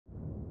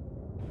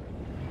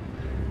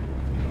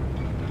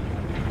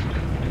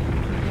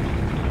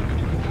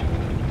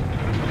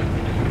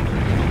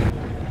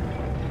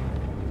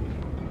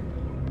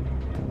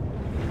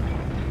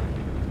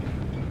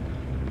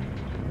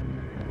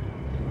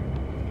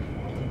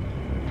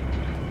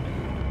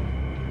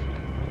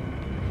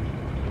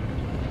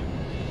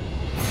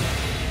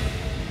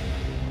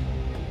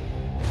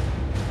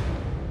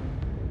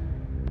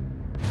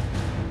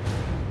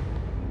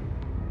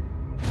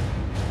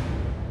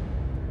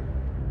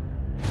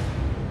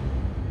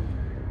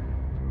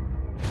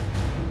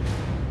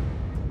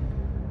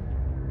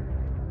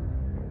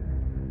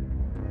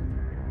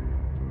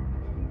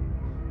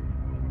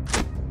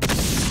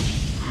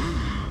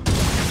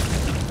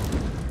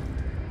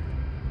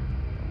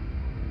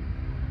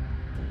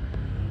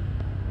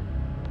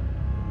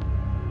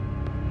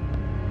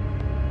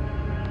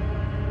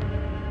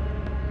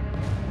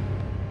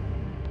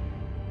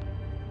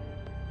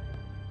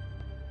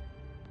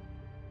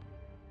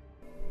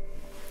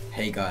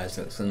Hey guys,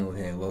 Lexonal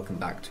here, welcome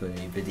back to a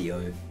new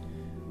video.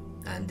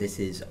 And this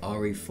is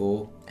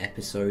RE4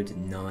 episode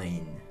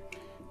 9.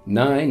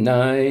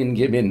 9,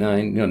 give me a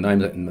 9. You know,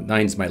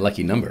 nine's my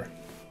lucky number.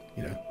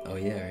 You know? Oh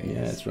yeah, it is.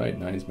 Yeah, that's right.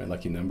 9's my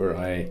lucky number.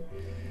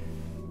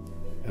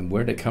 And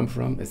where did it come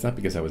from? It's not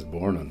because I was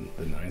born on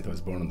the 9th, I was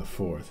born on the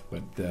 4th.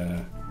 But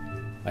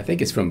I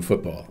think it's from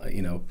football,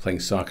 you know, playing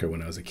soccer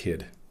when I was a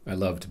kid. I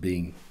loved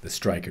being the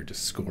striker,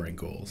 just scoring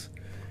goals.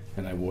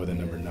 And I wore the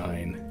number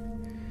 9.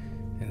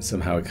 And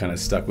somehow it kind of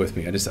stuck with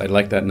me. I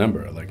like that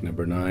number. I like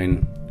number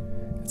 9.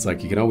 It's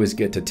like you can always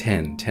get to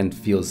 10. 10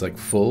 feels like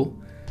full.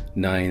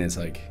 9 is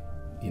like,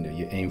 you know,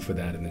 you aim for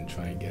that and then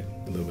try and get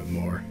a little bit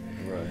more.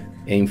 Right.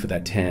 Aim for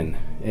that 10.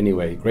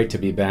 Anyway, great to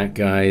be back,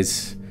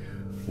 guys.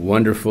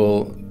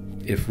 Wonderful.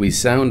 If we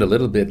sound a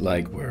little bit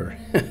like we're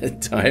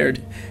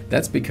tired,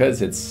 that's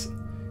because it's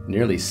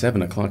nearly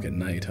 7 o'clock at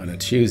night on a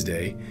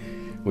Tuesday.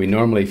 We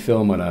normally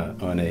film on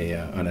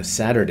a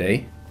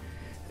Saturday.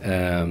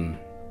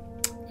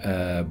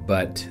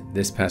 But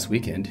this past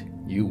weekend,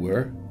 we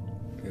were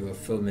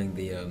filming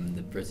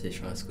the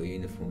British high school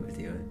uniform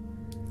video.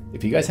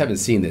 If you guys haven't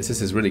seen this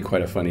is really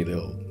quite a funny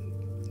little,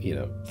 you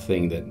know,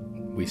 thing that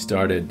we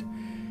started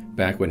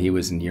back when he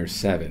was in year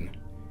 7,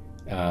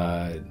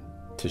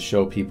 to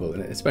show people,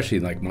 especially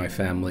like my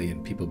family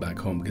and people back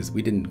home, because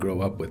we didn't grow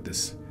up with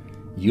this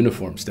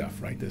uniform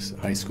stuff, right? This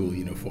high school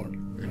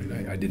uniform.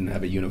 Right? I didn't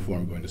have a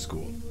uniform going to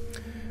school,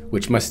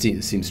 which must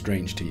seem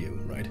strange to you,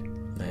 right?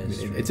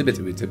 It's a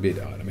bit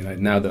odd. I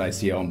mean, now that I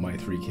see all my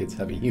 3 kids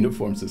having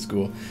uniforms at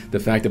school, the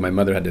fact that my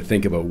mother had to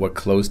think about what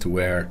clothes to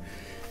wear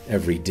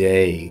every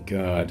day,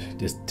 God,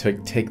 just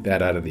take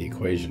that out of the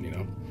equation, you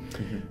know.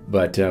 Mm-hmm.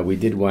 But we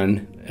did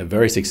one,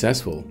 very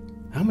successful.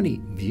 How many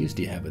views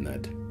do you have in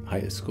that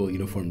high school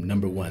uniform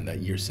number 1, that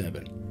year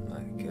 7?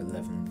 Like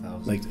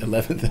 11,000. Like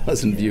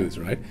 11,000 views,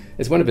 right?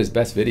 It's one of his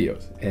best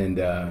videos, and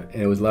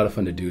it was a lot of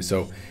fun to do.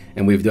 So,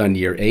 and we've done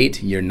year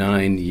 8, year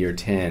 9, year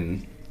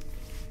 10.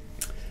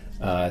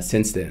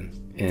 Since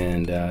then,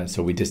 and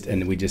so we just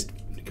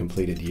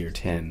completed year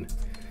 10,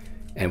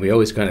 and we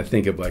always kind of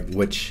think of like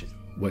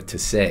what to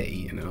say,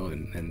 you know,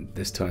 and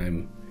this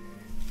time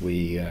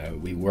we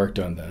worked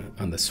on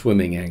the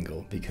swimming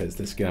angle, because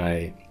this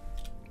guy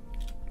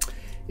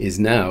is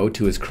now,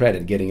 to his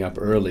credit, getting up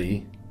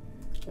early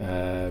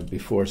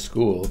before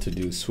school to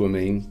do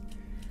swimming,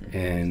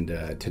 and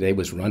today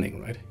was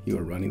running, right? You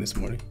were running this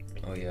morning.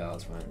 Oh yeah, I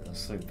was running. I was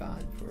so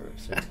bad for it,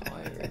 so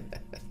tired.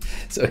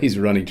 So he's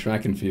running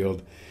track and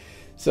field.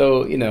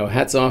 So, you know,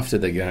 hats off to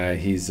the guy.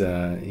 He's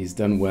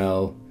done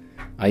well.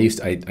 I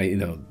you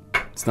know,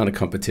 it's not a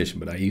competition,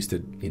 but I used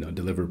to, you know,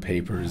 deliver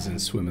papers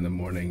and swim in the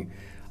morning.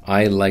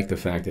 I like the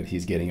fact that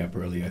he's getting up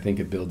early. I think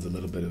it builds a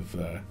little bit of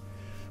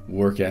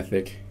work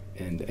ethic,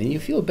 and you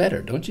feel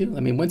better, don't you? I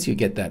mean, once you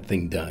get that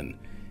thing done,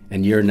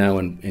 and you're now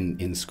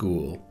in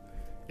school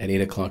at 8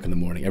 o'clock in the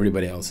morning,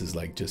 everybody else is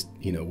like just,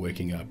 you know,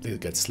 waking up. They've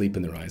got sleep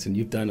in their eyes, and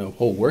you've done a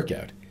whole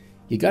workout.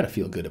 You got to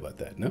feel good about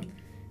that, no?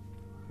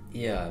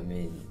 Yeah, I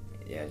mean,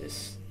 yeah,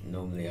 just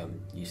normally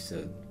I'm used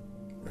to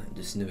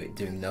just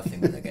doing nothing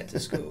when I get to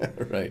school.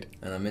 Right.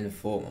 And I'm in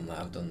form. I'm like,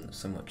 I've done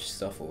so much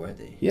stuff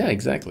already. Yeah,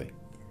 exactly.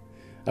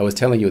 I was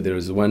telling you, there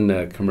was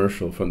one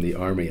commercial from the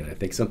Army, and I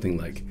think something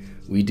like,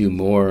 we do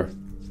more,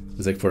 it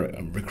was like for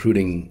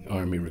recruiting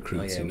Army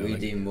recruits. Oh yeah, you know, we like,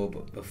 do more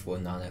before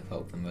 9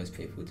 o'clock than most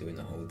people do in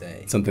the whole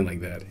day. Something like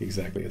that,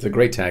 exactly. It's a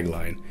great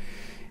tagline.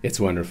 It's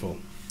wonderful.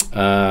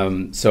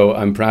 So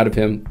I'm proud of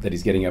him that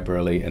he's getting up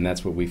early, and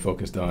that's what we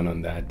focused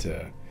on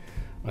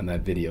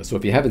that video. So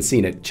if you haven't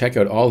seen it, check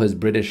out all his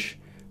British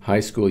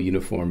high school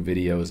uniform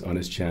videos on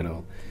his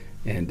channel,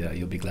 and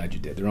you'll be glad you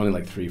did. They're only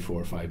like 3,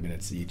 4, 5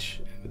 minutes each.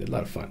 They're a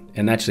lot of fun.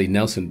 And actually,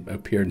 Nelson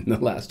appeared in the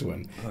last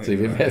one. Oh, so if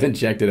you haven't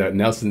checked it out,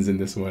 Nelson's in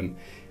this one.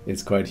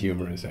 It's quite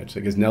humorous,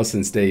 actually, because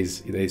Nelson they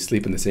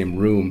sleep in the same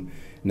room.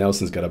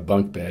 Nelson's got a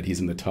bunk bed.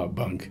 He's in the top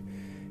bunk.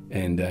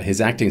 And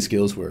his acting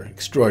skills were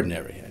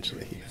extraordinary,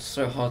 actually. It's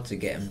so hard to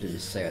get him to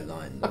just say a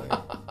line,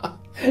 though.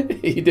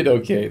 He did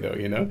okay, though,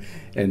 you know.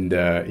 And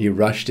he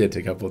rushed it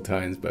a couple of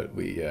times, but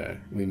we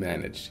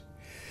managed.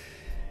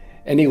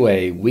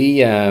 Anyway,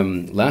 we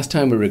last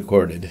time we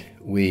recorded,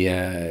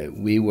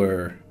 we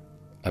were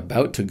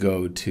about to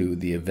go to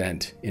the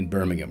event in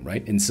Birmingham,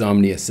 right?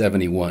 Insomnia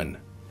 71,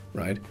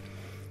 right?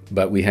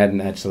 But we hadn't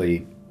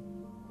actually,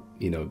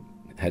 you know,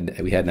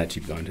 we hadn't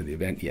actually gone to the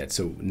event yet.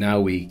 So now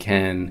we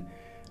can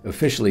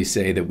officially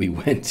say that we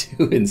went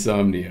to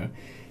Insomnia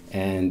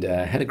and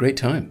had a great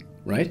time,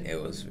 right?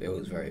 It was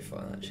very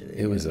fun, actually.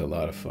 It was a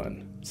lot of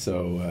fun.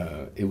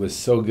 So it was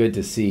so good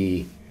to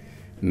see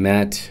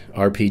Matt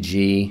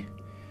RPG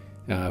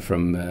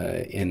from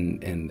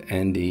and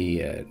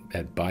Andy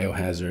at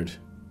Biohazard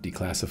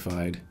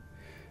Declassified.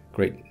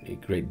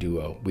 Great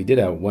duo. We did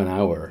a 1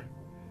 hour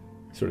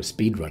sort of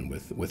speed run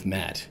with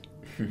Matt,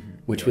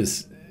 which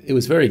was. It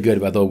was very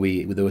good, although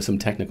there were some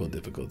technical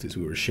difficulties.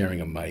 We were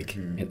sharing a mic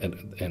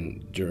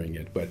and during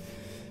it,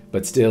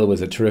 but still, it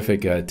was a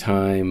terrific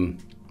time,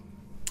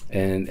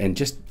 and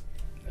just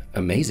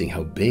amazing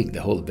how big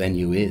the whole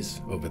venue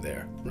is over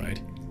there,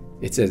 right?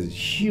 It's a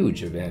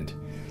huge event,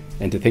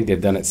 And to think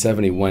they've done it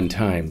 71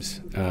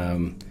 times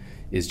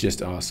is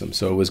just awesome.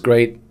 So it was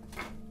great,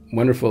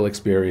 wonderful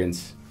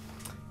experience,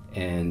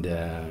 and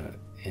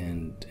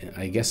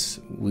I guess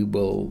we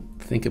will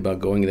think about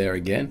going there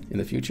again in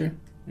the future.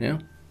 Yeah.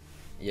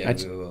 Yeah,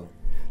 we will.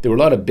 There were a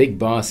lot of Big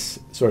Boss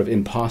sort of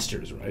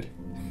imposters, right?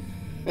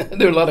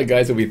 There were a lot of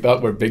guys that we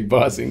thought were Big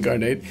Boss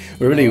incarnate.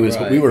 We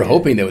were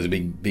hoping there was a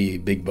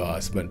big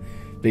Boss, but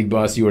Big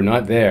Boss, you were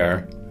not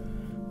there.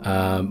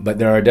 But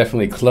there are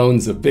definitely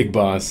clones of Big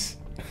Boss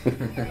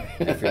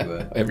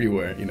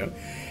everywhere, you know.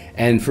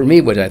 And for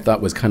me, what I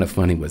thought was kind of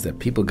funny was that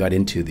people got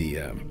into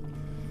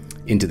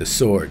the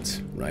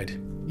swords, right?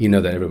 You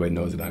know that everybody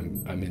knows that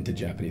I'm into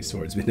Japanese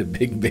swords in a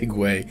big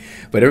way.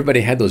 But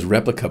everybody had those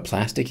replica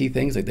plasticky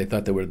things, like they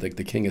thought they were like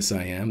the King of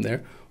Siam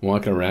there,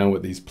 walking around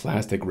with these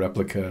plastic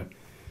replica.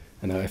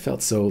 And I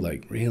felt so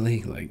like,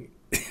 really? Like,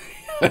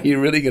 are you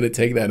really going to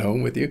take that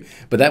home with you?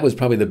 But that was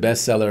probably the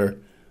bestseller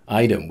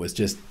item, was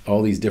just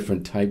all these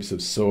different types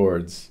of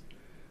swords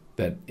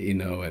that, you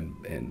know,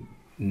 and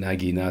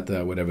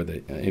naginata, whatever I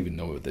don't even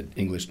know what the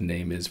English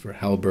name is for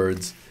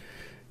halberds.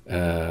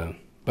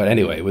 But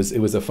anyway, it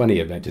was a funny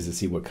event just to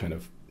see what kind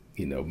of,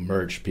 you know,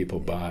 merch people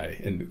buy.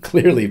 And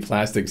clearly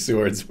plastic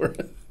swords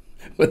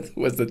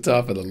was the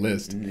top of the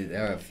list.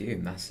 There are a few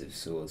massive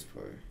swords,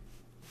 bro.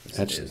 It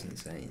was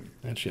insane.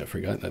 Actually, I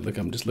forgot that. Look,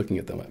 I'm just looking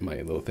at my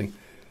little thing.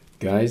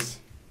 Guys,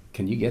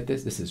 can you get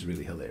this? This is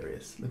really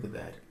hilarious. Look at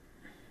that.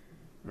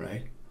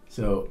 Right?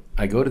 So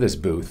I go to this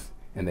booth,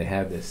 and they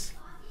have this.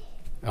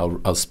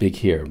 I'll speak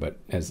here, but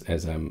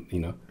as I'm, you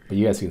know, but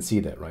you guys can see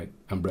that, right?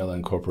 Umbrella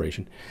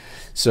Incorporation.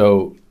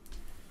 So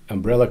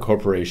Umbrella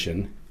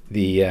Corporation,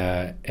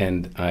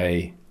 and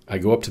I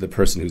go up to the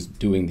person who's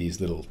doing these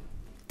little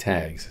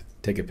tags,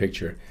 take a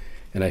picture,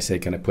 and I say,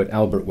 can I put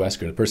Albert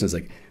Wesker? The person's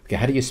like, okay,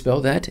 how do you spell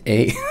that?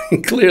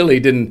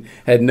 Clearly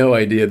had no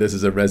idea this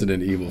is a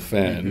Resident Evil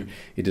fan.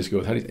 He just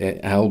goes, how do you,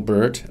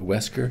 Albert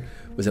Wesker?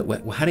 Was it,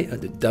 how do you,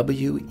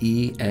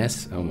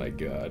 W-E-S? Oh my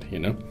God, you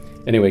know?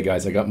 Anyway,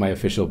 guys, I got my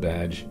official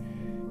badge,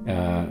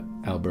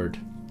 Albert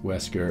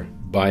Wesker,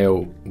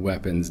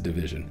 Bioweapons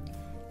Division.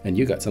 And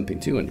you got something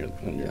too on your...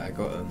 Yeah, I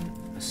got a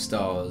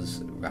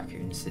Stars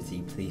Raccoon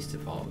City Police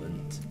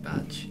Department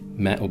badge.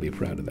 Matt will be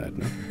proud of that,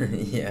 no?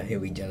 Yeah, he'll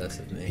be jealous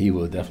of me. He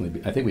will definitely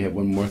be. I think we have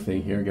one more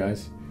thing here,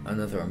 guys.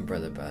 Another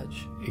umbrella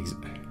badge.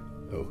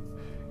 Oh,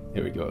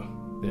 here we go.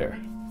 There,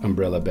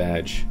 umbrella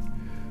badge.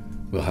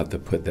 We'll have to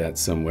put that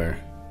somewhere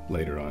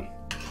later on.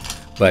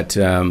 But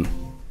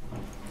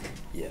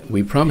yeah,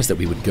 we promised that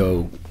we would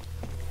go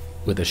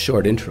with a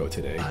short intro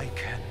today. I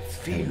can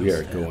feel and we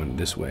are going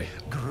this way.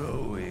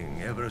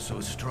 Growing ever so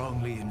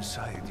strongly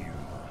inside you.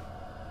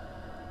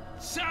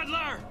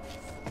 Sadler!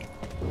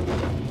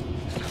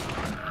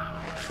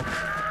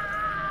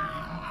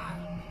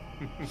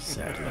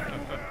 Sadler.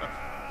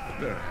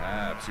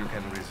 Perhaps you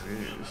can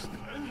resist,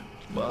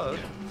 but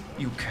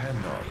you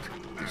cannot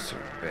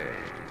disobey.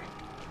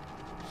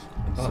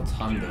 About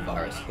time the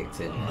virus kicked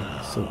in.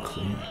 So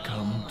clean.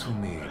 Come to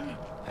me,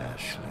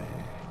 Ashley.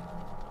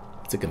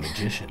 It's like a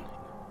magician.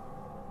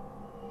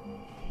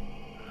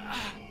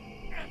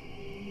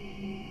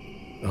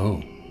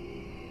 Oh.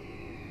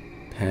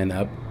 Pan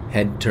up,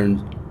 head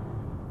turned.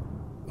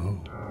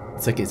 Oh.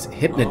 It's like it's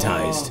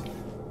hypnotized.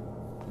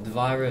 The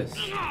virus.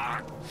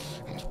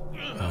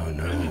 Oh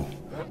no.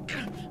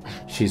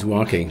 She's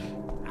walking.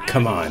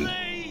 Come on.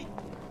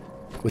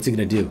 What's he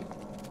gonna do?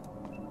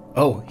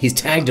 Oh, he's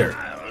tagged her.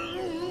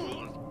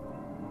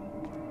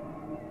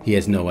 He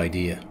has no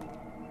idea.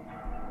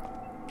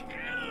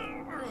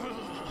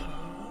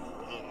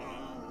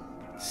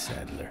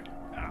 Sadler.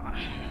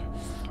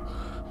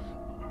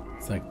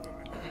 It's like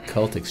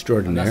cult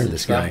extraordinaire,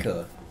 this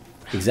guy.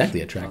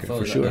 Exactly, a tracker,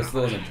 for sure. Those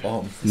was a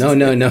bomb.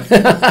 No.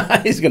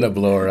 He's gonna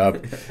blow her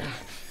up.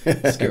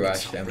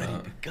 Scratch them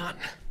out.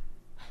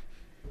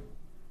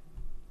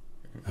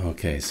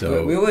 Okay,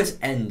 so we always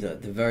end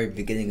at the very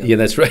beginning of yeah,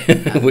 that's right.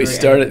 we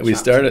start at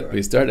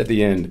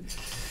the end.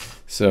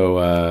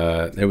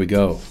 So there we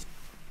go.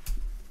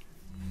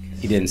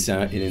 He didn't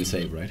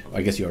save, right?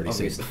 I guess you already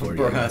saved before.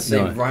 Bro, I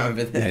saved right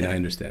over there. And I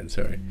understand.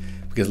 Sorry,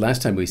 because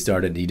last time we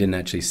started, you didn't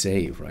actually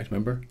save, right?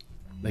 Remember?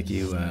 Like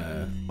you.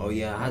 Oh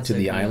yeah, I had to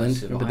the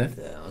island. Remember that?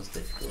 That was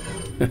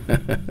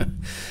difficult.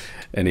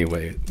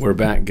 Anyway, we're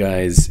back,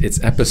 guys.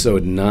 It's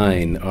episode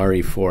 9,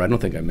 RE4. I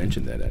don't think I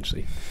mentioned that,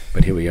 actually.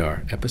 But here we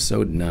are,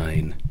 episode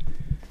 9.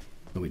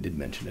 Well, we did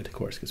mention it, of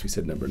course, because we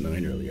said number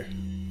 9 earlier.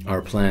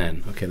 Our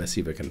plan. Okay, let's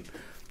see if I can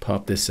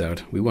pop this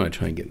out. We want to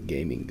try and get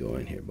gaming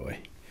going here, boy.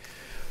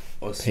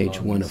 Page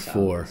 1 of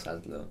 4.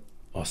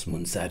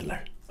 Osmond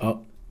Sadler.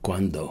 Oh,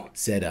 cuando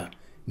será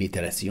mi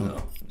traición?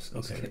 No,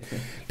 okay.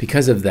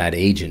 Because of that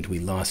agent, we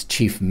lost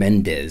Chief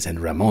Mendez and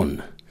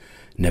Ramon.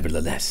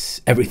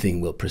 Nevertheless, everything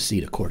will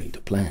proceed according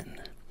to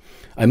plan.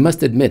 I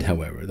must admit,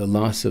 however, the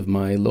loss of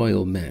my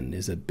loyal men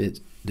is a bit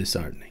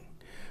disheartening,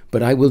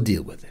 but I will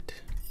deal with it.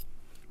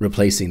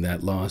 Replacing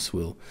that loss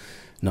will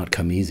not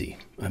come easy.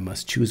 I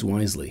must choose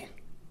wisely,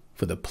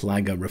 for the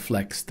plaga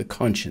reflects the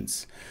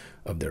conscience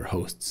of their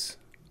hosts.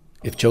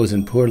 If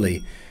chosen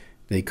poorly,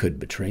 they could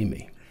betray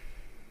me.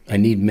 I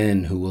need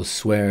men who will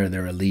swear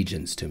their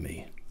allegiance to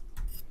me.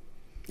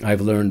 I've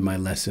learned my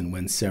lesson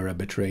when Sarah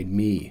betrayed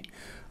me.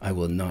 I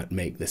will not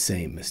make the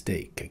same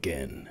mistake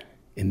again.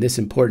 In this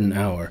important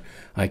hour,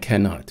 I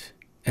cannot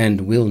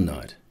and will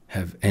not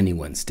have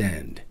anyone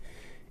stand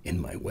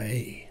in my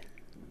way.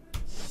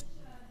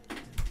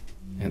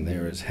 And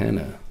there is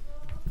Hannah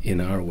in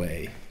our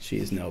way. She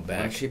is now back.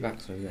 Why is she back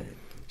so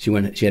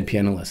late? She had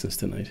piano lessons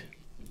tonight.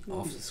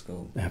 After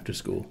school. After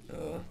school.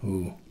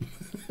 Ooh.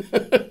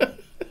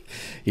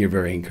 You're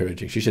very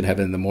encouraging. She should have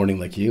it in the morning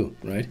like you,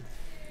 right?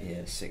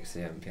 Yeah, 6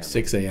 a.m. piano.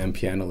 6 a.m.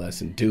 piano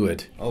lesson. Do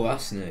it. Oh,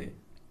 that's new.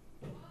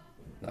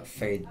 That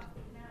fade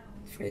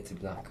to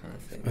black kind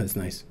of thing. That's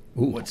nice.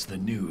 Ooh. What's the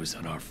news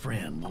on our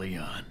friend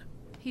Leon?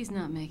 He's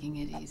not making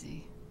it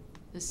easy.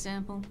 The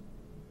sample?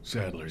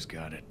 Sadler's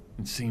got it.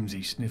 It seems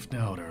he sniffed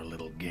out our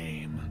little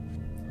game.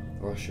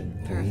 Russian.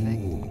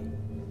 Perfect. Ooh.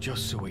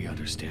 Just so we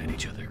understand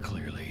each other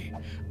clearly,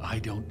 I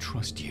don't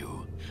trust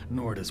you,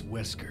 nor does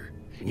Wesker.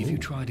 If you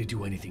try to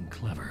do anything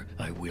clever,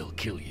 I will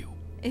kill you.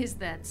 Is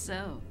that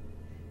so?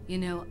 You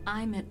know,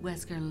 I met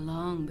Wesker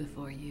long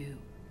before you.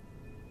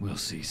 We'll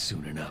see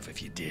soon enough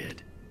if you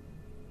did.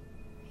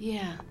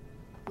 Yeah,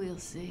 we'll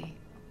see.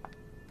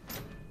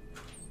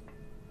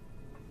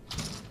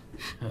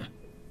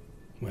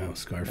 Wow,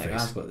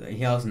 Scarface. He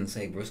hasn't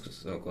said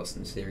Brusco's got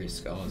some serious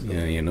scars.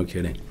 Yeah, no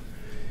kidding.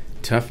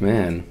 Tough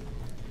man.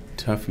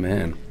 Tough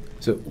man.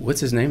 So,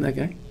 what's his name, that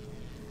guy?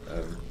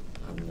 I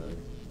don't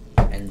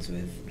know. Ends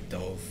with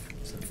Dov.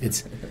 Something.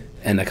 It's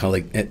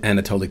Anatoly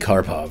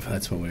Karpov.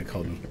 That's what we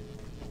called him.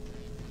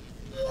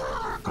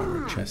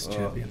 Former chess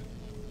champion.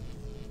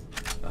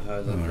 I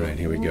heard that. All right,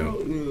 here we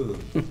go.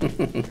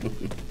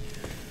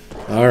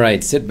 All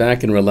right, sit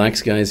back and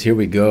relax, guys. Here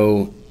we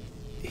go.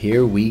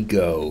 Here we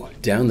go.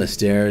 Down the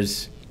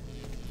stairs.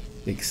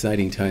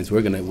 Exciting times.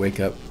 We're going to wake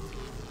up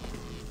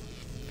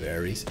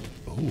very...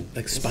 Oh,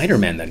 like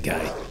Spider-Man, that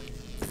guy.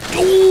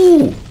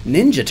 Oh!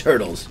 Ninja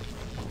Turtles.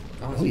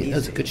 Oh, yeah, that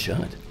was a good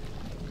shot.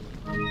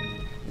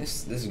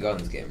 This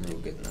gun's getting real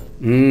good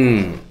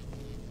now.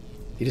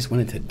 He just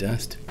went into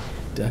dust.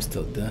 Dust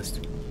till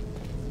dust.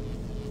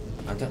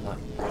 I don't like...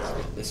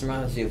 This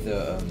reminds me of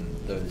the,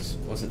 those...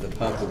 Was it the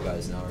purple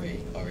guys in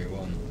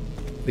RE1?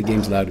 The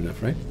game's loud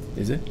enough, right?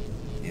 Is it?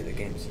 Yeah, the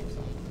game seems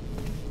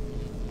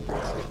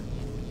loud.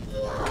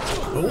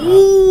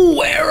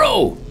 Oh,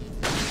 arrow!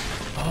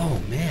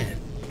 Oh, man.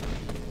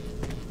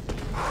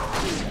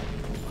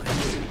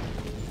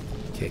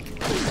 Kick.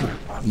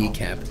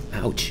 Kneecap.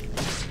 Ouch.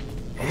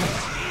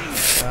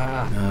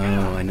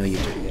 Oh, I know you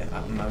do. Yeah,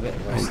 I'm a bit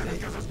rusty.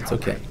 It's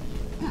okay.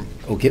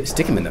 Oh,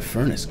 stick him in the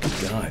furnace. Good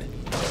God.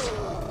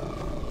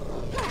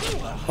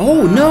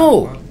 Oh,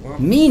 no! Well,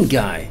 Mean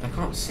guy. I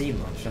can't see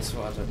much. That's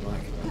what I don't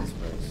like about this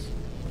place.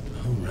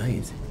 Oh,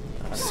 right.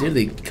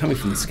 Seriously, coming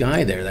from the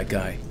sky there, that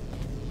guy.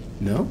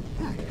 No?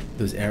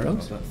 Those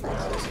arrows?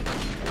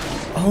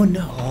 Oh,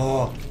 no.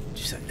 Oh,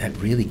 just, that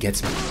really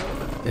gets me.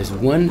 There's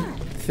one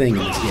thing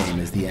in this game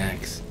is the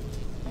axe.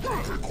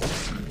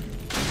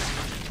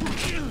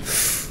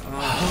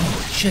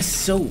 Oh, just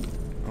so...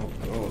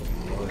 Oh,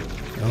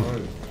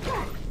 God.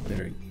 Oh.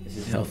 Better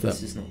health up.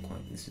 This is not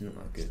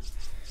that good.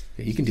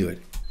 Yeah, you can do it.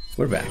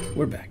 We're back.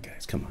 We're back,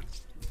 guys. Come on.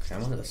 Okay,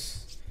 I'm on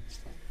this.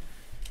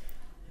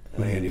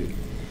 What are you gonna do?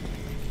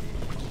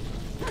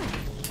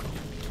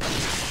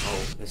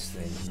 Oh, this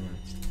thing.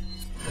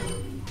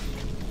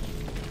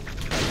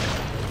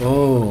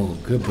 Oh,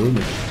 good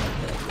boomer.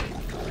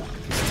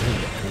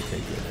 Okay,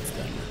 good. That's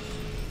done.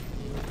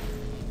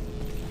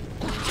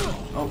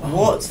 Oh,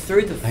 what?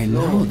 Through the floor? I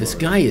know. This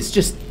guy is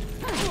just...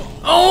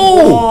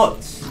 Oh!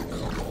 What?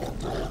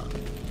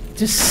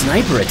 Just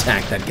sniper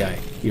attack that guy.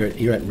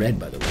 You're at red,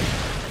 by the way.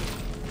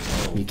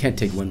 You can't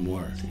take one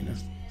more, you know.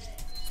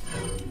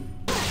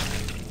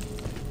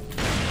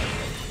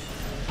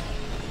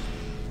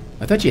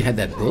 I thought you had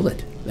that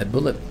bullet. That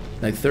bullet,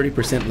 like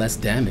 30% less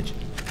damage.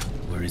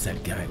 Where is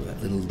that guy?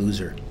 That little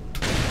loser.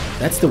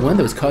 That's the one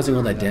that was causing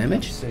all that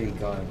damage?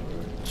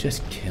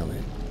 Just kill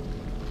him.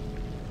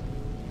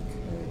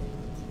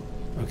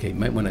 Okay, you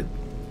might want to...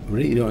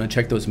 Really? You don't want to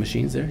check those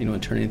machines there? You don't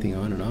want to turn anything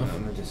on and off?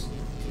 I'm gonna just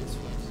do this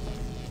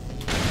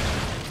first.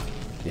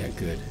 Yeah,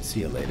 good.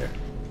 See you later.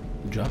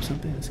 You drop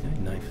something? This guy?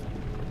 Knife.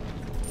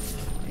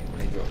 Yeah,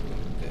 when I drop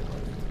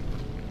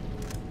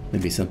it,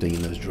 Maybe something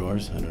in those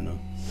drawers? I don't know.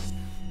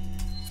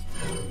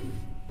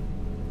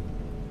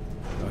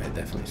 Oh, yeah,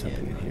 definitely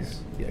something in here.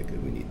 Yeah,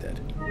 good. We need that.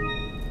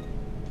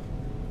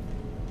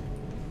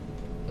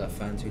 Is that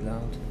fan too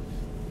loud?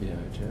 Yeah,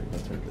 check.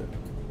 That's right there.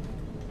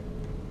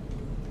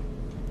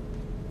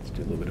 Let's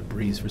do a little bit of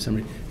breeze for some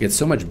reason. You get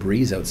so much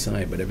breeze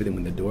outside, but everything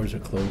when the doors are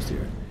closed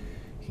here,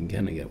 you can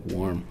kind of get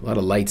warm. A lot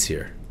of lights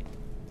here.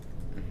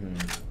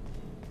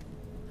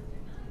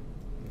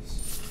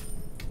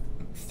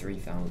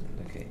 3,000.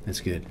 Okay. That's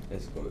good.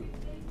 Let's go.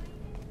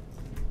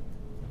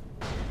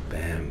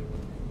 Bam.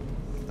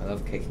 I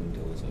love kicking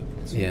doors open.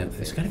 It's Yeah,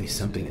 there's got to be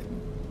something.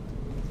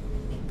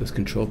 Those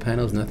control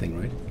panels, nothing,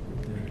 right?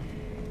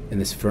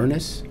 And this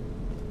furnace.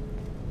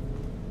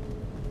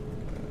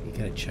 You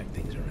got to check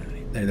things around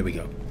here. There we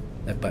go.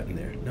 That button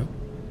there. No?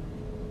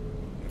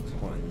 It's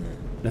quite in there.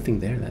 Nothing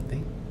there, that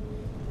thing?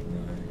 No,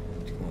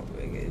 it's come up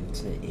with it.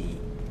 It's an E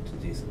to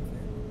do something.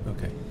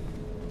 Okay.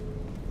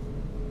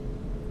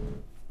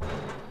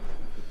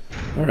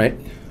 Alright.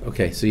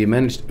 Okay, so you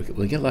managed... Okay,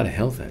 well, you get a lot of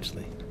health,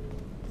 actually.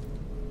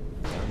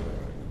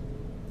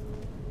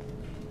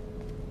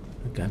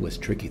 That guy was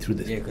tricky through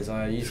this. Yeah, because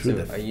I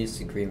used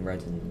to green,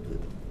 red, and blue.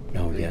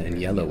 Oh, yeah, and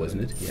yellow,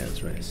 wasn't it? Yeah,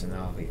 that's right. So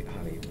now I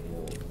have even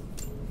more.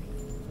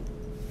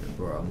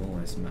 Bro, I'm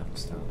almost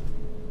maxed out.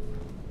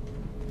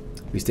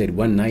 We stayed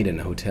one night in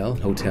a hotel,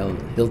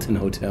 Hilton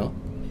Hotel.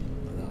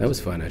 That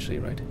was fun, actually,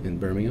 right? In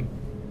Birmingham.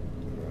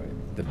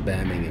 Right. The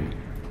Birmingham.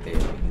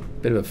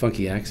 Bit of a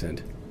funky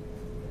accent.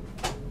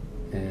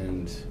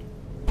 And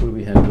what do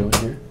we have going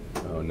here?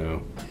 Oh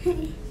no.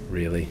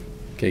 Really?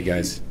 Okay,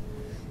 guys.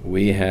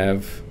 We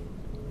have...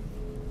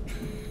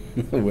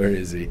 Where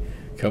is he?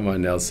 Come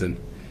on, Nelson.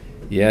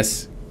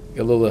 Yes.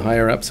 Get a little bit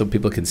higher up so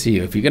people can see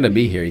you. If you're going to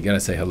be here, you got to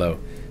say hello.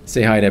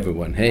 Say hi to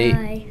everyone. Hey.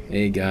 Hi.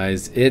 Hey,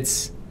 guys.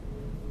 It's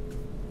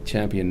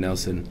Champion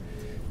Nelson.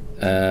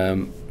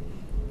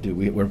 Dude,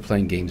 we're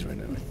playing games right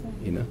now.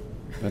 You know?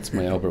 That's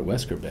my Albert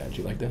Wesker badge.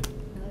 You like that?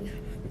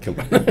 Come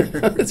on.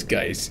 This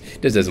guy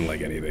just doesn't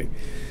like anything.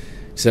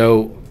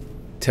 So,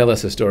 tell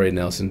us a story,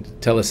 Nelson.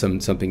 Tell us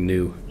something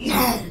new.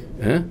 Huh?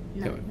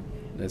 No. Come on.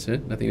 That's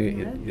it? Nothing.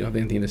 You don't have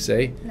anything to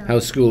say? No.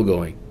 How's school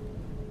going?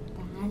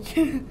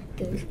 Bad.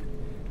 Good.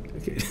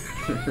 Okay.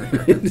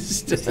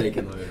 Just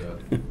taking over.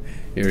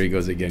 Here he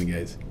goes again,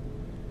 guys.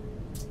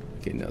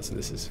 Okay, Nelson,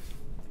 this is...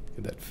 Look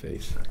at that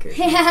face. Okay.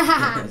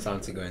 It's time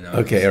to go now.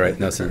 Okay, all right,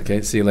 Nelson.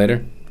 Okay, see you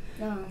later.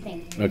 No,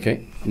 thank you.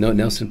 Okay. No,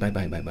 Nelson, bye.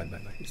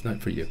 It's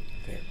not for you.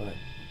 Okay, bye.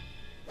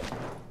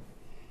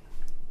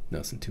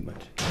 Nelson, too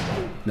much.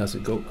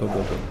 Nelson, go.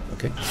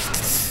 Okay.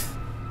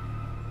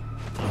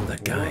 Oh,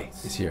 that guy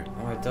is here.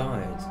 Oh, I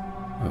died.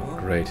 Oh,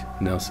 What? great.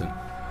 Nelson.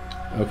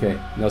 Okay,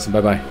 Nelson,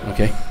 bye.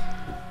 Okay.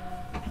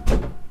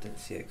 Didn't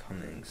see it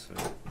coming, so...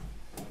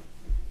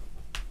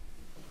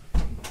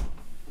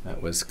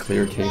 That was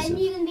clear case When of...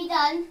 you can be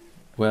done?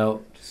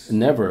 Well,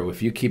 never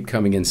if you keep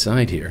coming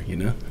inside here, you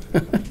know?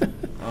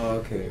 Oh,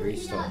 okay,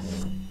 restart.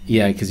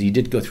 Yeah, because you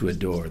did go through a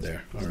door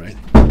there, all right?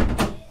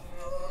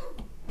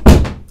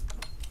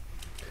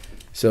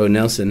 So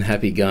Nelson,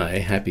 happy guy,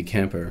 happy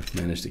camper,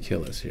 managed to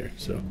kill us here,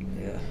 so...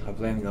 Yeah, I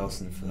blame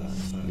Nelson for that.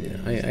 So. Yeah,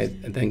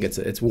 I think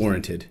it's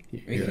warranted.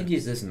 We could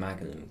use this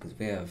Magnum, because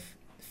we have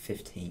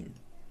 15.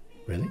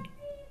 Really?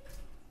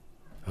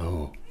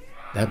 Oh,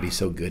 that'd be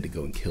so good to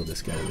go and kill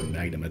this guy with a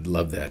Magnum. I'd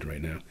love that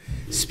right now.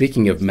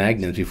 Speaking of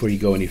Magnums, before you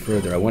go any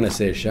further, I want to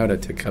say a shout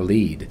out to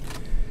Khalid,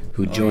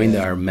 who joined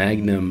our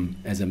Magnum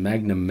as a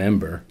Magnum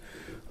member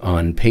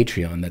on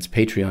Patreon. That's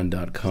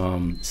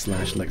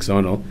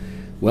patreon.com/Lexonal.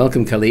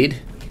 Welcome, Khalid,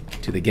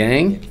 to the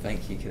gang. Yeah,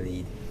 thank you,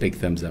 Khalid. Big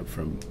thumbs up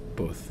from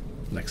both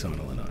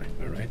Lexonal and I.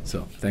 All right,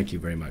 so thank you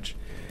very much.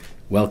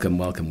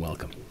 Welcome.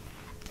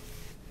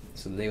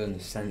 So Leon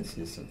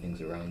senses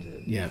something's around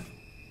it. Yeah.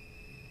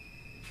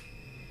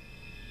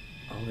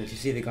 Oh, did you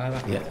see the guy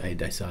back Yeah,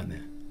 there? I saw it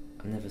there.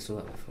 I never saw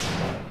that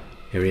before.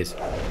 Here he is.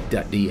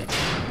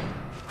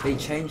 They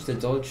changed the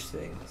dodge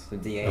thing. The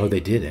D8. Oh,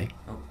 they did, eh?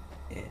 Oh,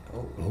 yeah.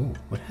 Oh, Oh,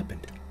 what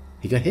happened?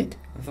 He got hit?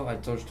 I thought I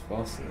dodged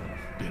fast enough.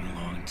 Been a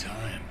long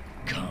time,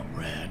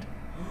 comrade.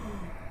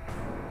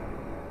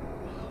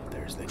 Oh,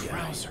 there's the guy.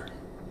 Krauser.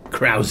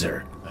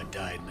 Krauser. I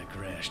died in a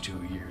crash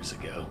 2 years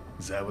ago.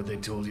 Is that what they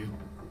told you?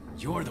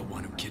 You're the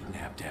one who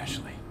kidnapped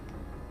Ashley.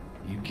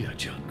 You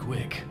catch on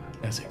quick,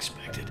 as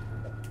expected.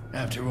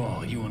 After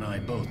all, you and I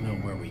both know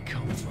where we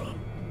come from.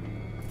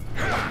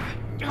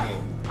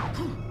 Wow,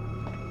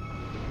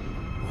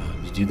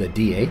 did you do the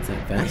D8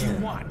 that fast?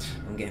 What?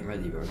 I'm getting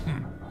ready, bro.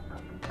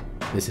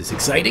 This is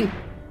exciting.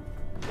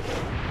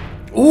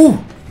 Ooh!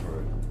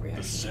 For The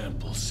reaction.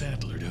 sample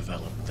Sadler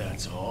developed,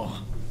 that's all.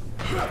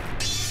 Wow,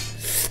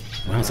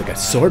 it's like a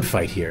sword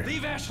fight here.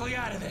 Leave Ashley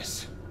out of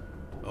this.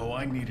 Oh,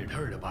 I needed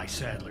her to buy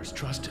Sadler's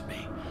trust in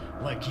me.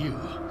 Like you,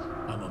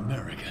 I'm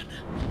American.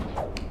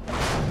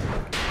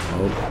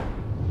 Oh.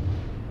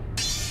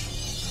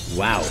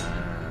 Wow.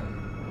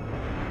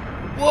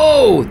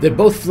 Whoa! They're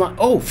both flying.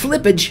 Oh,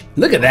 flippage!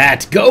 Look at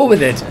that! Go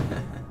with it!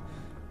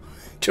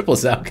 Triple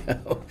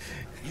Salco.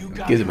 You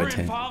got Gives him a her 10.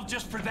 involved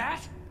just for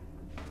that?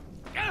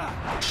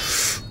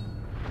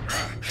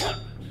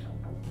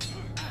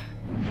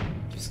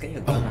 Just get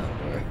your gun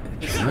out, bro.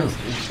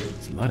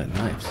 It's a lot of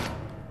knives.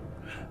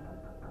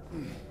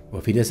 Well,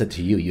 if he does that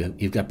to you,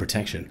 you've got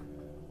protection.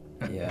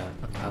 Yeah,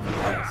 have a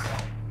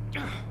nice.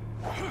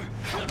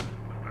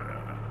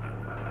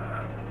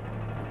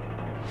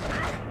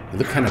 You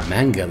look kind of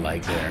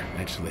manga-like there,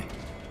 actually.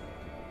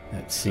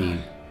 That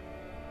scene.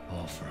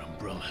 All for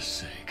Umbrella's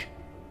sake.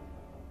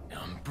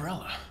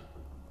 Umbrella.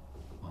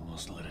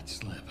 Almost let it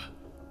slip.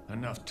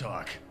 Enough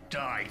talk.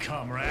 Die,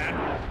 comrade!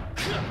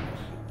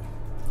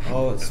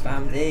 Oh, it's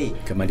family.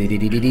 Come on,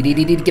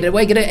 get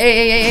away, get it.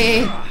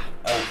 Hey.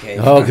 Okay.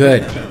 Oh,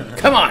 good.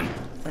 Come on.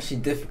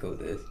 Actually difficult,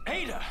 this.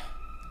 Ada.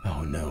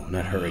 Oh no,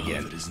 not her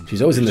again. If it isn't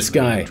She's always in the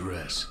original sky.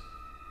 Dress.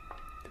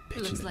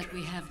 Looks like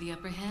we have the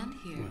upper hand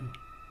here.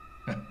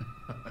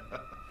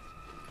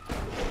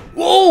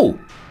 Whoa!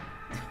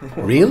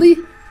 Really?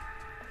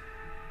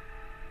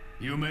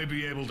 You may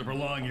be able to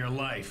prolong your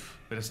life,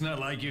 but it's not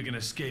like you can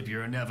escape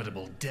your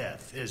inevitable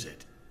death, is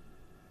it?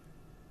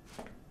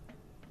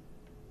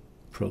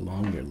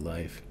 Prolong your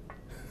life.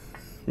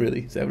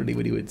 Really? Is that what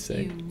he would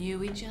say? You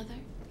knew each other?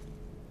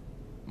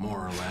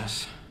 More or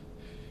less.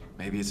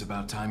 Maybe it's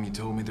about time you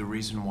told me the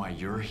reason why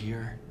you're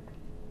here.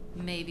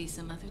 Maybe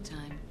some other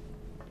time.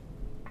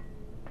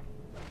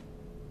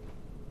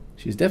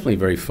 She's definitely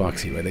very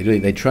foxy, right?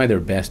 They try their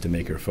best to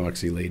make her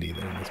foxy lady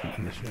there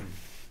in this show.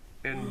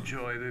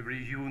 Enjoy the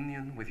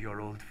reunion with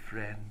your old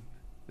friend.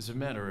 As a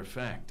matter of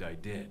fact, I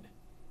did.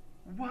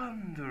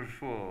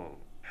 Wonderful.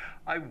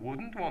 I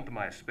wouldn't want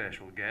my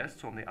special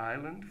guests on the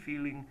island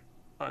feeling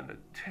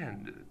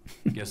unattended.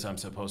 Guess I'm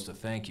supposed to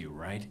thank you,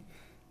 right?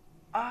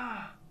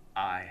 Ah,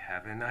 I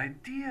have an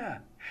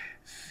idea.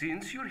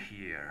 Since you're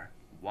here,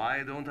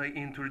 why don't I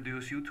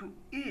introduce you to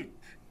it?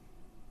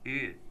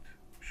 It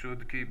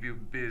should keep you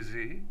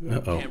busy.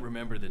 Uh-oh. Can't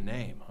remember the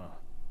name, huh?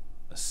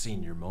 A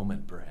senior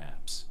moment,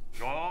 perhaps.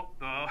 Oh.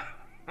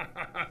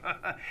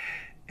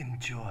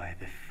 Enjoy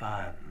the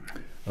fun.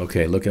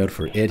 Okay, look out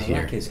for it I here.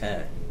 like his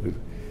hair.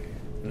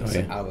 Looks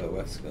yeah. like Albert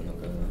Wesker,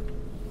 not gonna lie.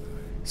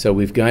 So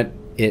we've got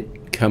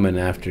it coming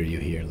after you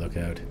here. Look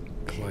out.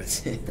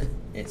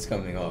 It's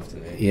coming after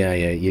me. Yeah,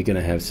 you're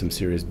gonna have some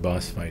serious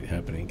boss fight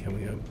happening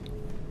coming up.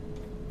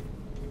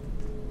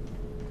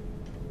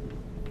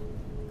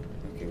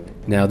 Okay,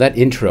 wait. Now that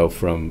intro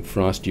from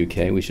Frost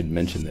UK, we should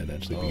mention that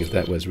actually, because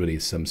that was really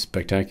some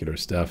spectacular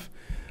stuff.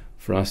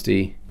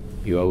 Frosty,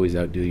 you always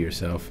outdo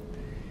yourself.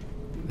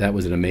 That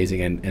was an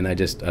amazing, and I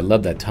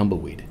love that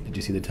tumbleweed. Did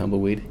you see the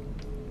tumbleweed?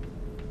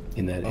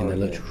 In that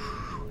little.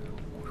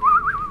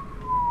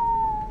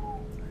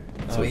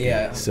 Oh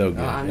yeah, so good.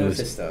 I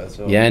noticed that as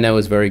well. Yeah, no, it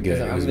was very good.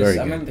 It was very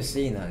good. I remember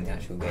seeing that in the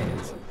actual game.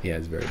 Yeah,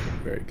 it's very,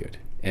 very good.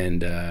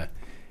 And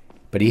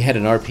but he had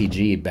an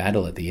RPG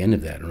battle at the end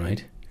of that,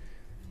 right?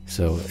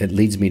 So it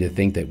leads me to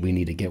think that we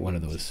need to get one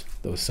of those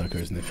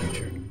suckers in the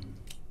future.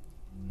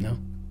 No,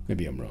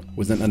 maybe I'm wrong.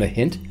 Was that not a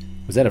hint?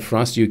 Was that a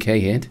Frost UK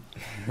hint?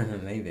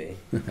 Maybe.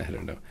 I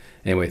don't know.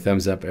 Anyway,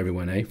 thumbs up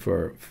everyone,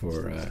 for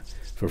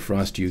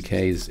Frost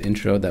UK's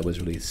intro. That was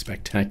really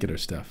spectacular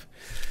stuff.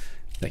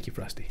 Thank you,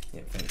 Frosty.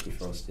 Yeah, thank you,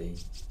 Frosty.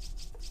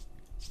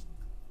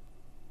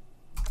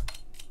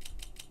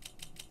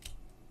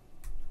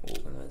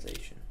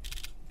 Organization.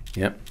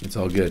 Yep, it's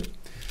all good.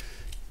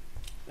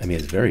 I mean,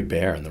 it's very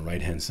bare on the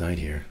right-hand side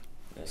here.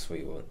 That's what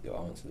you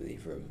want to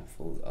leave room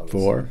for other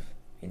For? stuff.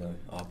 You know,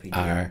 RPG.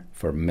 R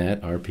for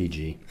Matt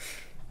RPG.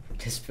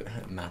 Just put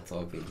Matt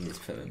RPG,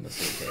 just put him in my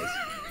suitcase.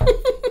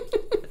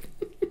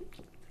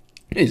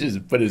 He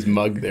just put his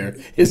mug there,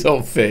 his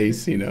whole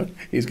face, you know.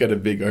 He's got a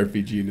big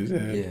RPG in his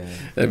hand. Yeah.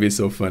 That'd be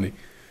so funny.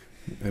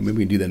 And maybe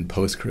we can do that in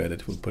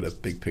post-credit. We'll put a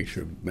big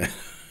picture of Matt.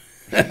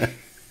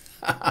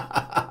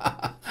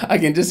 I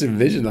can just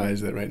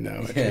visualize that right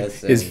now. Yeah,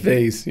 his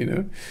face, you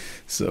know.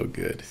 So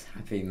good.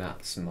 Happy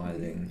Matt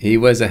smiling. He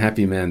was a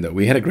happy man, though.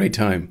 We had a great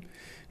time.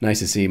 Nice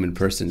to see him in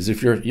person. As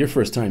if your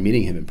first time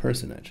meeting him in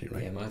person, actually,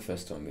 right? Yeah, my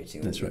first time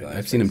meeting him. That's right.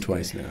 I've seen him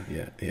twice now.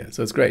 Yeah.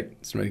 So it's great.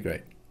 It's really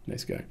great.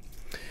 Nice guy.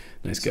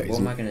 Nice guy. What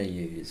am I going to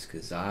use?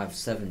 Because I have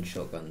 7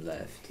 shotgun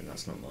left, and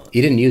that's not much.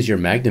 You didn't use your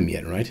Magnum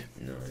yet, right?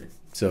 No.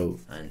 So.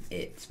 And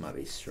it might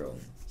be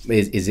strong.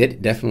 Is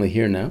it definitely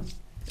here now?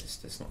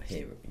 It's not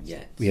here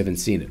yet. We haven't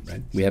seen it,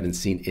 right? We haven't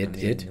seen it. I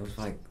mean, it was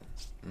like,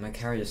 I'm going to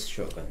carry a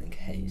shotgun in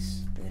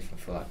case, and if I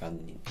feel like I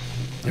need.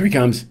 There he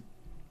comes.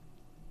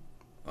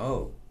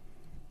 Oh.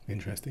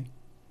 Interesting.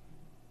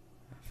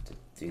 I have to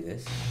do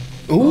this.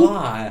 Ooh.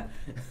 Why?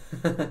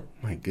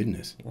 My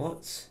goodness.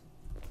 What?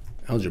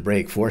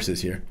 Algebraic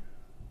forces here.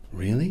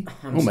 Really?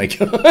 I'm Oh my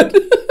god.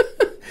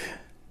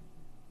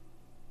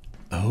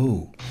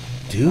 Oh.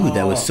 Dude,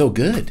 that was so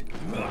good.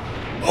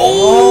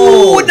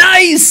 Oh,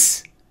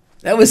 nice!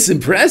 That was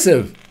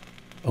impressive.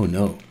 Oh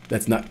no,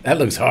 that's not, that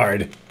looks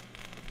hard.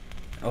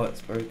 Oh,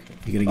 it's broken.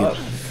 You're gonna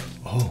get,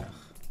 oh.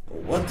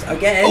 What?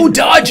 Again? Oh,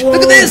 dodge! Whoa.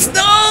 Look at this!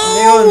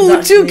 No!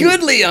 Leon's Too actually-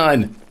 good,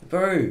 Leon!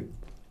 Bro,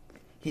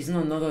 he's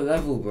on another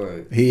level,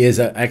 bro. He is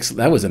excellent.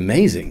 That was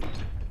amazing.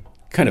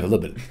 Kind of a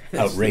little bit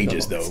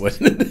outrageous, though,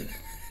 wasn't it?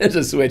 There's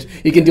a switch.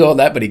 He can do all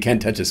that, but he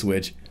can't touch a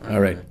switch.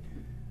 All right.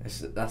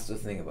 That's the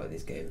thing about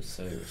these games.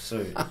 So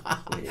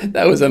weird.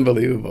 That was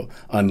unbelievable.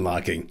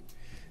 Unlocking.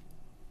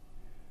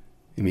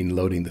 You mean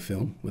loading the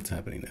film? What's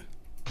happening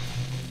now?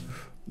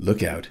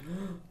 Look out.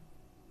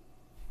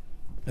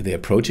 Are they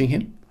approaching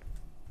him?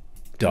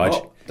 Dodge.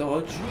 Oh,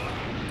 dodge.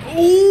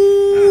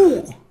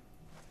 Ooh!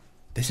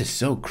 This is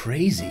so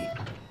crazy.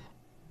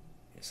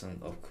 It's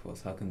of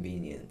course, how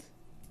convenient.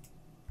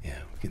 Yeah,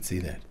 we can see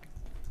that.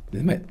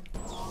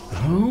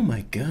 Oh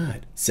my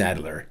god.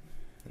 Saddler.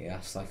 Yeah,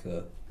 it's like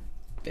a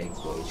big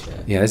boy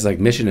chair. Yeah, it's like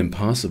Mission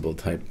Impossible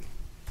type.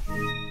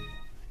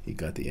 You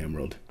got the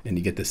emerald. And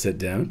you get to sit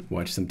down,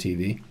 watch some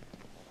TV.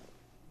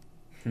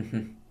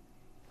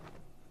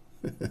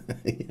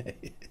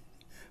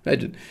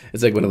 Imagine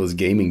it's like one of those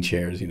gaming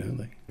chairs, you know.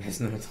 Like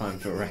There's no time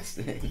for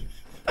resting.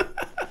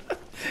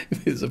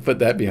 so put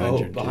that behind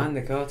your. Behind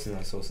the curtain,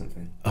 I saw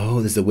something. Oh,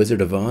 there's the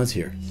Wizard of Oz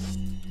here.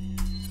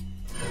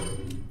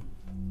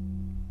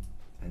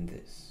 And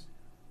this.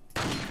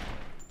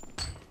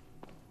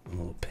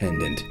 Oh,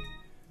 pendant.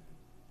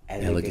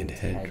 Elegant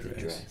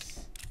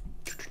headdress.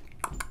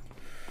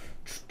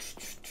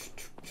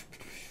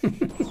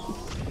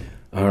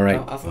 All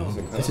right.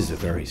 This is a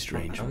very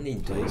strange How many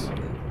doors place. are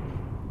there?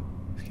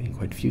 It's getting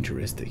quite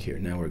futuristic here.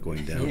 Now we're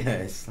going down. Yeah,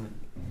 it's like...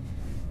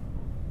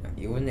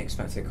 You wouldn't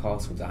expect a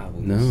castle to have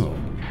all No. this stuff.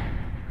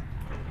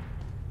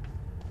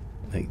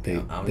 Like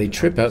How they many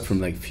trip out houses?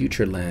 from like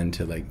Futureland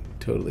to like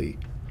totally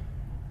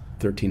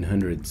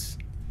 1300s.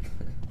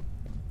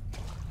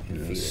 You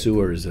know, Feel it.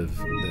 sewers of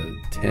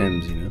the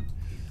Thames. You know.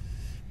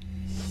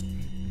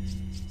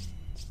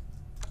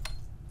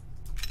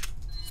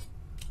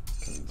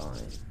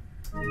 Combine.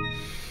 There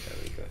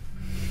we go.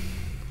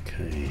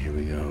 Okay, here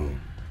we go.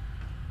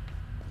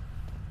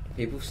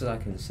 People said I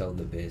can sell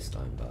the beer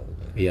stein, by the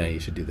way. Yeah, you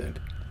should do that.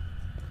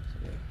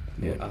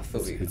 Yeah. Yeah, I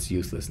thought it's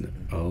useless now.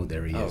 Oh,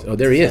 there he is. Oh. Oh,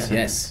 there he is.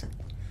 Yes.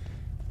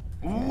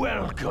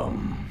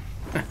 Welcome.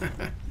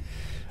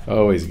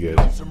 Always good.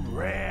 Some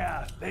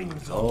rare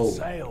things on Oh.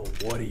 sale.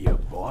 What are you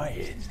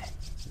buying?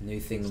 New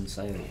thing on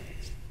sale.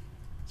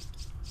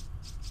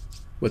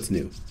 What's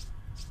new?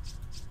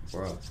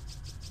 Bro.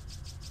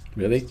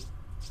 Really?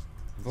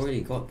 I've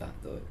already got that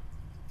though.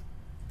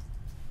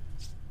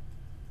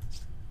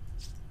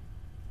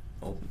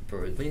 Oh,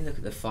 bro, when you look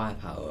at the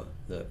firepower,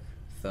 look,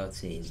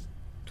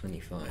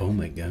 13.25. Oh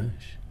my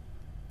gosh.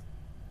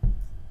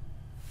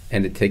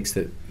 And it takes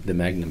the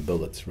Magnum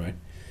bullets, right?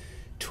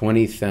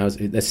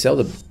 20,000. Let's sell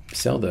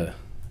that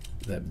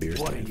beer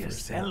What are stand you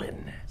first.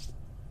 selling?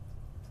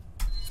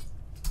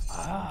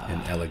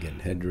 An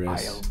elegant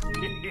headdress.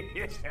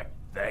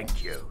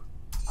 Thank you.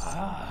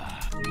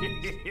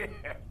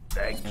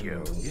 Thank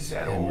you. Is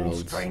that all, Emeralds.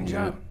 stranger?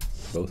 Yeah,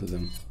 both of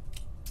them.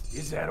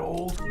 Is that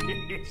all?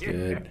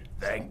 Good.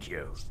 Thank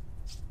you.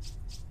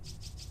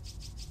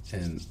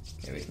 And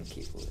Yeah, we can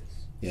keep all this.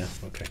 yeah,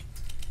 okay.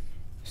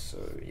 So,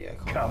 yeah, I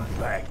can't Come buy.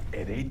 back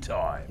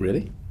anytime.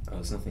 Really? Oh,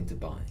 there's nothing to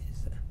buy,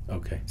 is there?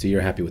 Okay. So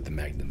you're happy with the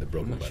Magnum, the How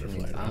broken much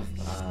butterfly? money?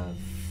 right? I have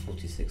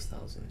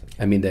 46,000. Okay.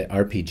 I mean, the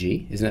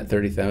RPG, isn't that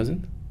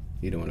 30,000?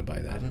 You don't want to buy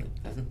I that.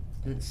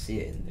 didn't see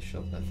it in the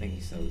shop. I think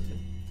he sells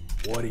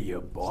it. What are you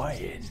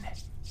buying?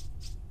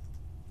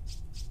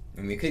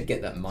 I mean, we could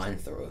get that mine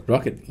thrower.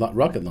 Rocket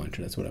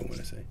launcher, that's what I want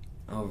to say.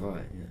 Oh,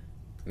 right, yeah.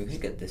 We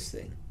could get this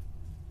thing.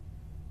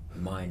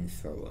 Mine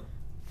thrower.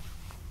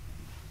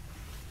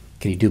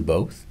 Can you do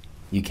both?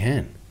 You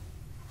can.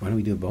 Why don't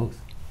we do both?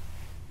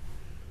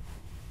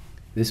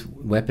 This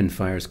weapon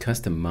fires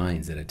custom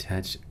mines that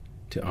attach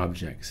to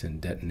objects and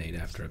detonate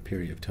after a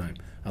period of time.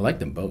 I like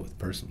them both,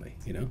 personally,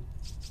 you know?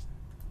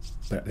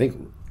 But I think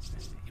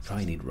you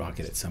probably need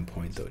rocket at some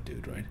point, though,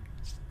 dude, right?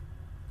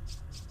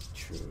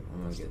 True.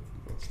 I'm gonna get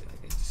the rocket,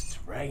 I guess.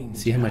 Stranger.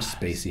 See how much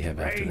space you have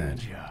after that.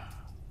 Stranger.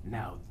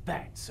 Now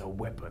that's a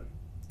weapon.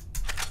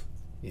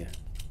 Yeah.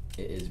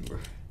 It is, bro.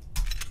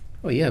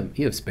 Oh, you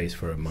have space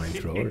for a mine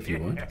thrower if you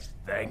want.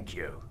 Thank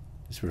you.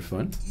 Just for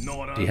fun.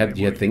 Not Do you have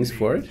only will things need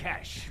for it?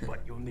 Cash, but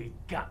you'll need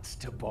guts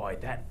to buy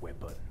that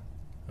weapon.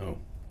 Oh,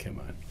 come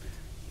on.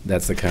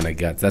 That's the kind of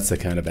guts. That's the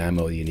kind of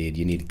ammo you need.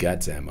 You need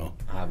guts ammo.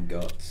 I have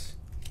guts.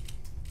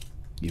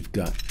 You've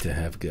got to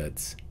have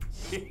guts.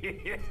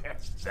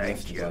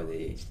 Thank you. Buy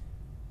the...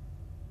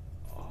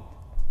 Oh,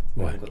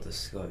 we What? haven't got the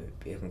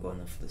scope. We haven't got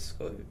enough for the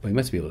scope. Well, you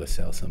must be able to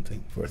sell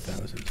something for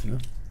 1,000, you know?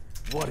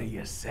 What are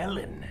you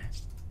selling?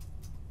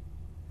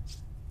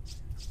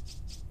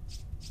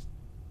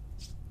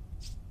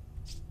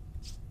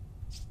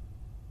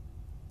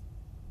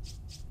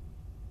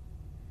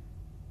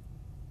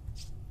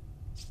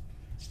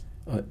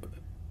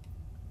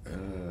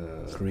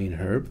 Green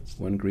herb,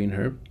 one green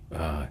herb,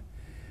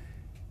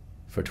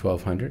 for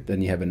 1,200.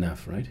 Then you have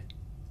enough, right?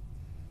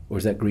 Or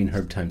is that green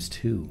herb times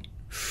 2?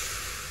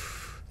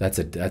 That's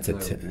a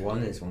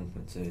One is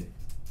 1.2.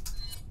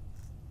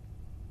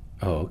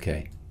 Oh,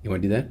 okay. You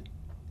want to do that?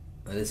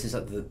 This is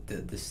like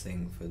this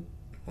thing for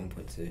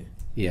 1.2.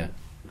 Yeah.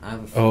 I have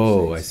a first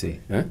Oh, aid I spray. see.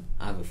 Huh?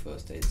 I have a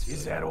first aid spray.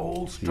 Is that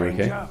all, You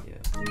okay? stranger?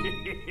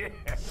 Yeah.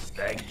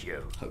 Thank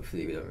you.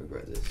 Hopefully we don't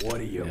regret this. What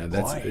are you Yeah,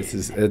 buying?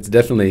 it's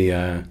definitely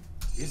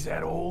Is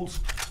that all?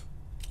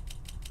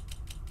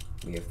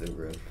 We have the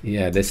room.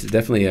 yeah, this is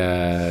definitely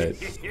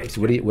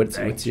so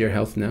what's your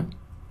health now?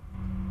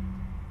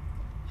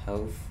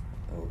 Health.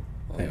 Oh.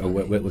 Or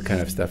what kind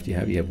of stuff do you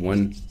have? You have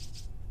one.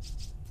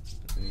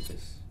 Let me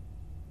just.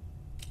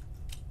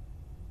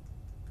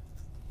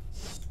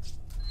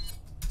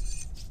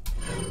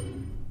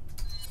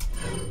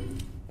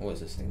 What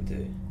does this thing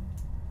do?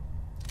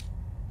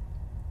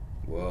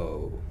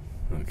 Whoa.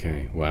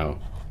 Okay, wow.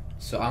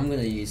 So I'm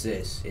gonna use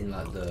this in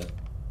like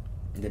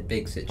the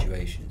big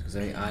situations because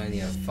I only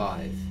have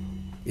 5.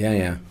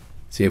 Yeah.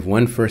 So you have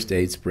one first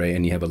aid spray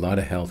and you have a lot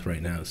of health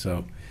right now.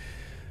 So,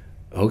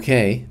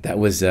 okay, that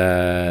was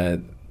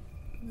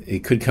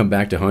it could come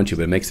back to haunt you,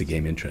 but it makes the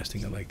game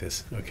interesting. I like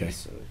this. Okay.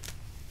 So,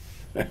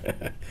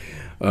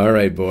 All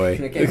right, boy.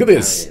 Look Look at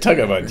this. Talk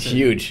about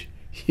huge.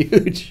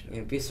 Huge.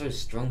 it'd be so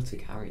strong to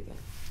carry them.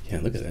 Yeah,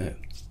 look at that.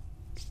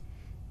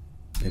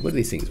 Like, what do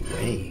these things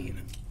weigh?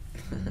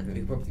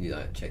 We probably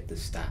like check the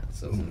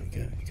stats or Oh my something.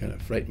 god, you kind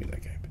of frightened me,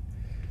 that guy.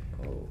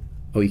 Oh.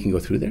 Oh, you can go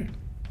through there?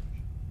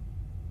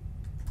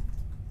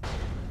 That's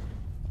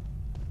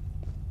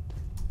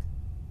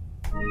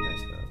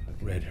okay.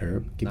 Red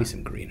herb. Give me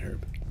some green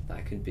herb.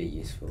 That could be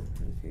useful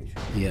in the future.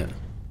 Yeah.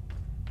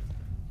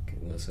 Okay,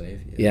 we'll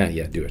save. Yeah,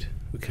 do it.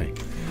 Okay.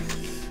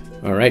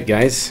 All right,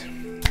 guys.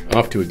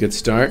 Off to a good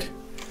start.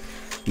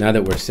 Now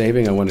that we're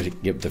saving, I wanted to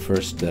give the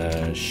first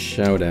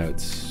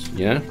shout-outs,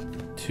 yeah?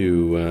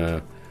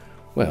 To,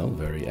 well,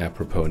 very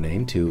apropos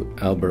name, to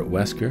Albert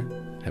Wesker.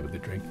 Have a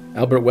good drink.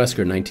 Albert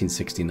Wesker,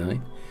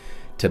 1969.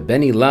 To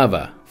Benny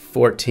Lava,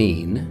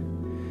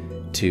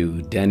 14.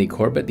 To Danny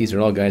Corbett. These are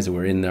all guys that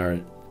were in our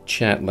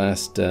chat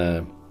last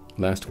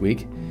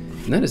week.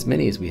 Not as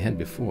many as we had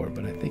before,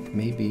 but I think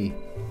maybe...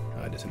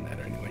 Oh, it doesn't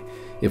matter anyway.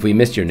 If we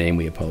missed your name,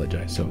 we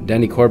apologize. So,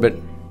 Danny Corbett.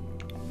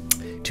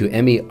 To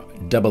Emmy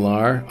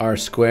R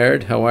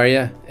squared. How are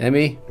you,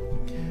 Emmy?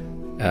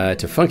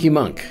 To Funky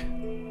Monk.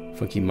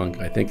 Funky Monk,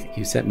 I think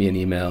you sent me an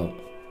email.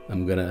 I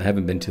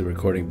haven't been to the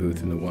recording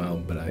booth in a while,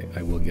 but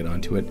I will get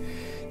onto it.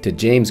 To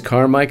James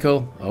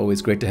Carmichael,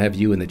 always great to have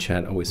you in the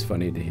chat. Always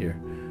funny to hear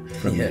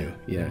from you.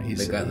 Yeah,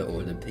 he's the guy that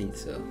ordered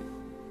pizza.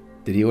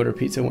 Did he order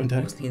pizza one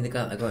time? Wasn't he the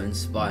guy that got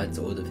inspired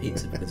to order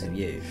pizza because of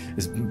you?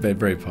 It's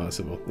very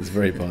possible. It's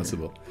very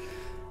possible.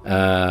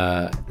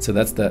 So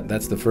that's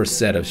the first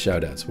set of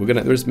shout-outs.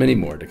 There's many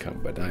more to come,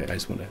 but I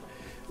just want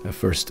a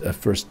first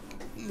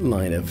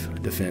line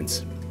of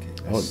defense.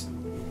 Okay,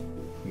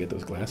 you get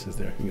those glasses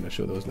there. I'm gonna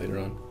show those later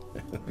on.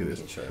 Look at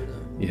this. Show it now.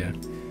 Yeah,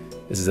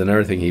 this is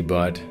another thing he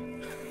bought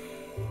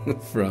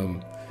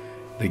from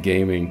the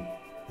gaming.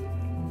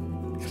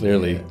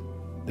 Clearly,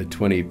 the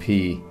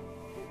 20p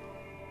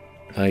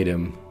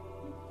item.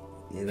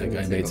 Yeah, That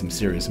guy made some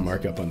serious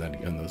markup on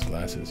those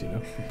glasses, you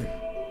know.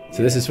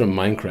 So this is from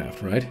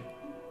Minecraft, right?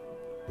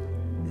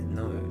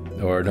 No.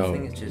 Or I no,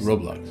 think it's just-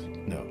 Roblox.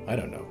 No, I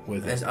don't know. What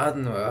is it? I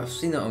don't know. I've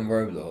seen it on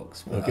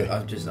Roblox, but Okay. I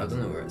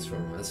don't know where it's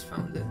from. I just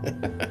found it.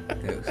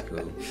 It looks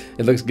cool.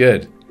 It looks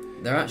good.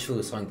 They're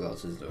actual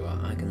sunglasses, though.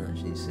 I can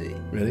actually see.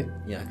 Really?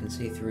 Yeah, I can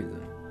see through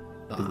them.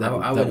 Is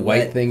that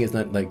white thing is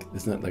not like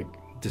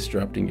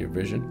disrupting your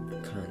vision?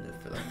 Kind of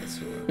feel like I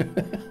saw it.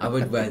 I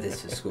would wear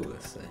this to school,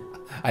 let's say.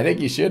 I think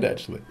you should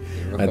actually.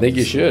 Yeah, rock I up think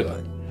the you should. school,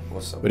 like,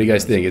 what's up? What do you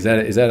guys think? Is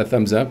that a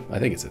thumbs up? I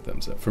think it's a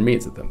thumbs up. For me,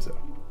 it's a thumbs up.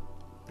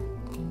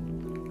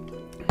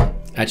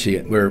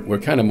 Actually, we're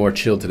kind of more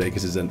chill today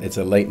because it's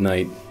a late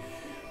night,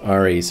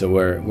 Ari. So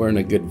we're in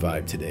a good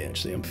vibe today.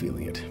 Actually, I'm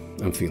feeling it.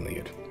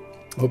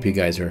 Hope you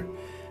guys are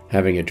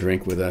having a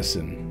drink with us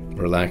and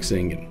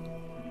relaxing. And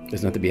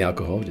doesn't have to be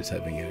alcohol. Just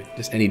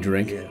just any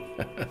drink. Yeah.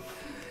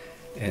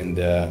 And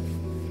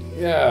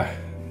yeah,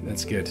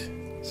 that's good.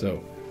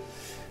 So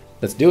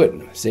let's do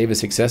it. Save is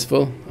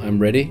successful. I'm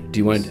ready. Do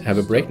you want to have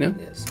a break now?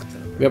 Yes.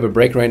 We have a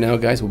break right now,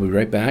 guys. We'll be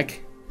right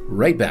back.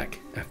 Right back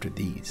after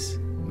these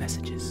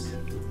messages.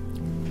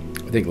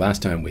 I think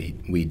last time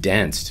we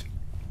danced.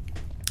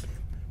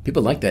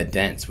 People liked that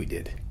dance we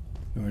did.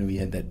 Remember we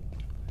had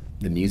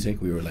the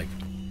music? We were like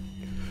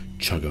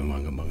chugga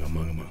munga munga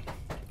munga munga.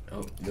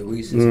 Oh,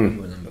 Louise is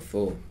number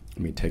 4. Let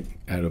me take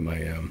out of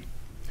my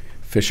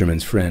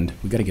Fisherman's Friend.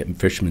 We got to get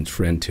Fisherman's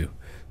Friend to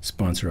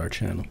sponsor our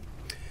channel.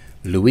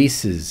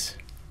 Luis's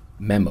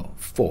memo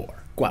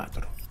 4,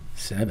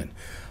 7.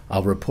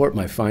 I'll report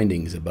my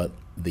findings about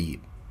the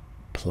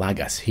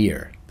plagas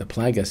here. The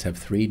plagas have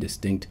 3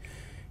 distinct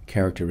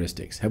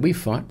characteristics. Have we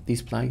fought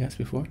these plagas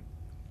before?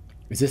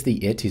 Is this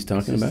the it he's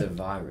talking about? This is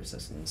the virus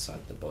that's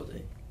inside the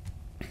body.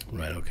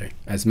 Right, okay.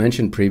 As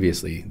mentioned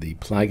previously, the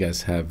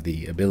plagas have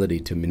the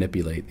ability to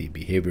manipulate the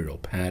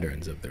behavioral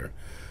patterns of their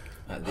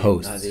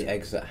hosts. The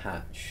eggs that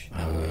hatch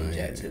that were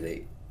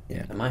injected.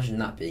 Yeah. Imagine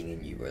that being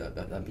in you, bro.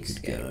 That'd be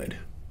scary.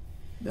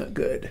 Not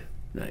good.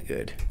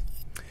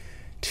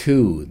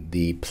 2,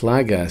 the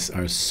plagas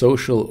are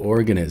social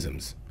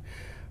organisms.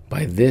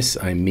 By this,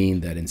 I mean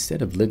that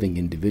instead of living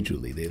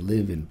individually, they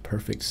live in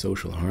perfect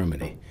social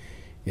harmony.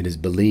 It is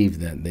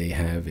believed that they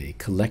have a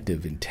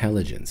collective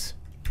intelligence.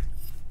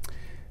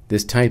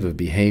 This type of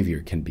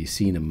behavior can be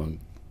seen among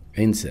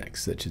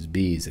insects, such as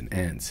bees and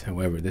ants.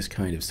 However, this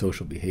kind of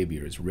social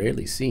behavior is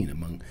rarely seen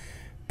among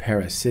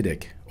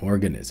parasitic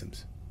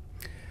organisms.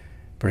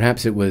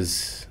 Perhaps it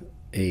was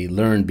a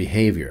learned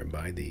behavior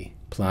by the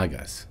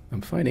plagas.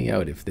 I'm finding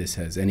out if this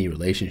has any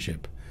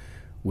relationship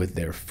with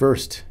their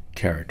first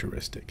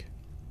characteristic.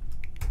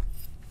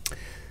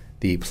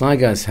 The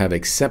plagas have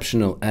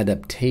exceptional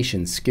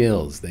adaptation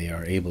skills. They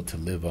are able to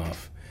live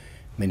off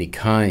many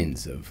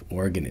kinds of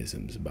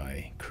organisms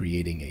by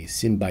creating a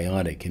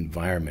symbiotic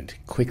environment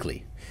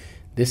quickly.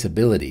 This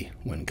ability,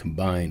 when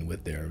combined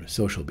with their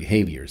social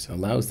behaviors,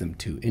 allows them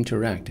to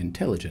interact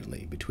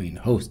intelligently between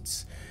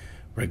hosts,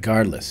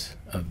 regardless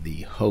of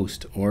the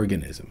host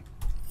organism.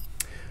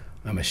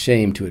 I'm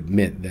ashamed to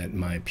admit that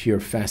my pure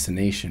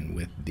fascination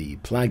with the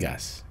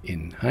plagas,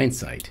 in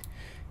hindsight,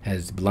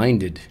 has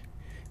blinded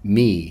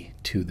me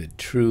to the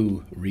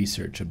true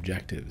research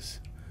objectives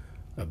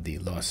of the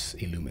Los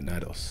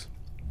Iluminados.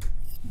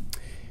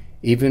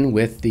 Even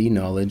with the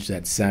knowledge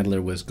that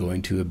Sadler was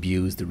going to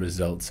abuse the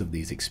results of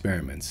these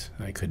experiments,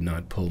 I could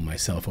not pull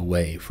myself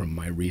away from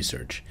my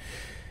research.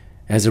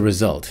 As a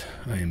result,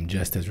 I am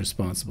just as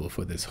responsible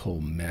for this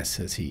whole mess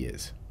as he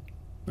is.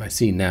 I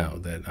see now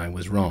that I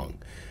was wrong,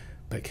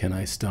 but can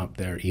I stop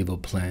their evil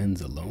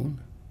plans alone?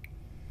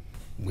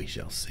 We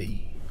shall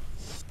see.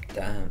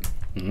 Damn.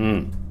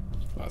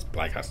 Las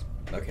Plagas.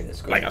 Okay,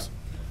 that's good. Plagas.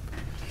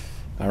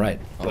 All right,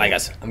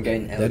 Plagas. I'm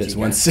getting El That is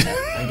one.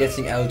 Gigante. I'm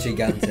getting El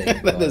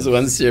Gigante. That is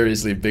one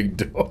seriously big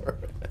door.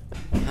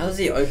 How does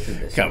he open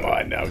this? Come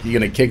on now, you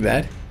gonna kick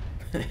that?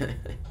 All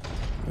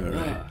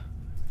right.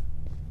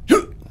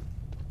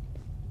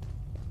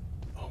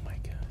 Oh my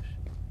gosh.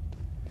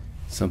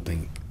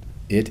 Something.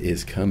 It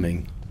is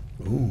coming.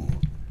 Ooh.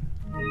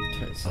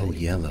 Oh,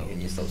 yellow. Can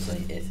you stop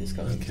saying it is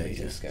coming? Okay,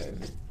 Just go.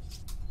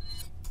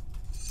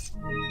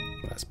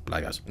 Las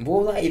Plagas. What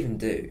will that even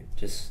do?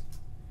 Just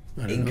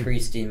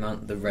increase the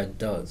amount the red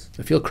does.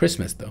 I feel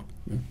Christmas though.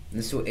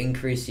 This will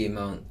increase the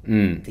amount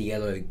the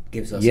yellow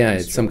gives us. Yeah,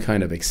 extra. it's some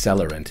kind of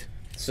accelerant.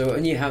 So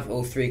when you have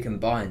all three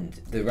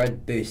combined, the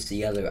red boosts the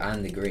yellow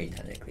and the green.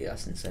 Technically,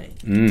 that's insane.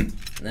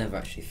 I never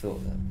actually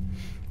thought that.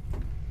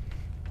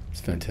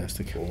 It's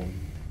fantastic. Boom,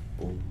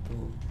 boom,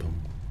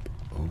 boom,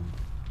 Boom,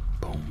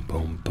 boom,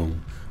 boom,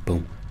 boom,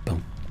 boom,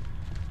 boom.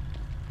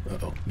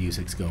 Uh-oh,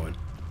 music's going.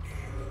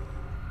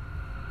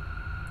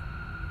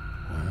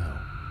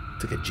 Wow,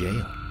 it's like a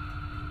jail.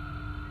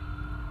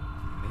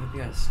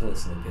 Maybe I saw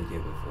this in a video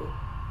before.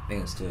 I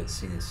think I've still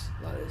seen this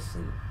like this.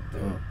 In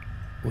Oh.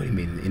 What do you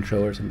mean, an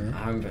intro or something?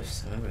 I remember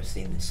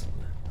seeing this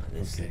somewhere. Like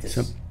this, Okay,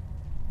 this,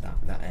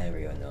 that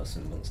area. I know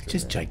some monster.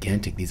 Just there.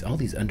 gigantic. All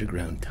these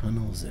underground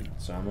tunnels and.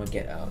 So I'm gonna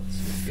get out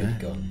some good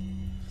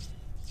gun.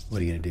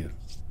 What are you gonna do?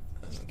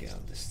 I'm gonna get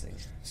out this thing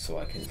so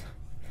I can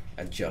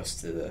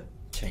adjust to the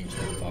changed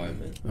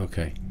environment.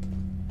 Okay.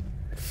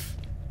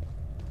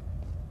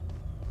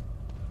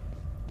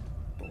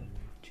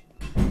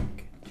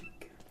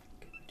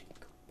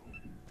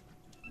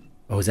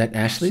 Oh, is that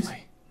Ashley's?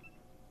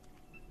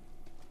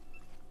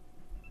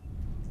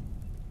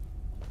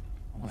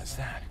 What's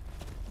that?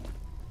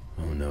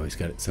 Oh no, he's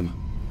got some.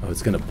 Oh,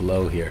 it's gonna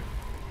blow here.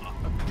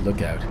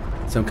 Look out.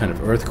 Some kind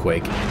of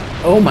earthquake.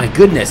 Oh my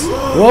goodness!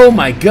 Oh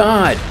my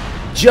god!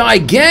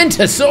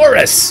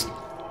 Gigantosaurus!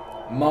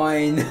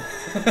 Mine!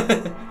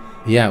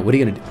 Yeah, what are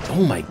you gonna do?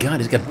 Oh my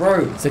god, it's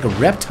Bro. like a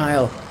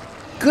reptile.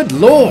 Good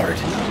lord!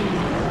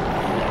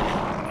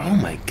 Oh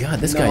my god,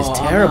 this guy's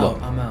terrible.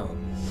 I'm out.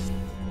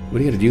 What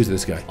are you gonna do with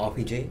this guy?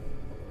 RPG?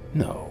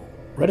 No.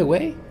 Right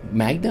away?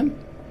 Magnum?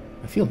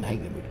 I feel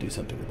Magnum would do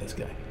something with this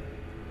guy.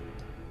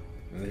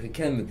 We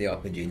can with the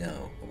RPG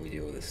now, when we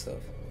do all this stuff.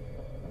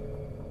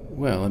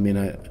 Well, I mean,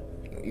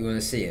 You want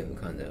to see him,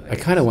 kind of. I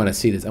kind of want to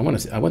see this. I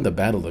want the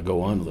battle to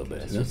go on a little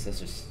bit. That's You know?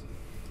 just.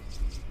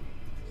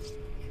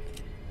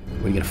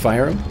 What, you gonna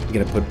fire him?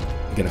 You gonna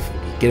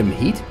get him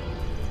heat?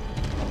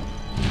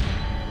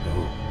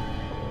 Oh.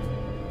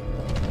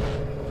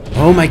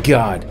 Oh my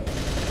god.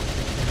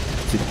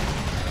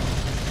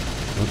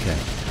 Okay.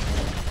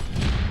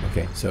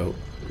 Okay, so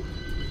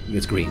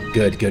it's green.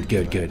 Good. I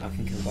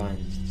can combine.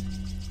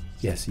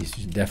 Yes, you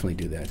should definitely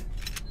do that.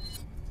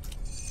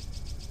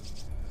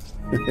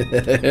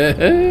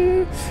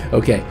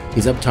 Okay,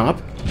 he's up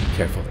top.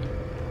 Careful.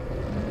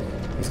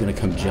 He's gonna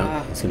come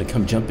jump. He's gonna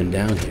come jumping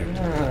down here.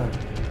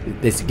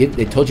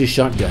 They told you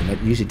shotgun.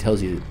 That usually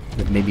tells you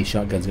that maybe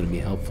shotgun's gonna be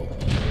helpful.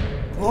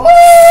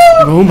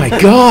 Oh my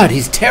god,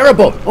 he's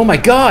terrible. Oh my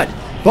god,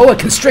 boa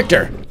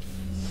constrictor.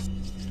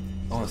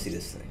 I want to see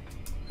this thing.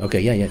 Okay,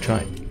 yeah, try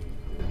it.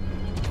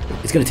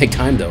 It's gonna take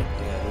time though. Yeah,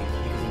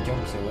 because he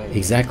jumps away.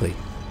 Exactly.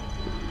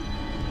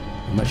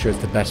 I'm not sure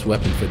it's the best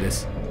weapon for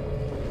this. How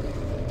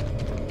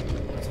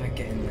do I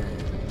get in there?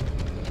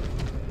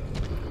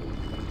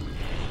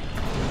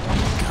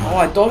 Oh,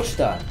 I dodged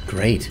that.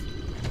 Great.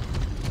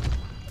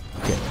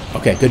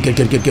 Okay,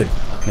 good.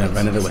 Now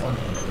run it away.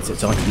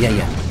 It's on.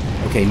 Yeah.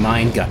 Okay,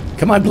 mine gun.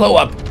 Come on, blow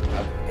up.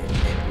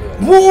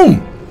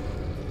 Boom!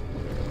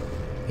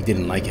 He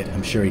didn't like it.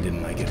 I'm sure he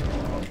didn't like it.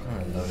 I'm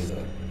kind of low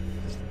though.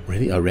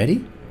 Really?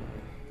 Already?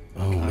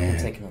 Oh I'm man.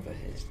 gonna take another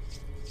hit.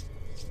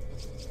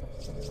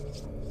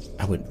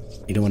 I would.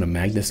 You don't want to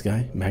Magnum this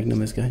guy? Oh,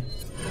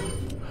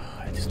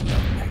 I just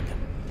love Magnum.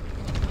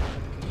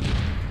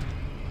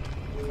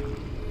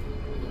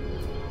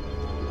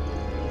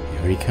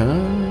 Here he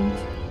comes.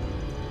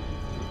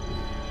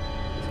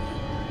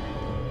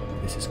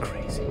 This is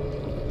crazy.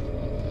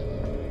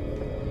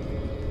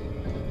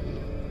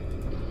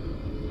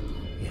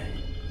 Yeah.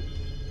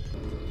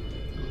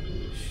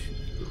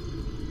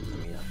 I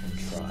mean, I can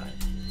try.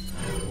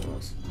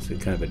 It's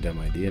kind of a dumb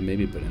idea,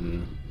 maybe, but I don't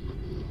know.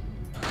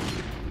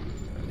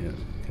 Yeah,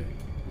 okay.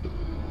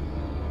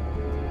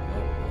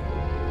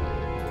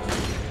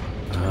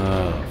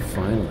 Oh,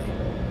 finally.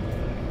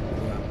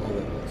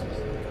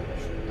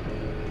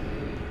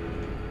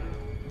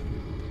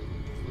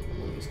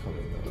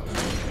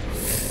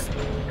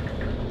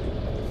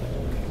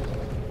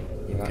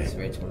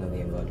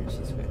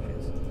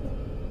 suspicious.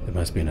 There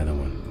must be another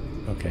one.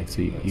 Okay,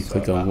 so you So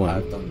click on one.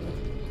 I've done that.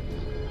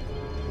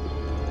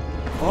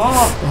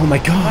 Oh! Oh my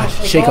god!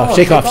 Oh, Shake off,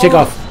 shake shake off, shake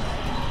off.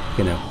 off!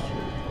 You know,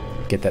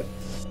 get that.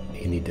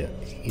 You need to.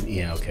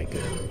 Yeah, okay,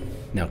 good.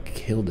 Now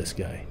kill this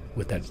guy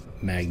with that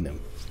magnum.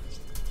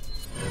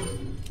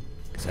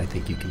 Because I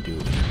think you can do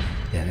it.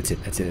 Yeah, that's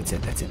it, that's it, that's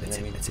it, that's it, that's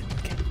it, that's it.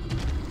 Okay.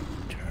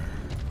 Turn.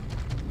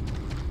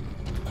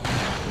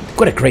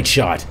 What a great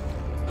shot!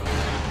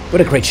 What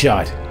a great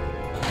shot!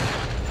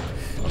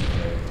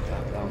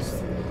 That was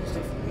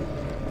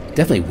definitely...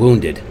 Definitely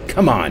wounded.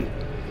 Come on!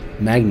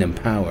 Magnum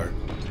power.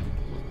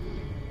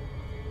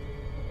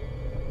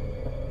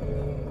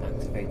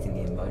 Activating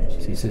the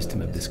emergency The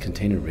system of this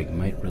container rig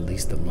might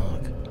release the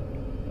lock.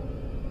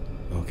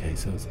 Okay,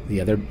 so it's the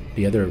other. Oh,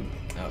 Yeah.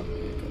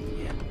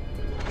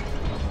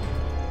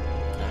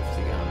 I have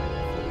to get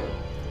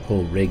out.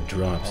 Whole rig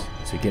drops.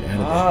 So get out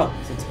of Ah,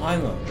 it's a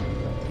timer.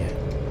 there. Yeah.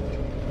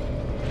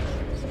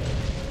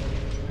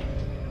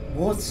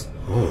 What?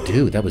 Oh,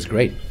 dude, that was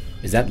great.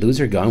 Is that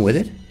loser gone with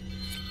it?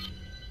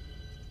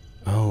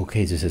 Oh,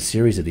 okay. There's a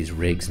series of these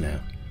rigs now.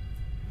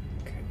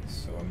 Okay,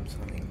 so I'm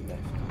turning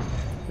left.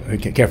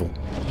 Okay, careful.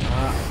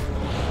 What?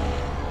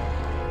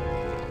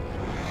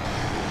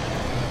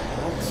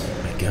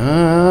 My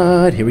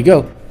God, here we go.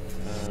 I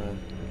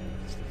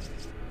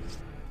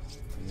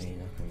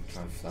mean, I can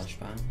try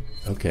flashbang.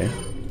 Okay.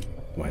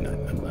 Why not?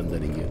 I'm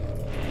letting you.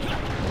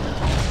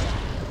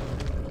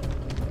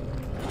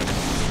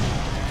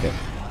 Okay.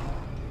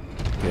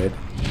 Good.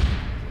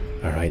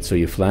 All right. So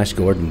you flash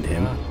Gordoned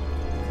him,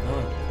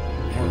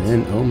 and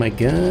then oh my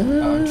God.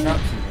 I'm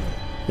trapped in here.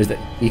 There's that.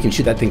 You can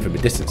shoot that thing from a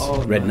distance.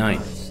 Oh, Red 9.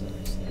 nice.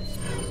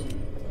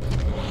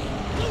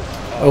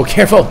 Oh,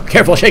 careful!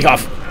 Careful! Shake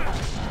off.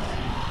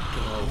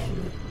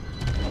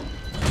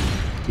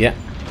 Yeah.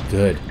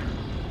 Good.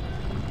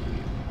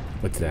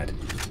 What's that?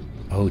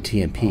 Oh,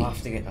 TMP. I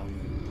have to get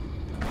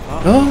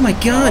Oh my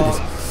God!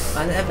 Oh,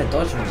 I never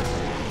dodged one.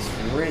 It's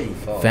really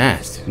fast.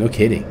 Fast. No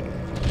kidding.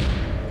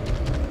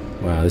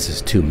 Wow, this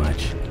is too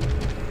much.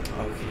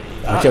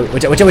 Okay. Watch out!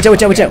 Watch out! Watch out! Watch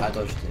out! Watch I out!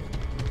 dodged it.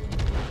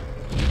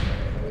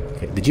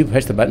 Okay. Did you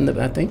press the button of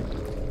that thing?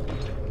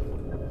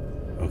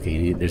 Okay. You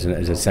need, there's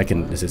a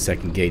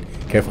second gate.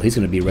 Careful. He's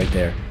going to be right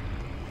there.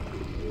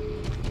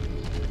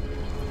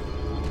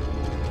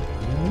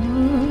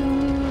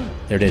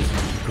 There it is.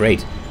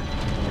 Great.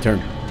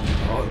 Turn.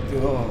 Oh,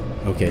 God.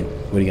 Okay.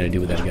 What are you going to do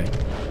with that guy?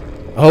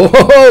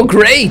 Oh,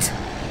 great!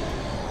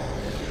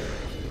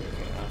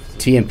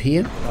 TMP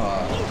him?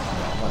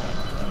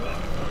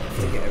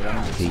 To get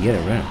around this. You get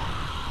around.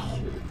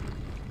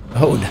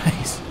 Oh,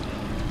 nice.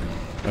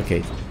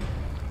 Okay.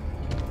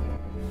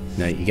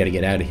 Now you got to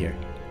get out of here.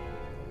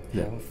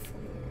 Yeah.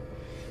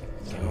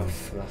 Get my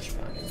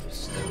flashbang and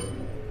just...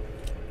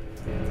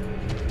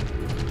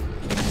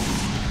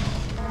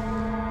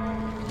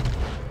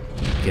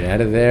 Get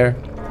out of there.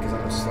 Because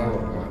I'm slower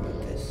right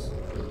with this.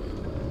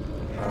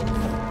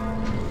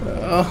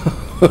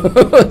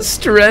 Oh,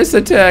 stress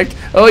attack.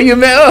 Oh, you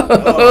made.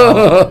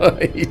 Oh,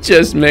 you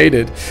just made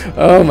it.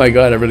 Oh my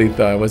God! I really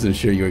thought I wasn't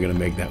sure you were gonna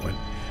make that one.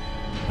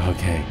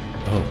 Okay.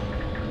 Oh,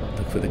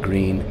 look for the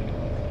green.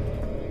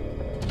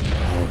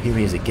 Oh, here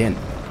he is again.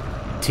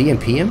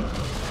 TMP him.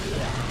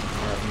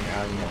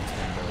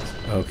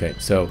 Okay,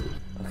 so.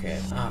 Okay,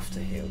 I have to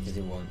heal because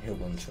he'll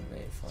one-shot me.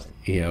 Fine.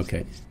 Yeah.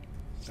 Okay.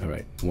 All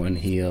right. One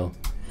heal,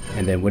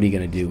 and then what are you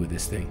gonna do with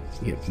this thing?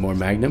 You get more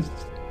magnum.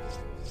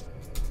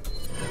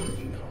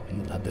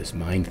 You love this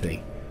mind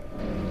thing.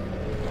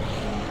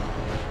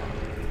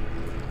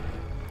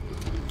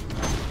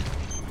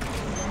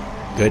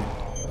 Good.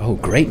 Oh,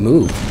 great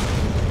move.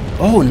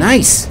 Oh,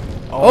 nice.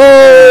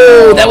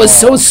 Oh, that was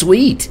so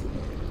sweet.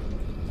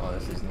 Oh,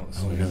 this is not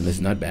Oh sweet. no, this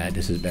is not bad.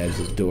 This is bad as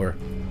this door.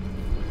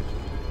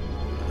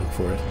 Look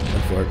for it.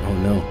 Look for it. Oh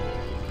no.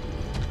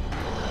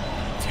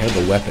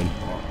 Terrible weapon.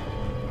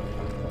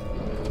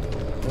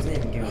 Doesn't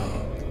even give me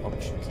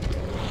options.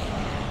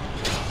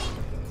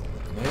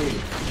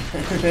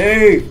 Move.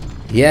 Move.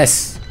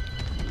 Yes.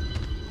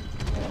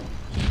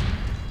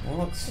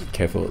 What?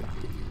 Careful.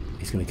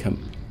 He's gonna come.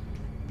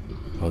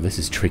 Oh, this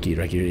is tricky.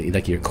 Like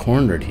you're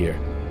cornered here.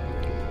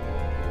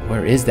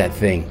 Where is that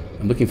thing?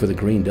 I'm looking for the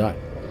green dot.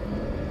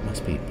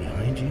 Must be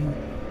behind you.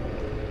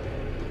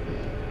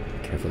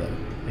 Careful.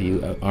 Are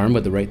you armed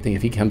with the right thing?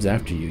 If he comes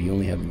after you, you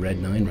only have red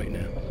 9 right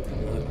now.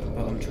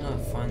 But I'm trying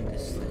to find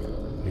this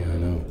thing. Yeah, I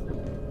know.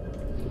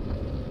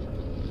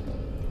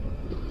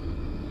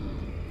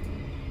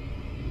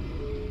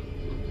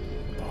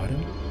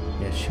 Bottom?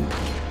 Yeah, shoot.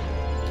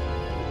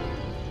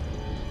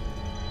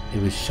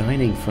 It was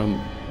shining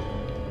from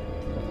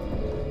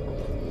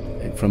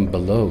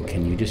below.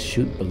 Can you just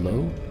shoot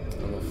below?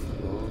 On the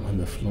floor. On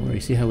the floor? You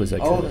see how it was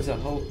like... Oh, there's a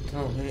whole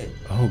tunnel here.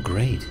 Oh,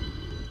 great.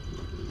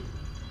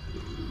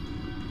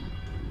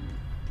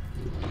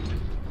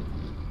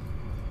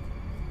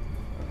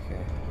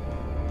 Okay.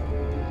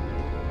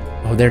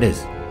 Oh, there it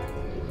is.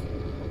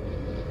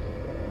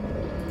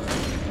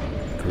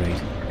 Great.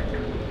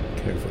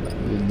 Careful, that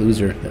little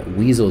loser, that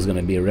weasel is going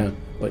to be around.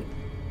 What?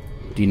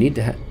 Do you need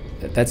to have...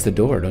 That's the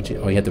door, don't you?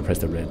 Oh, you have to press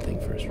the red thing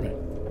first, right?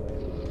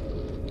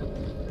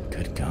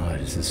 Good God,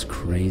 this is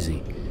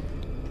crazy.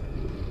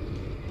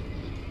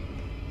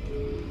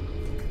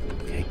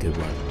 Okay, good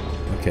one.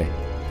 Okay.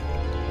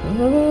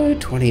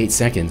 28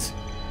 seconds.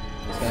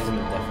 This guy's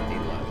gonna definitely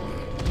like.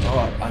 Oh,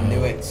 I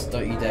knew it.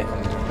 Don't you dare come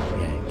in.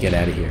 Yeah, get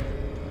out of here.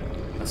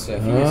 I swear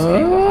if you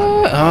escape behind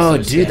me, I'm Oh, so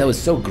dude, scared. that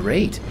was so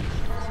great.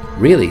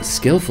 Really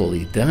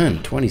skillfully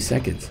done. 20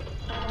 seconds.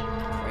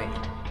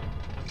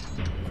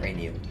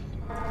 Cranium.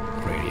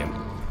 Cranium.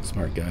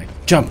 Smart guy.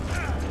 Jump!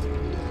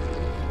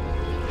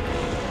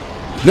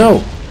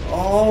 No!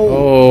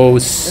 Oh! Oh,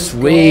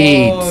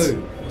 sweet!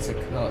 What's a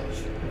clutch?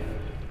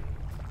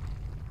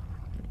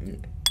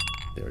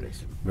 There it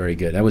is. Very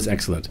good. That was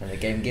excellent. And the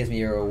game gives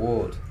me a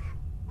reward.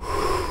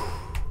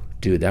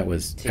 Dude, that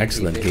was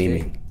excellent 50.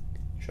 gaming.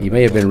 You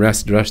may have been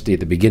rusty at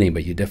the beginning,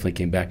 but you definitely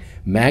came back.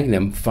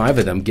 Magnum, 5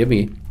 of them. Give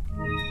me.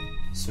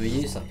 So we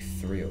used like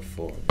 3 or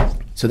 4.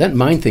 So that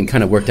mine thing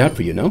kind of worked out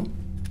for you, no?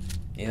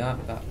 Yeah,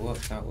 that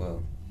worked out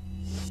well.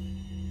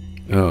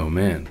 Oh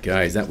man,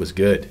 guys, that was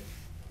good.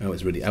 That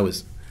was really. I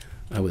was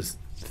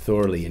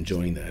thoroughly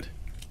enjoying that.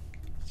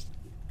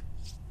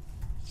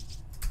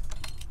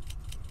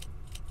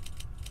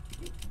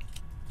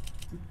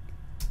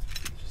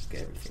 Just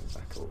get everything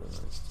back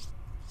organized.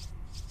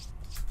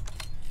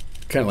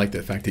 Kind of like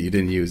the fact that you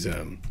didn't use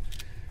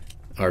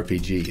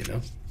RPG. You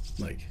know,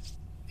 like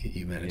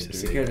you managed to We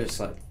save. could It. just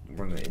like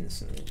run it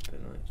instantly, but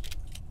like.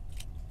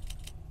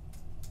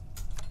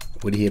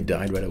 Would he have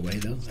died right away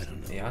though? I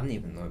don't know. Yeah, I didn't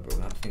even know, bro.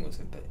 That thing was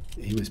a bit.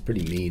 He was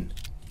pretty mean.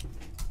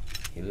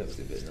 He looked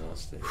a bit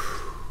nasty.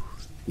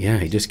 Yeah,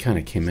 he just kind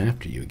of came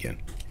after you again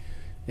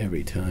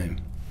every time.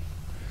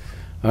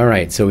 All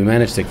right, so we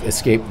managed to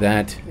escape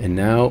that, and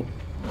now,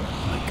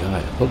 oh my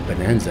God, Hook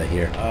Bonanza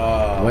here.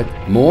 What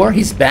more?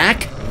 He's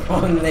back?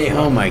 Only.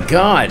 Oh my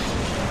God!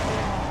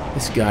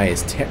 This guy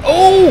is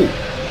Oh!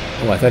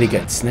 Oh, I thought he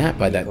got snapped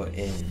by that. Got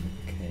in.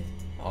 Okay.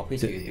 RPG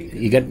So would be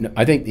good. you got.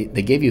 I think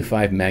they gave you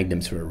 5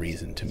 magnums for a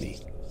reason to me.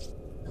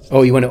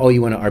 Oh, you want to? Oh,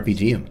 you want to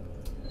RPG him?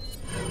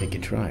 You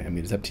can try. I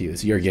mean, it's up to you.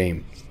 It's your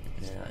game.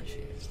 Yeah,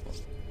 actually.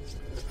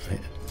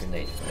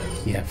 Grenade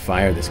first. Yeah,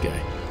 fire this guy.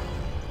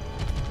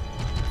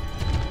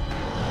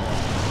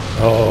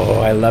 Oh,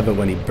 I love it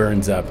when he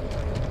burns up.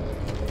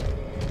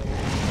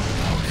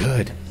 Oh,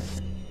 good.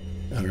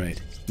 All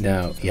right.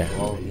 Now, yeah,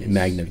 Oh, yes.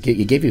 Magnum.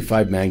 He gave you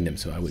 5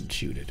 magnums, so I would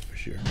shoot it for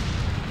sure.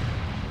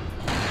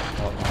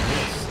 Oh,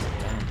 yes.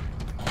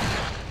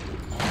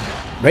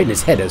 Damn. Right in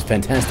his head. That was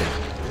fantastic.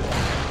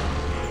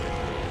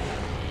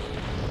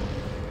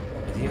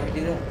 Did he already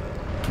do that?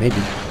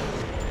 Maybe.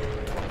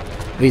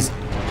 He's.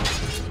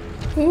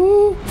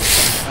 Ooh.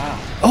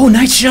 Oh,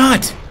 nice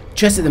shot!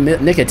 Just at the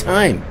nick of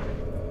time.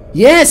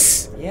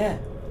 Yes! Yeah.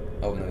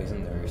 Oh no, he's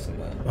in the roof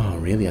somewhere. Oh,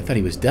 really? I thought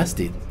he was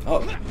dusted.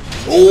 Oh.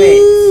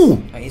 Ooh!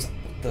 Wait. Oh, he's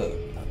the.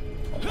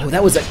 Oh,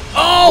 that was like.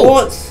 Oh!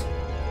 What?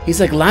 He's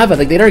like lava,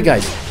 like the other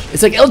guys.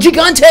 It's like El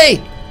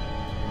Gigante!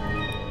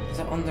 Is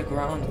that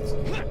underground?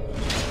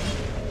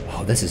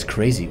 Oh, this is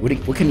crazy.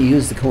 What can you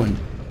use to go and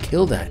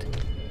kill that?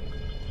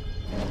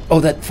 Oh,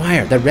 that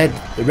fire, the red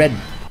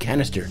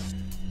canister.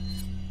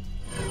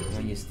 I'm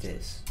gonna use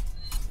this.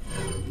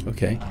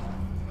 Okay.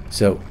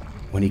 So,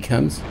 when he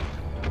comes...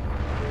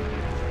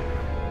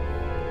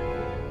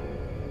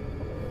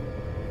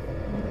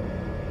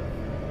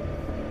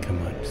 Come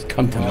on, just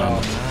come to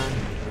mama. Man.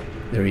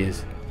 There he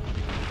is.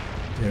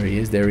 There he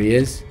is, there he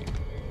is.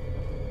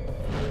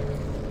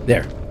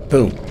 There.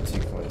 Boom. Too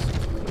close.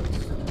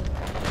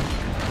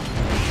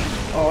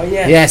 Oh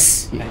yeah.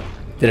 Yes!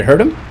 Did it hurt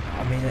him?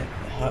 I mean, it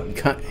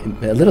hurt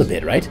me A little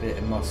bit, right? a bit.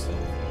 It must have.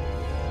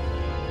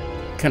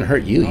 Kind of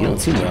hurt you. You don't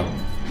seem well.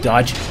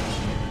 Dodge.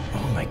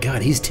 Oh my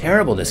God, he's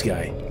terrible, this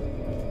guy.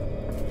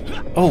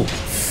 Oh.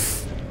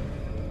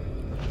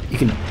 You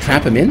can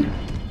trap him in?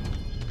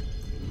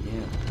 Yeah.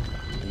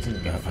 He's in the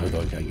back.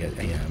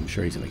 Yeah, I'm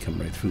sure he's going to come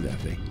right through that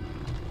thing.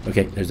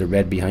 Okay, there's a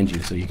red behind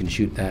you, so you can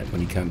shoot that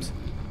when he comes.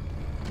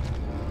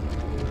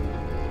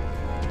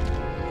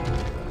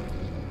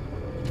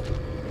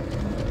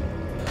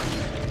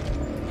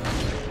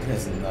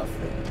 There's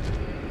nothing.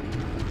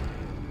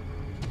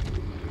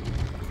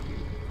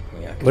 Oh,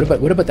 yeah,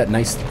 What about that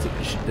nice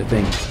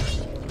thing?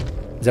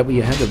 Is that what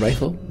you have, the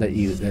rifle? That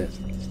you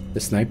the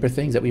sniper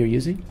thing? Is that what you're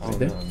using? Oh Right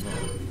there? no, no.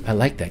 I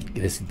like that,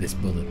 this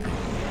bullet thing.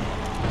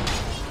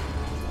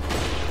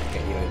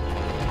 Get you in.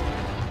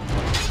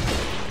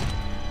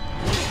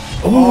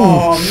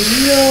 Oh!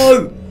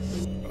 no!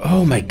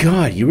 Oh my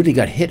God, you really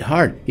got hit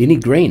hard. You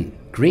need green.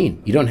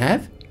 Green. You don't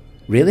have?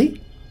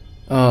 Really?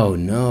 Oh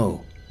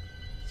no.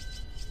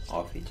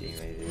 RPG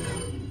maybe.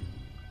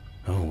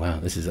 Oh wow,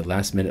 this is the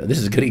last minute. This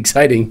is good,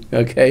 exciting.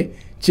 Okay,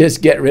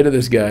 just get rid of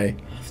this guy.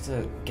 I have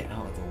to get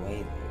out of the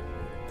way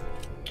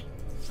though.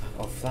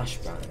 Oh,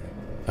 flashbang.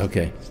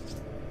 Okay.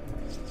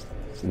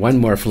 One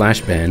more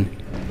flashbang.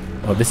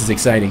 Oh, this is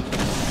exciting.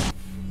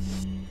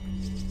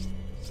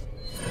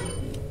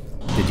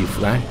 Did you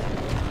flash?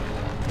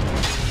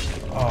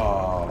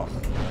 Oh,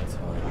 that's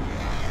hard.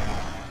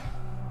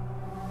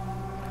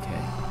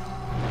 Okay.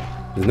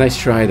 There's Nice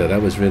try, though.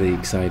 That was really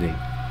exciting.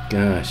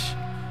 Gosh.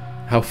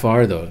 How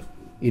far, though?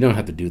 You don't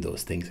have to do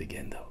those things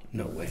again, though.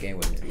 No way. The game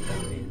wouldn't be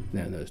that mean.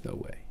 No, there's no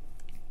way.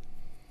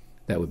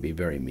 That would be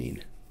very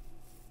mean.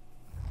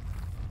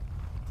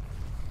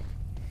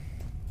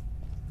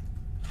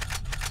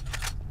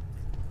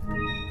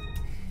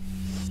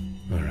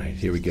 All right,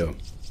 here we go.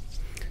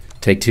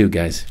 Take 2,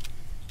 guys.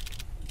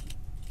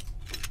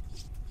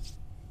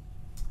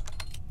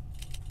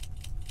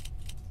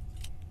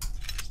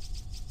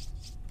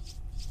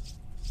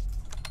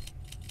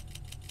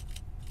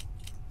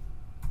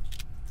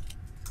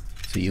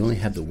 So you only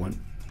have the one.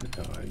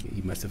 Oh,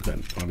 you must have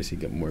gotten, obviously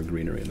got more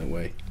greenery in the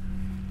way.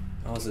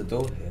 Oh, there's a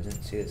door here. I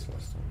didn't see this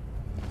last time.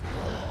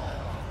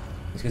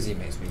 It's because he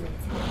makes me run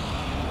through.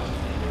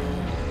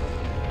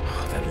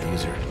 Oh, that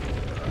loser.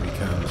 Here he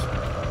comes.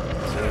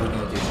 So what are we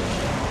gonna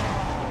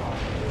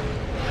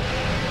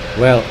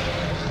do? Well,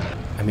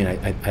 I mean,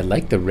 I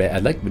like the red. I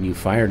like when you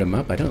fired him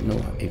up. I don't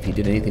know if he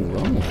did anything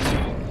wrong with it.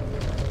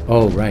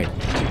 Oh, right.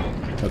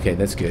 Okay,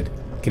 that's good.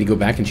 Can you go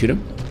back and shoot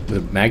him with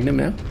a magnum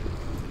now?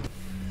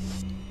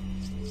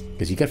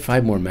 Because you got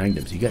 5 more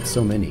magnums. You got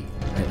so many.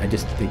 I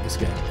just think this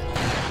guy.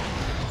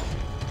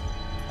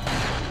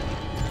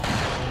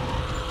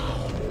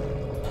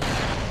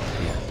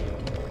 Yeah.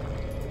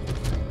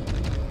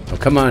 Oh,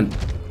 come on.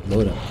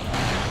 Load up.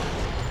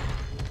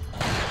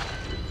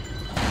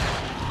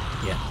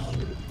 Yeah.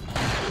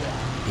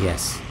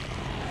 Yes.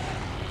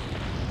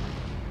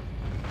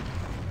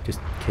 Just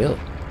kill.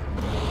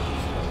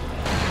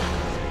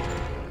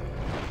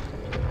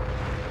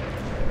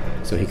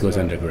 So he goes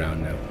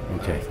underground now.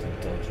 Okay.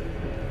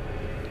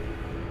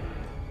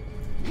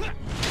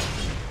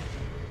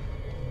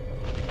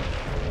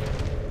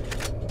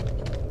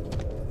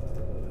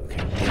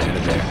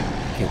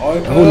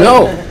 Oh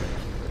no!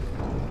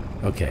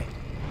 Okay.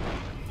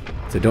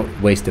 So don't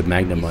waste a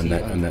magnum on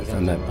that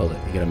bullet.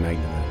 You get a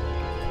magnum.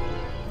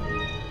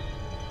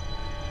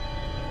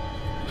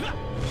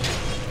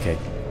 Okay.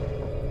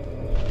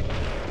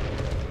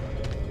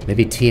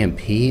 Maybe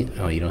TMP?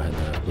 Oh, you don't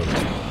have the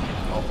bullet.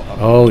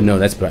 Oh no,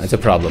 that's a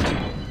problem.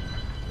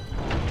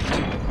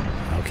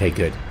 Okay,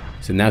 good.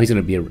 So now he's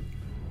gonna be a.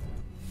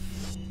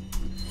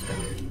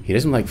 He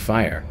doesn't like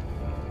fire.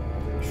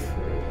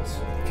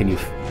 Can you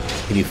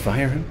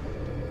fire him?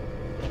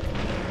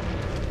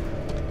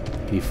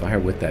 Can you fire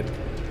with that?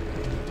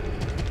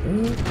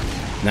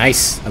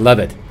 Nice! I love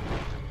it.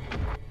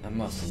 That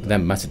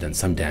must have done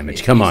some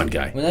damage. Come on,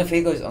 guy. Whenever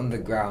he goes on the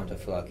ground, I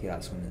feel like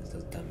that's when it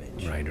does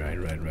damage. Right. I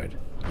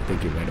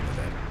think you're right about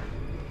that.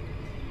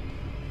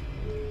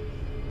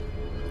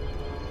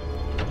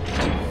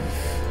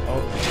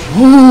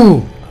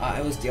 Oh!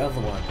 It was the other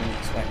one. I didn't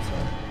expect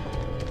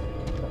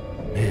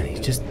that. Man, he's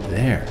just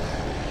there.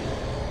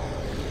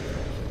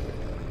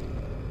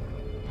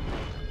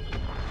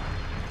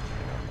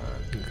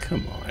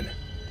 Come on.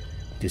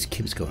 Just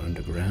keeps going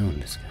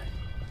underground, this guy.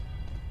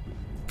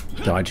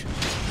 Dodge.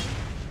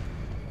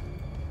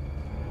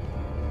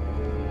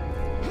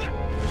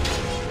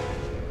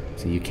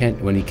 So you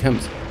can't, when he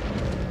comes.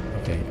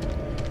 Okay.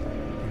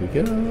 Here we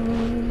go.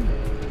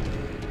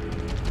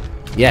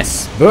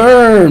 Yes!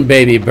 Burn,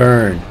 baby,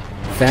 burn!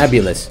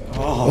 Fabulous.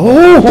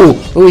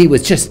 Oh, he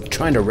was just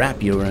trying to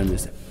wrap you around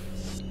this.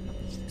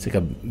 It's like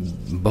a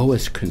boa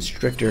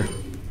constrictor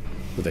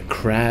with a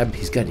crab.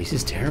 He's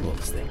just terrible,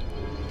 this thing.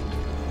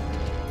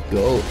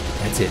 Go.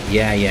 That's it.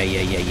 Yeah. Good.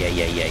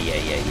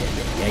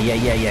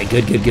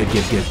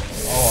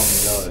 Oh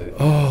no.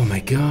 Oh my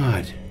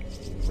god.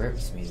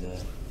 Rips me there.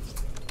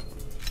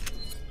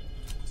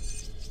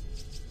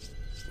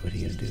 What are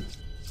you gonna do?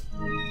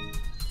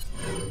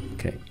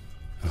 Okay.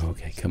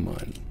 Okay, come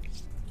on.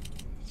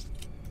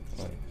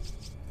 What?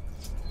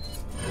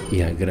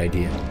 Yeah, good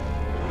idea.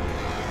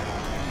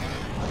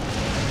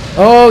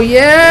 Oh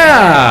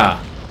yeah!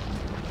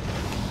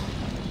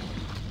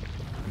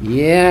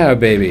 Yeah,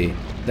 baby.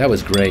 That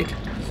was great.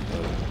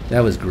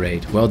 That was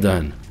great. Well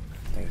done.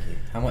 Thank you.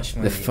 How much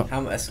money?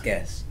 How much? Let's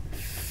guess.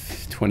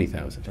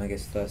 20,000. I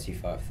guess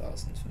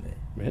 35,000 for me.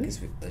 Really? Because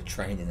with the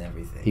train and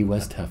everything. He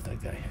was tough,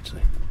 that guy,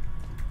 actually.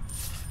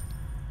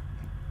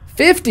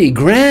 50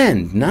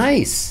 grand.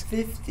 Nice.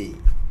 50.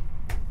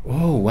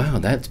 Oh wow,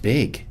 that's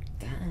big.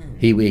 Damn.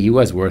 He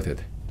was worth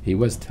it. He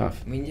was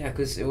tough. I mean, yeah,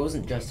 because it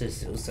wasn't just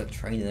this; it was the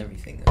train and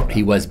everything.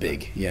 He was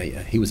big.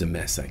 Yeah. He was a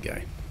mess. That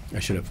guy. I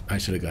should have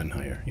gotten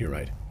higher. You're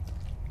right.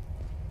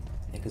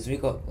 Yeah, because we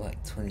got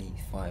like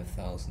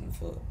 25,000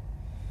 for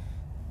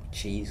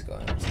cheese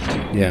guy.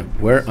 Yeah.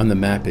 Where on the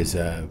map is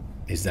that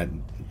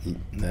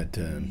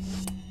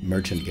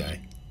merchant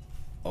guy?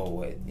 Oh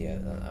wait, yeah,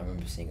 I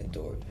remember seeing a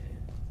door over here.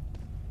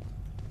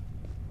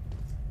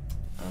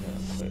 I'm gonna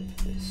equip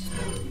this.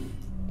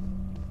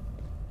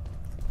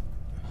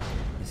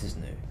 This is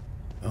new.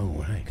 Oh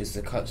right. Because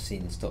the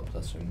cutscene stopped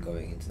us from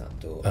going into that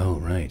door. Oh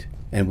right.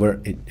 And where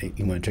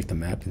you want to check the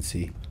map and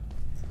see?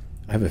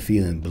 I have a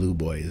feeling Blue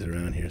Boy is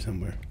around here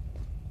somewhere.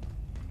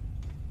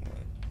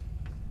 Right.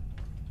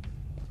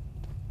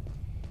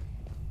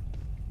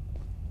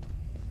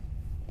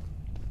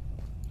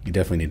 You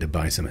definitely need to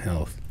buy some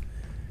health.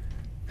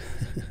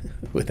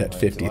 with that Right,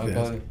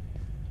 50,000.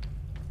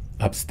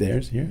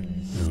 Upstairs here?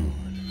 Mm. No.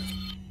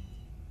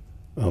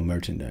 Oh,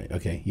 merchandise.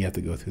 Okay, you have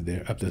to go through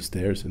there. Up those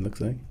stairs, it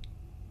looks like.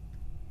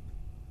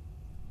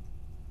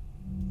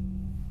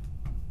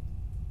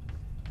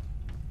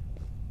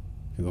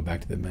 You go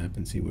back to the map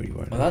and see where you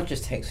are. Well, that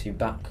just takes you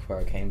back where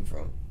I came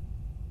from.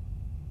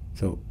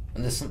 So,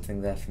 And there's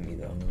something there for me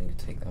though. I'm gonna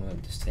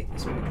just take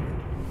this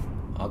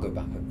one. I'll go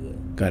back over there.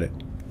 got it.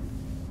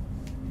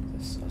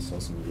 I saw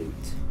some loot.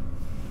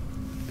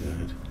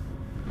 Good.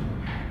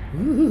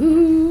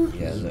 Woo-hoo.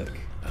 Yeah, look.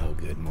 Oh,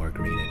 good. More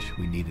greenage.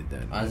 We needed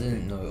that. I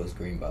didn't know it was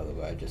green, by the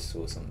way. I just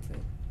saw something.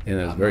 Yeah,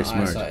 that was very My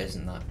smart. eyesight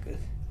isn't that good.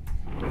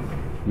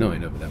 No, I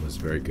know, but that was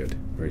very good.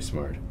 Very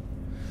smart.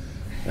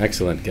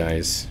 Excellent,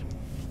 guys.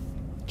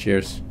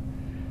 Cheers.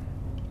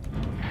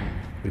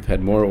 We've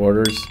had more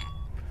orders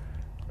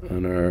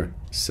on our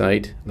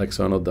site,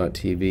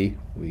 Lexonal.tv.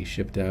 We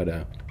shipped out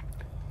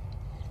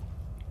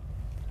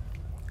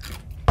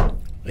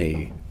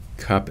a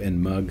cup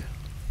and mug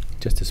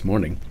just this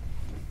morning.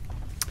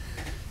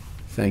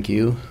 Thank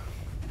you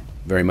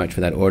very much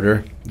for that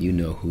order. You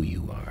know who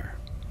you are.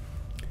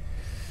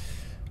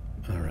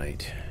 All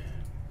right.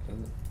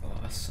 Oh,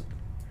 that's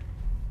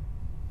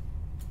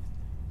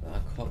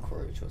a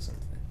cockroach or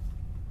something.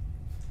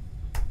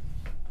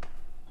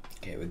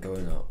 Okay, we're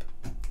going up.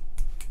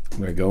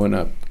 We're going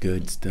up.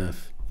 Good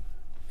stuff.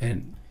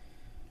 And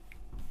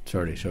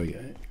sorry to show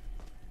you.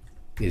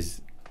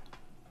 Is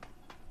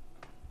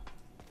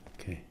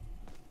okay.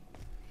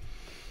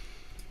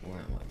 Where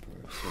am I,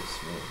 bro? It's so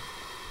small.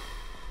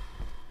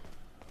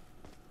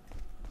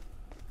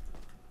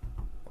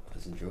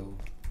 There's a drill.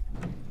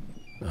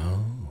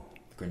 Oh.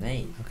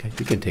 Grenade. Okay,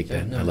 you can take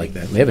that. No, I like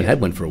you- that. We haven't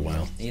had one for a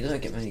while. You don't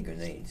get many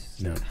grenades.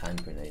 No.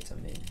 Hand grenades, I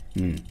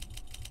mean.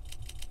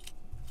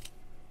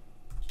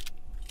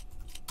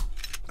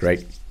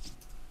 Great.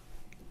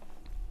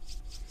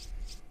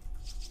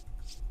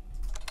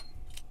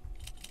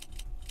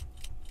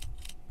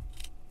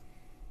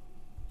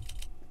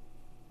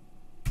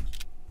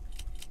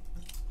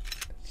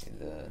 Okay,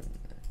 then.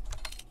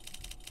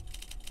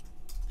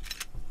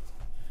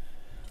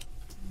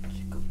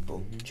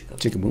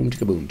 Chicka boom,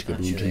 chicka boom, chicka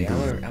boom, Actually, chicka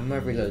boom. I'm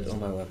gonna reload all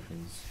my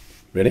weapons.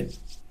 Ready?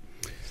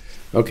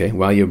 Okay,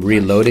 while you're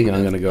reloading,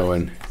 I'm going to go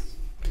and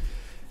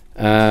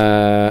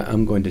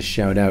I'm going to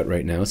shout out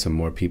right now some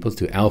more people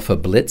to Alpha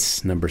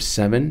Blitz number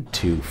 7,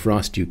 to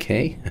Frost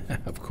UK,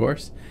 of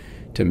course,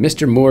 to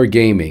Mr. Moore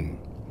Gaming,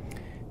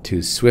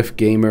 to Swift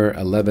Gamer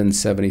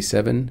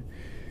 1177,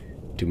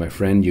 to my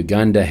friend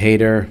Uganda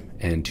Hater,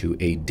 and to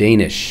a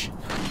Danish.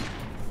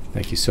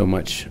 Thank you so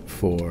much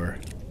for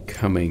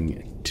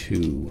coming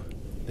to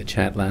the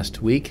chat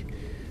last week.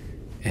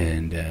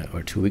 And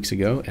or 2 weeks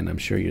ago, and I'm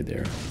sure you're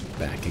there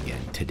back again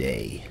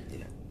today.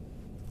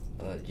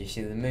 Yeah. Did you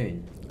see the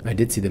moon? I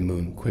did see the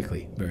moon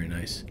quickly. Very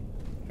nice.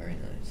 Very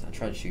nice. I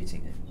tried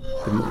shooting it.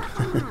 The moon.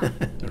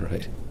 All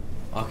right.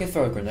 I could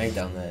throw a grenade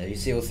down there. You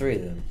see all three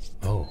of them?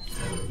 Oh,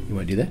 you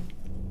want to do that?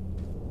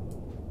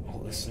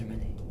 Oh, there's so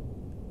many.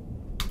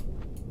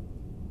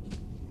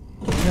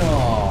 No.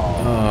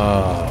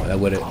 Oh, that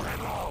would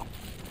have.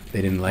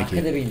 They didn't like That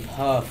could have it. been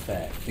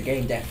perfect. The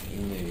game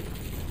definitely knew.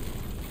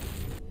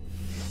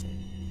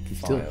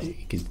 Still, Fire. you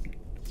can,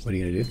 what are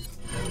you gonna do?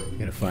 You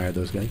gonna fire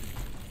those guys?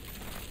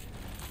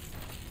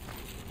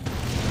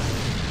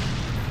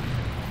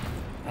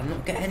 I'm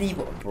not getting any,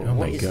 bro. Oh What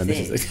my is god,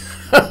 this? this is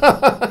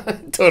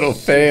like total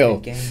fail.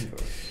 Good game, bro.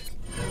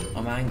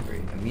 I'm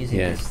angry. I'm using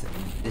Yeah. this thing.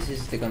 This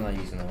is the gun I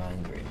use when I'm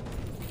angry.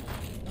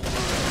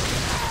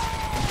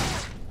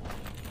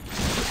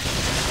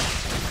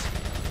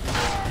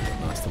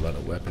 Lost a lot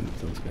of weapons,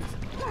 those guys.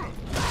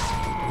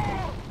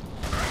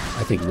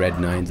 I think Red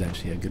 9's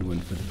actually a good one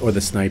for the, or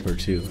the sniper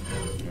too.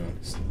 No,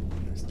 it's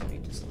not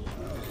need to stop.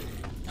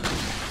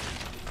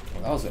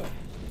 Well, that was a...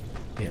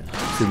 Yeah.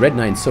 The Red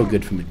 9's so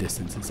good from a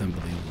distance, it's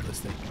unbelievable,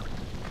 this thing.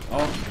 Oh,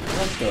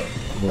 what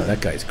the... Well,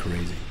 that guy's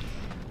crazy.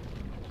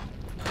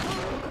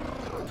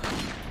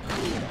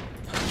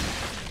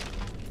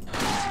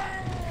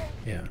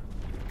 Yeah.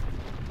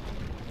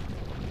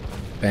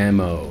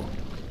 Bammo.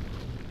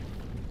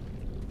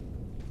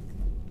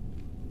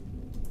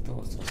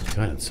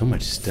 God, so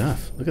much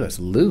stuff. Look at this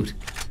loot.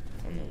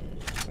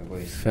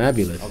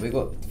 Fabulous. Oh, we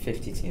got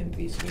 50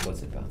 TMP, so we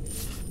got it back.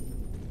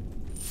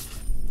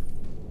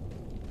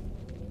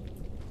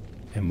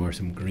 And more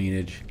some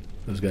greenage.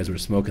 Those guys were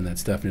smoking that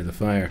stuff near the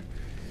fire.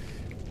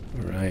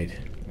 All right.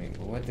 Wait,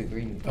 well, where'd the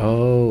green go?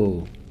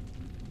 Oh.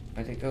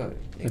 Where'd it go?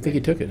 I think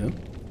you took it, no?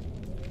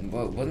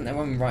 Well, wasn't there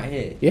one right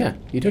here? Yeah,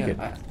 you took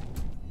Yeah,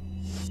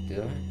 it. Did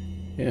I?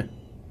 Yeah.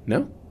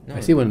 No? No. I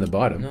see one in the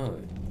bottom. No.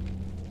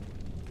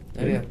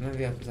 Maybe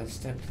because I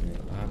stepped in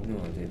it. I have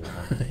no idea.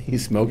 He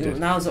smoked it.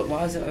 Now,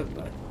 why is it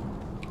open?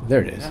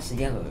 There it is. That's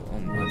yellow.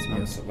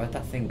 Where'd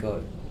that thing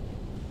go?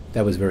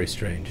 That was very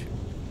strange.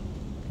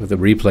 With the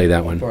replay,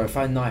 that one. Bro, if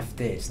I knife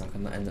this, I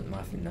can end up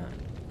knifing that.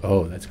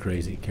 Oh, that's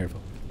crazy.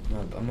 Careful.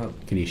 No, I'm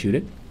not. Can you shoot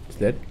it? It's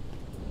dead?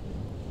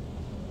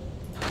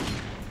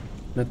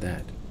 Not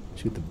that.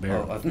 Shoot the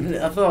barrel. Oh, I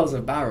thought it was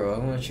a barrel. I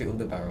want to shoot all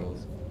the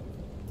barrels.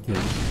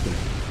 Yeah.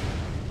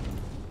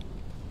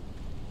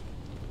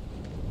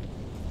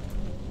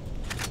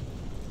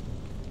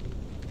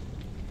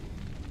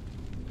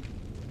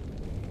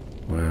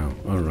 Wow.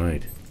 All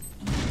right.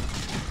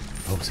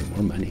 Oh, some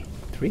more money.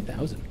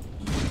 3,000.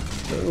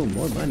 Oh,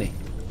 more money.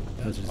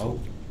 That was just,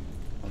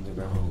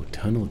 Underground. oh,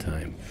 tunnel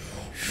time.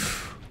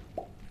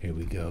 Here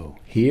we go.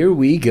 Here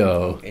we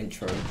go.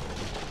 Intro.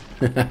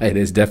 It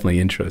is definitely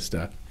intro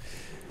stuff.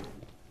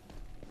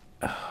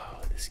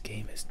 Oh, this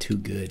game is too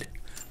good.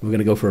 We're going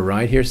to go for a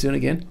ride here soon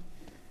again?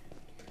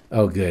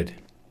 Oh, good.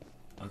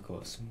 I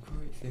got some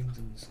great things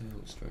on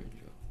sale, stranger.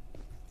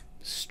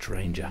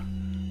 Stranger.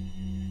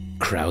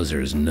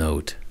 Krauser's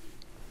note.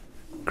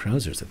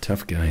 Krauser's a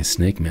tough guy,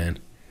 snake man.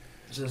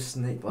 It's a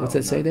snake bite. What's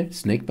that say there?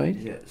 Snake bite?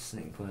 Yeah,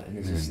 snake bite. And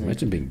it's a snake.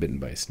 Imagine being bitten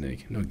by a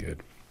snake. No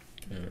good.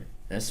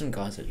 There's some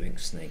guys that drink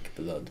snake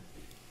blood.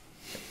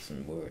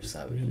 Some more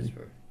savages,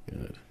 bro.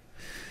 Good.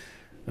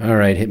 All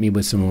right, hit me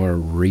with some more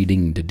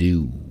reading to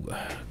do.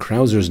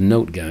 Krauser's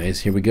note,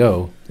 guys. Here we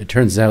go. It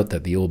turns out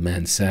that the old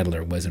man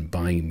Saddler wasn't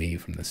buying me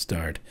from the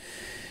start.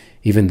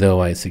 Even though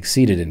I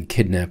succeeded in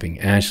kidnapping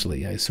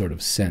Ashley, I sort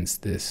of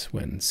sensed this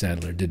when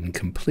Saddler didn't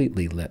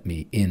completely let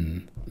me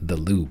in the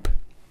loop.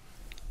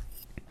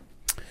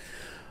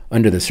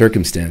 Under the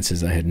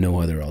circumstances, I had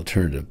no other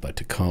alternative but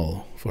to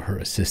call for her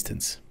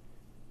assistance.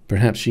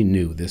 Perhaps she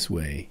knew this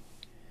was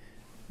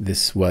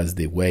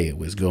the way it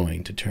was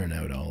going to turn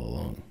out all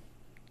along.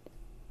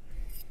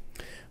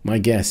 My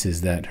guess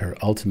is that her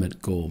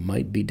ultimate goal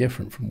might be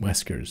different from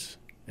Wesker's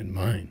and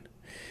mine.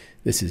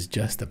 This is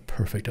just a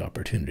perfect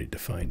opportunity to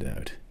find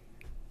out.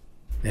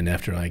 And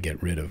after I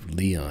get rid of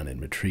Leon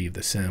and retrieve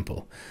the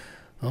sample,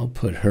 I'll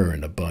put her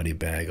in a body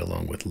bag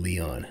along with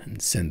Leon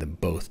and send them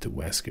both to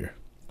Wesker.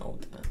 Oh,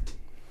 damn.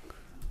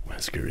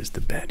 Wesker is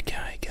the bad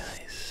guy,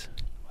 guys.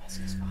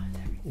 Wesker's behind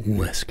everything.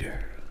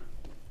 Wesker.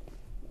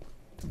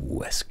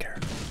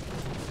 Wesker.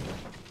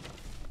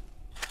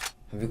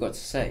 Have we got to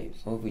save?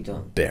 What have we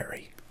done?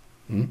 Barry.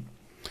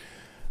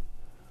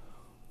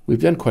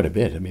 We've done quite a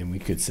bit. I mean, we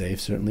could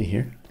save certainly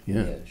here.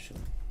 Yeah. Yeah, sure.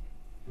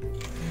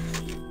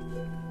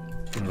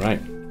 All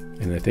right.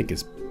 And I think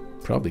it's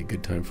probably a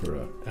good time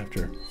for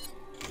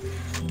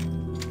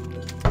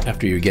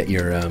after you get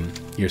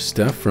your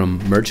stuff from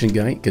Merchant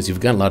Guy, because you've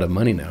got a lot of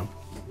money now.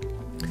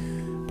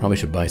 Probably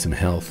should buy some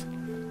health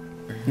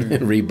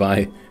and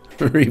rebuy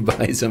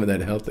some of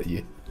that health that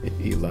you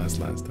lost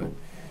last time.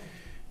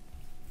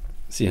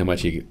 See how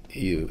much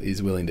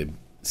he's willing to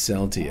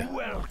sell to you.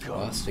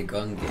 Oh, that's the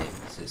gun game.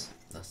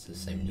 That's the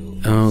same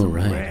dude. Oh,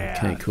 right.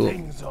 Okay, cool.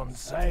 Things on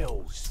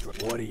sale.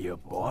 What are you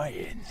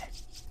buying?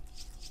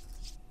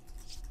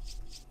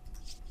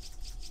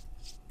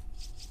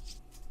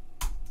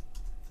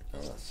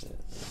 Oh, that's it.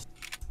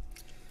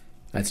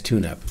 That's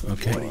tune-up.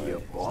 Okay. What are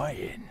you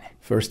buying?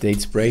 First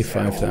aid spray,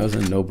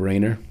 5,000, no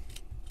brainer.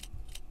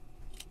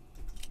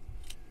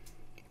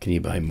 Can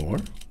you buy more?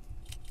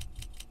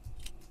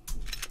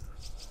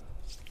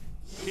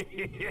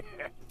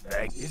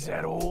 Is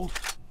that all?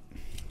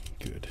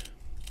 Good.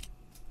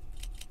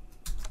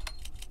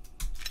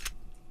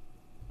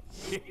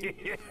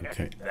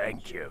 Okay.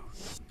 Thank you.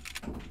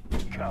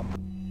 Come.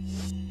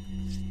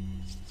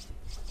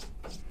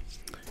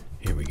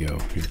 Here we go.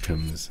 Here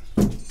comes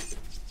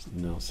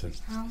Nelson.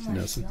 How much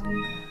Nelson.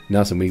 longer?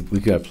 Nelson, we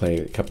got to play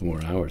a couple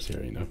more hours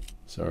here, you know.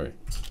 Sorry.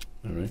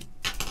 All right.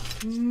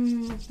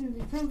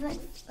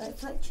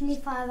 It's like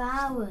 25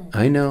 hours.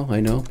 I know,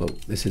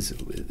 but this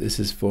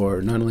is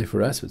for not only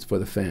for us, it's for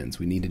the fans.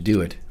 We need to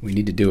do it. We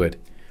need to do it.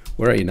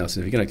 Where are you,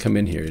 Nelson? If you're gonna come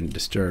in here and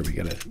disturb, you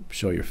gotta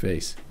show your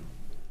face.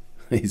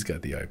 He's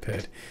got the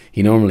iPad.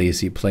 He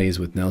plays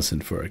with Nelson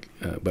for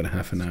about a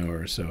half an hour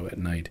or so at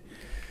night,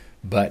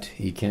 but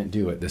he can't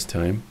do it this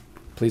time.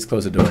 Please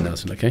close the door,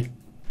 Nelson. Okay.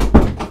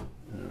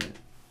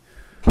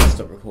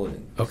 Stop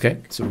recording. Okay.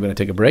 So we're gonna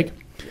take a break.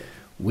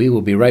 We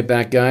will be right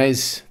back,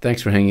 guys.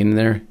 Thanks for hanging in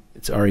there.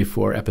 It's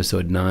RE4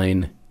 episode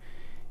 9,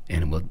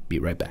 and we'll be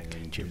right back.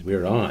 Cheers.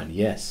 We're on.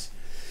 Yes.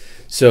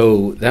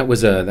 So that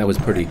was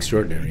pretty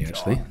extraordinary,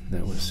 actually.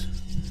 That was.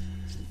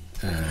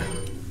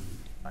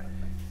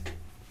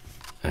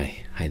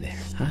 Hi there.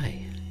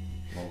 Hi.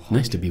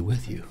 Nice to be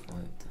with you.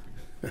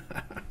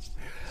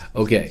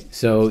 Okay,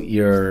 so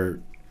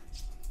you've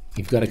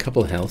got a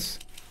couple healths,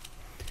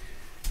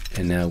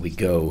 and now we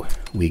go.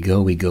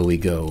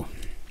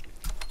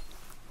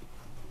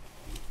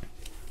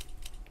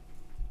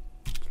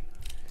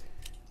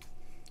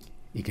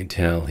 You can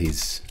tell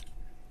he's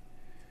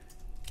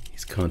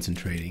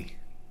concentrating,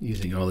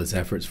 using all his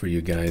efforts for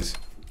you guys,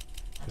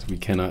 because we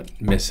cannot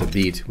miss a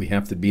beat. We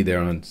have to be there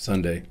on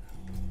Sunday.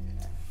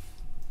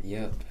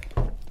 Yep.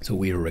 So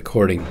we are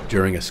recording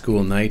during a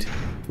school night.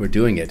 We're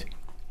doing it.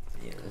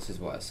 Yeah, this is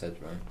what I said,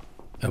 right?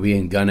 Are we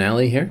in Gun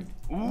Alley here?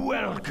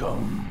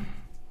 Welcome.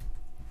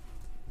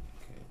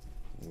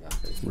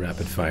 Okay.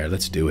 Rapid fire.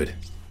 Let's do it.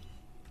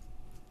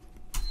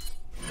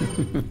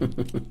 You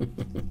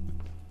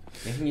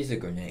can use a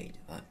grenade.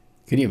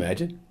 Can you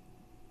imagine?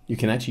 You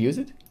can actually use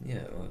it?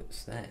 Yeah, well,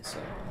 it's there, so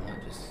I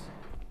might just...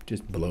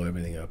 Just blow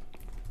everything up.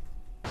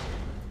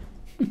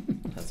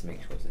 Had to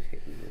make sure to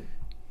hit the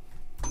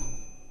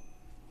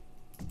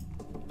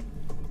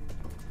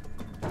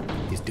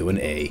He's doing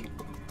A.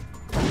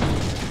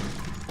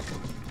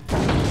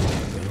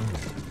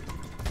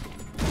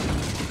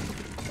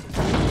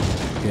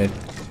 Good.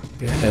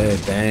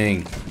 Good.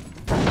 Bang.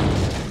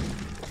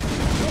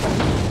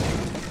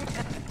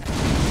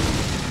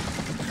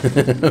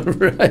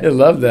 Right, I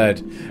love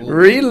that.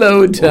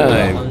 Reload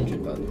time.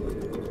 100, by the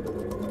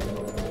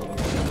way.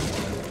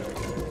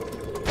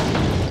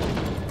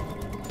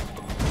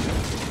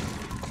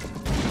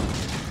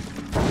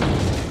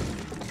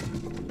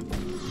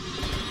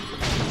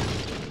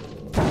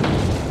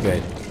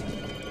 Good.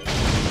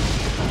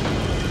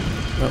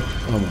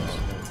 Oh, almost.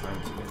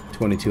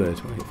 22 out of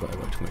 25 out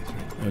of 23.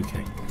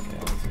 Okay.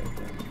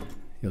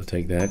 You'll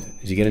take that.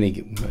 Did you get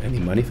any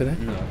money for that?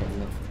 No, I got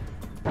nothing.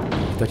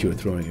 I thought you were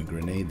throwing a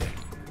grenade there.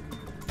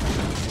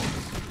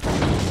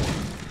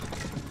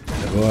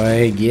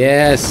 Boy,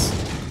 yes!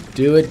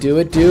 Do it, do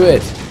it, do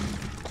it!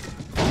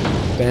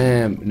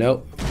 Bam!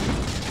 Nope.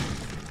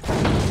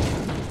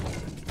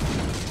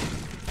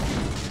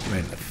 Right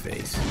in the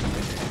face.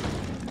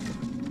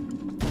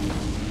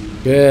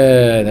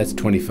 Good! That's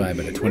 25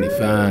 out of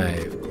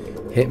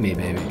 25. Hit me,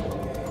 baby.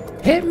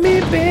 Hit me,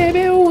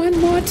 baby, one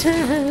more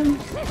time!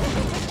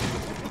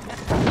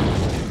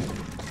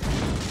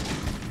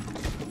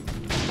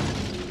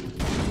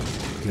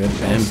 Good,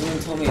 bam. Someone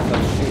told me if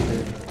I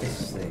shoot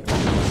this thing.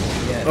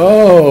 Yeah.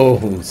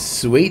 Oh,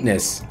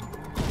 sweetness.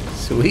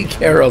 Sweet I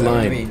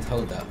Caroline. really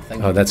told that.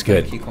 Thank Oh, you. that's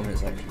good. Thank you, comment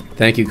section.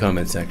 Thank you,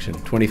 comment section.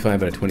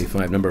 25 out of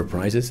 25. Number of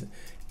prizes?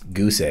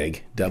 Goose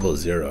egg,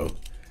 00.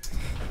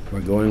 We're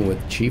going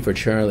with Chief for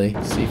Charlie,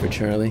 C for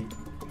Charlie.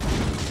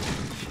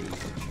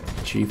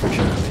 Chief for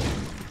Charlie.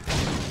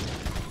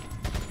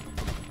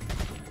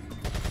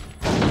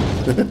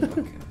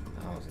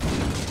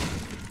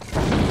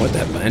 What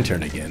that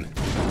lantern again?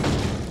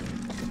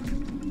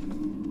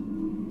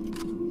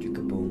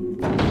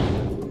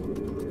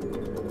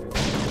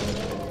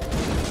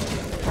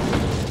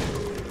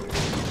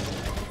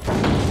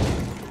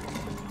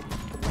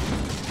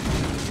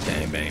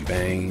 Bang, bang,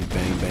 bang,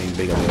 bang, bang,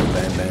 Bigelow,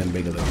 bam, bam,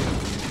 Bigelow.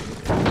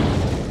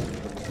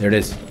 There it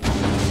is.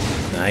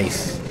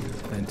 Nice.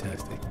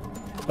 Fantastic.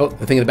 Oh,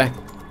 the thing in the back.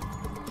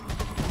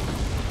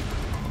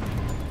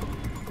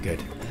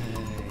 Good.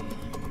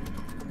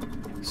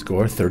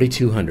 Score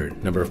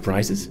 3,200. Number of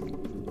prizes?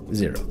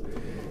 0.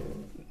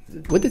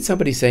 What did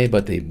somebody say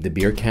about the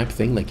beer cap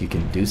thing? Like you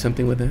can do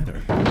something with that?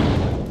 Or?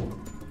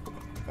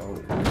 Oh.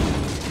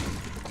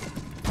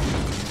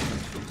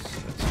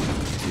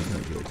 He's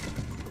not good.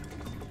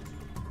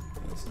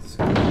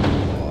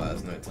 Oh,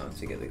 there's no time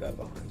to get the guy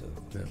behind him.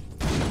 No.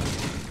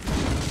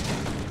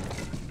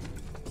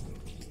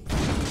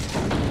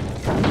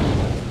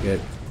 Good.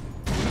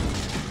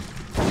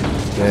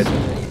 Good. So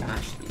many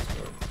Ashleys,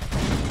 bro.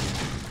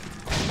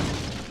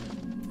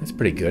 That's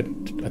pretty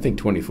good. I think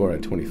 24 out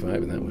of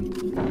 25 in that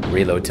one.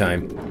 Reload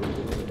time.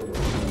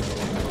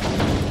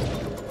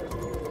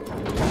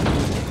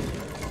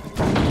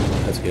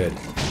 That's good.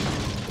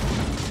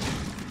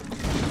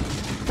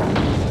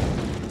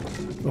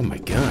 Oh my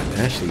god,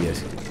 Ashley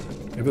is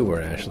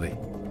everywhere, Ashley.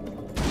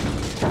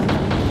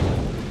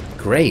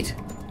 Great.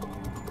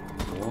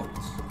 What?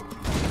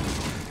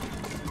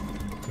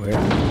 Where?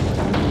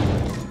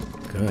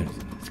 Good.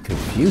 It's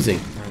confusing.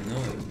 I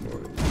know, bro.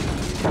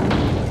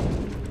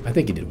 I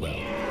think you did well.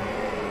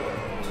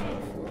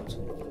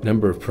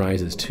 Number of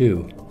prizes,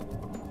 2.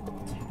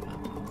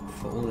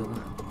 For all of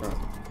that, bro.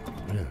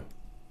 Yeah.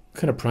 What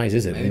kind of prize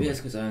is it? Maybe Anyway? it's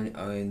because I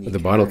only With the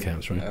bottle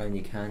caps, right? I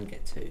only can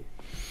get 2.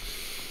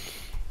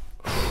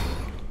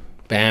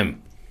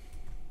 Bam.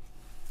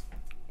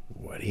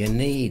 What do you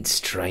need,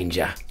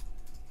 stranger?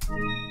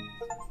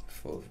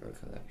 Full for a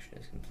collection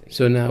is complete.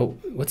 So now,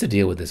 what's the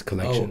deal with this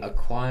collection? Oh,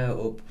 acquire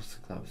all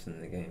plastic claps in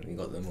the game. We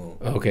got them all.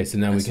 Okay, so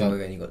now That's we why can.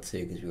 we only got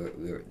 2 because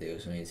there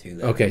was only 2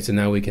 left. Okay, so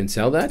now we can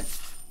sell that.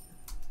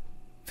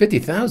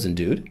 50,000,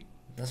 dude.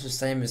 That's the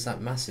same as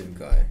that massive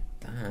guy.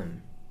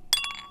 Damn.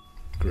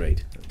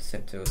 Great.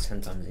 Except it was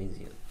 10 times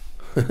easier.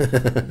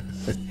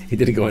 He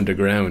didn't go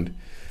underground.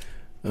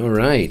 All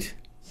right.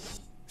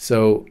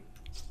 So,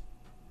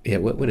 yeah.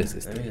 What is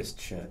this Let thing? me just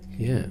check.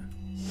 Yeah.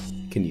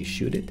 Can you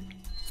shoot it?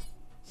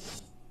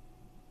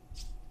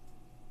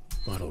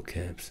 Bottle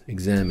caps.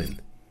 Examine.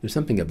 There's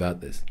something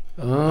about this.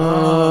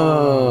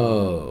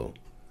 Oh.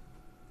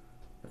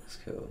 That's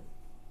cool.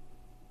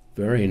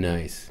 Very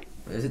nice.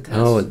 Is it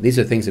Oh, these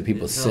are things that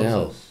people it tells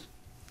sell. us-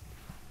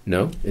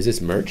 No? Is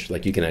this merch?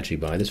 Like you can actually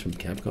buy this from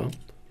Capcom?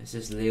 It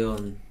says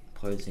Leon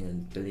posing in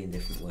a billion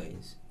different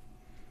ways.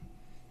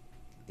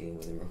 Leon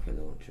with a rocket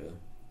launcher.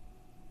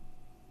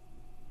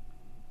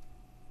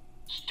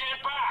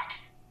 Stand back!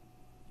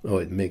 Oh,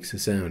 it makes a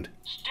sound.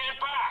 Stand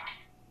back!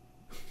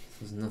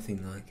 There's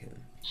nothing like it.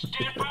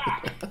 Stand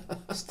back!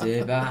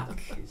 Stay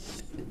back.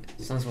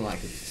 Sounds more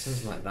like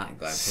that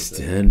guy.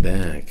 Stand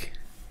back.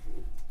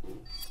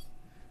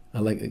 I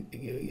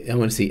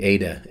want to see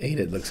Ada.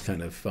 Ada looks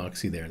kind of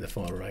foxy there in the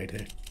far right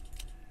here.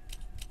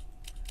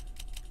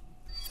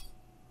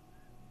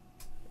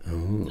 Oh.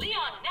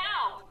 Leon,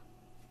 now!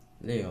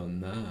 Leon,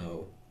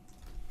 now.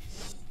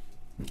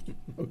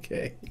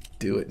 Okay,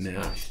 do it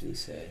now. Actually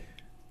say.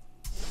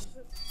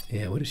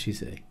 Yeah, what does she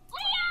say?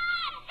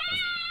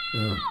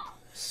 Oh.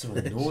 So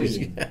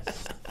annoying.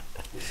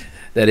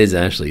 That is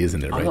Ashley,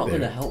 isn't it? I'm Right not there.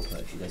 gonna help her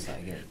if she does that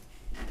again.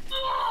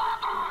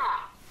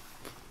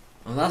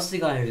 Oh, that's the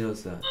guy who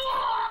does that.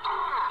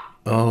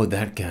 Oh,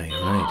 that guy,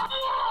 right.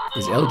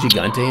 Is El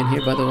Gigante in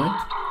here, by the way?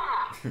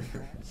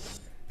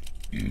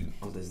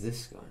 Oh, there's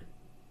this guy.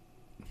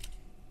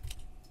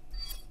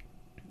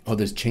 Oh,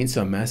 there's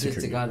Chainsaw This Massacre.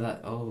 is the guy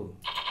that. Oh.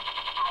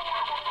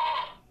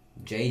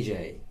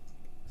 JJ.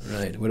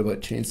 Right, what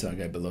about Chainsaw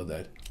Guy below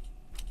that?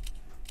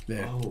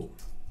 There. Oh.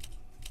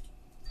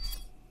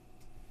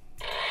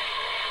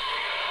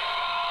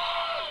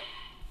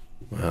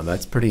 Wow,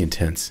 that's pretty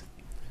intense.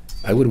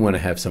 I wouldn't want to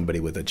have somebody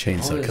with a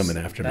chainsaw there's coming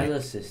after me.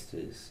 Bella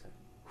sisters.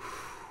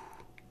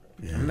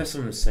 Yeah. I remember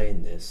someone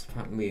saying this.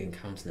 Apparently we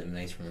encountered them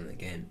later on in the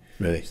game.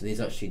 Really? So these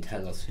actually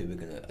tell us who we're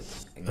gonna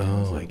encounter.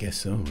 Oh, I guess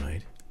so,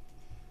 right.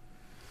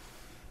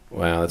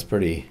 Wow, that's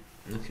pretty...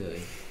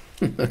 Okay.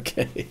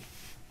 Okay.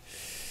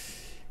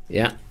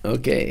 Yeah,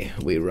 okay.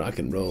 We rock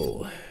and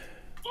roll.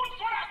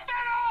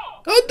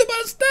 On the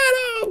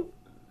Bastero!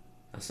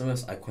 That's the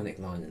most iconic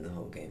line in the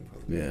whole game,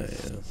 probably. Yeah,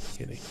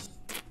 kidding.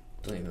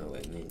 Don't even know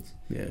what it means.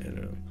 Yeah, I don't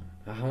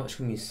know. How much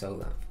can you sell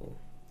that for?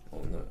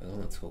 Oh no,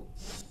 not at all.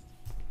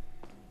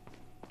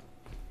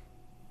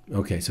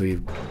 Okay, so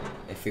you...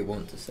 If we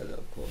want to sell it,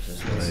 of course.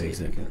 Let's Right, see if we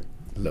exactly.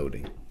 can.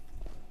 Loading.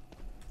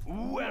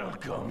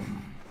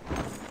 Welcome.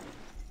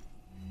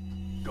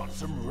 Got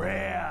some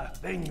rare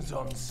things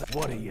on sale.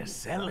 What are you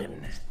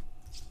selling?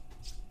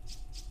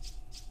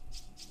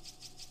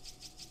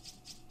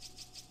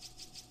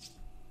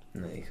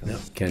 No, you can't. No,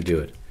 can't do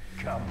it.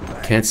 Come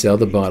back. Can't sell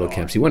the bottle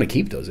caps. You want to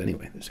keep those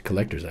anyway. There's a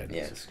collector's item.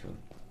 Yeah, it's cool.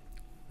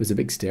 There's a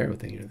big stereo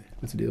thing here.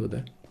 What's the deal with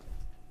that?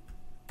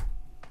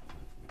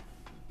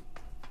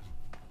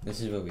 This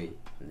is where we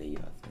leave,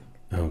 I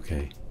think.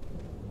 Okay.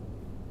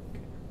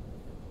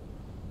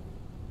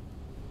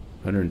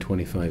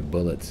 125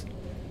 bullets.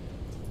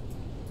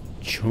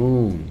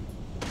 Chone.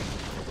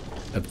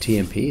 Of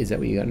TMP? Is that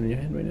what you got in your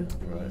head right now?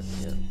 Right,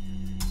 yeah.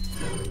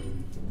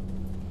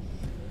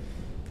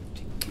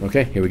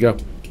 Okay, here we go.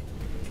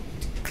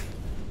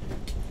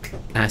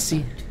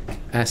 Assy.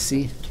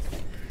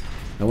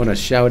 I want to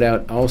shout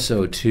out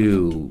also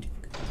to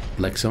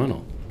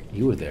Lexonal.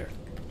 You were there.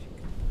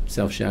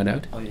 Self shout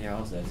out. Oh yeah, I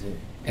was there too.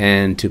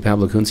 And to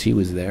Pablo Kunz, he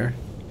was there.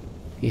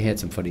 He had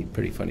some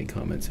pretty funny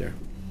comments there.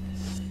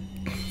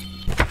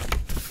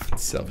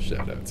 Self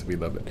shout outs, we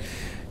love it.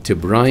 To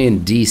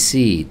Brian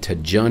DC, to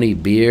Johnny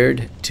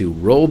Beard, to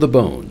Roll the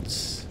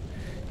Bones,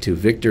 to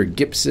Victor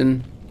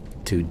Gibson,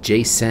 to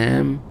J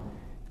Sam,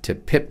 to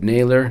Pip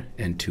Naylor,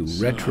 and to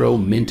Retro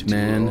Mint You're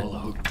Man. all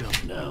hooked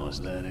up now,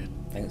 is that it?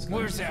 Thanks, guys.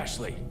 Where's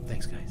Ashley?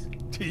 Thanks, guys.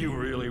 Do you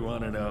really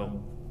want to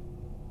know?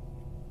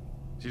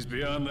 She's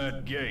beyond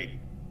that gate.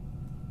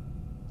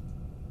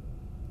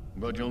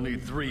 But you'll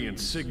need 3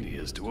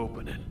 insignias to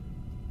open it.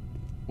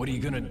 What are you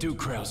gonna do,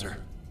 Krauser?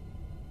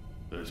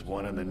 There's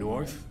one in the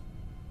north,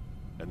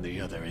 and the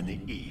other in the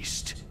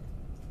east.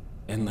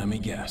 And let me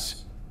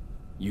guess,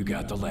 you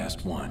got the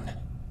last one.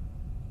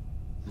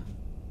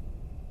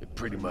 It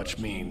pretty much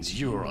means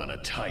you're on a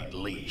tight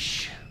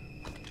leash.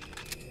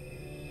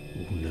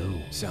 Oh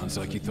no. Sounds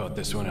like you thought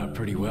this one out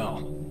pretty well.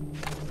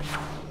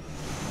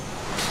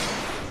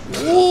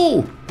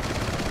 Whoa!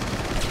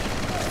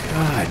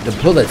 God, the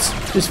bullets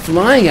just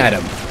flying at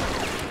him.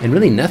 And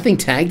really nothing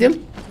tagged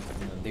him?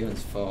 The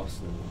one's fast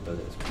and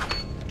bullets.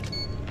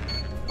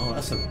 Oh,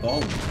 that's a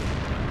bomb.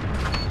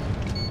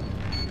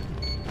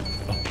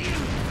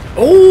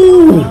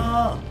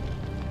 Oh!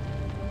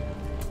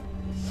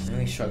 Let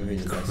me show you who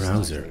the best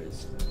Krauser. sniper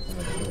is. I'm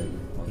gonna kill him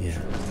on the Yeah.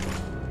 show.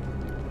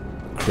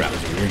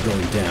 Krauser, you're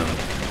going down.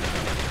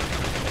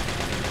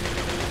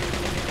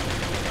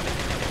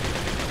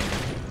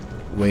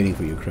 Waiting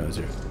for you,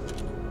 Krauser.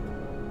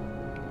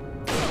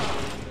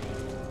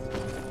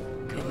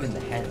 Hit him in the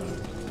head.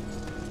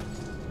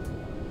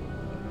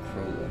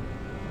 Crawler.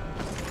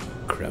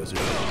 Krauser.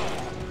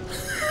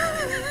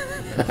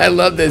 I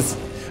love this.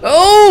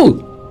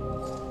 Oh!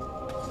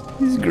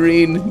 He's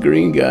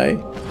green guy.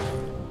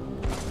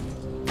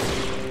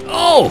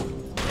 Oh!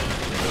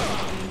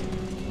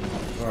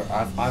 Bro,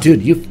 I've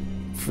Dude, you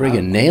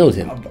friggin' nailed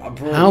him.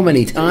 bro, How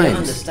many you don't times?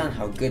 understand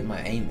how good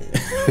my aim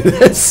is.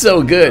 That's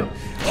so good.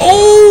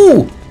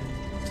 Oh!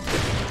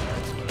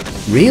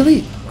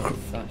 Really?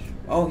 Flash.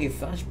 Oh, he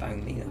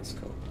flashbanged me. That's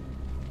cool.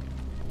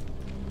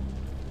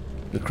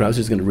 The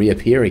Krauser's gonna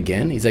reappear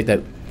again? He's like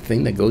that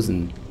thing that goes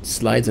and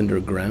slides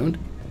underground?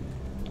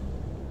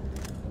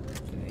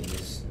 Yeah, he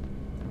just...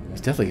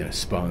 He's definitely gonna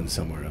spawn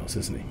somewhere else,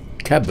 isn't he?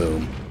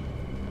 Kaboom.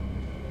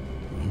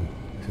 Oh,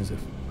 this is a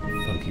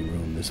funky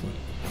room, this one.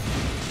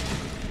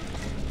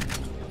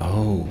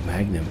 Oh,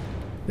 Magnum.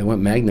 They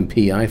want Magnum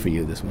PI for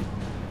you, this one.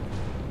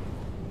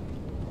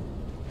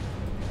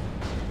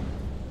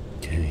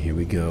 Okay, here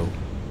we go.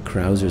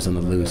 Krauser's on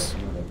the loose. I'm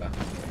gonna go back.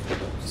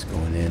 He's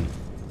going in.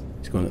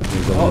 He's going to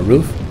go on the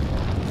roof.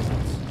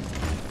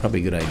 Probably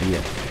a good idea.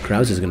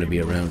 Krauser's going to be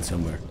around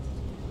somewhere.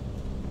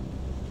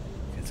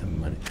 Get some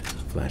money.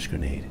 Flash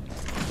grenade.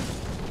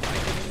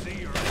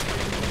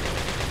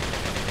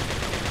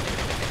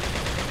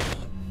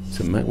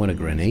 So might want to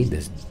grenade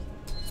this.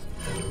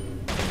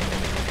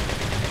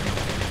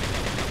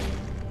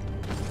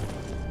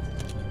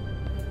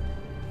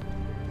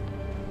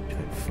 Try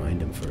to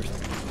find him first.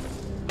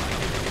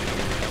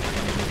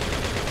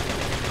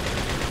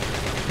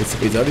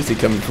 He's obviously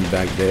coming from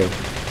back there.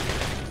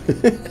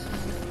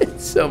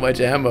 So much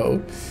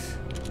ammo.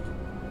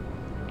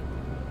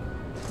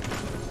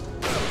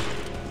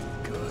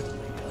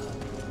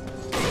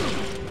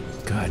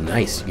 God,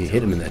 nice. You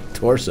hit him in the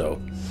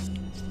torso.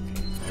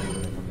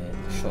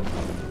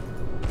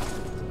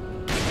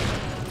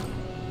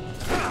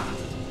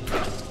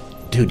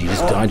 Dude, you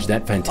just dodged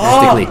that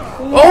fantastically.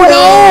 Oh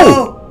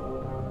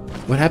no!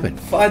 What happened?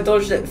 I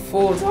dodged it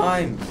 4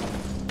 times.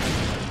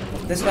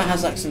 This guy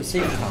has like some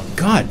secret power.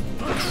 God,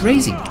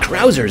 crazy.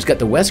 Krauser's got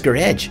the Wesker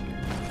edge.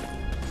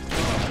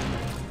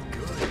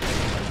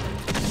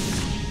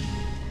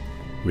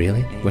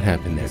 Really? What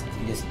happened there?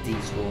 He just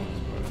despawns,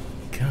 bro.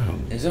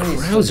 God, There's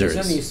Krausers.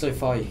 only so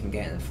far you can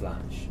get in a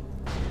flash.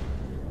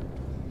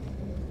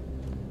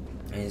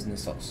 And he's gonna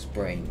start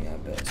spraying me a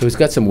bit. So he's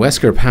got some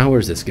Wesker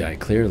powers, this guy,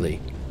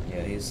 clearly.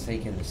 Yeah, he's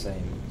taking the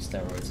same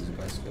steroids as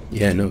Wesker.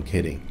 Yeah, no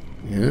kidding.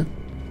 Yeah?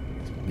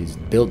 He's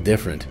built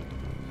different.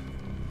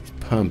 He's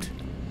pumped.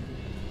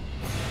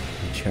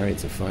 The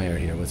Chariots of Fire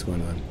here. What's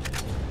going on?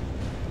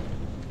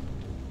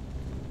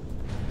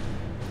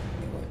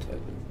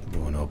 It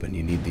won't open.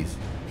 You need these.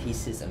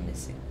 Pieces are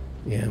missing.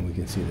 Yeah, we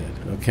can see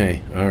that.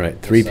 Okay, all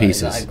right. 3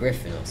 pieces. Is that a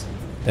griffin or something?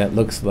 That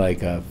looks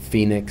like a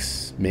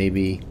phoenix,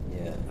 maybe.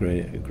 Yeah.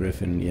 A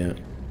griffin, yeah.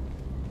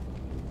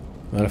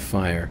 A lot of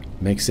fire.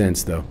 Makes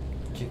sense, though.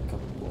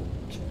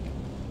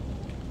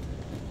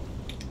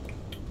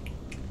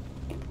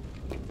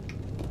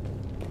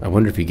 I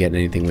wonder if you get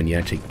anything when you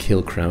actually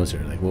kill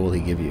Krauser. Like, what will he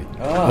give you?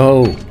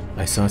 Oh,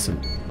 I saw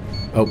some.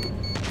 Oh.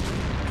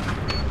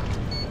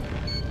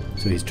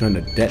 So he's trying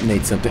to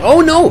detonate something.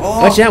 Oh, no!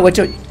 Watch out, watch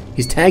out.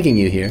 He's tagging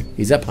you here.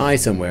 He's up high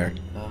somewhere.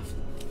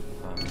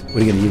 What are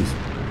you going to use?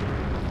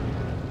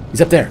 He's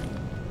up there.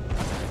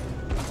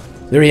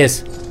 There he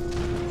is.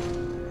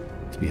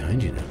 It's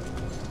behind you now.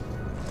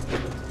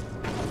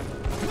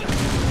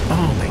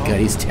 Oh, my God.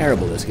 He's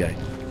terrible, this guy.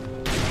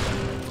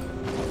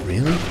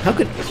 Really? How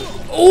could...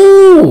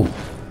 Oh!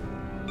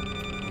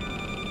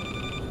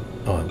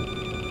 Oh.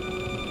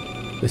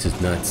 This is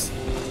nuts.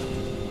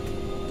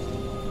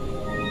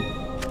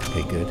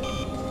 Okay, good.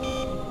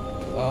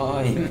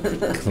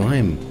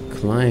 Climb.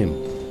 Climb.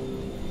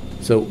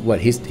 So,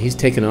 what, he's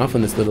taken off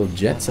on this little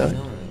jet side?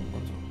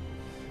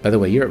 By the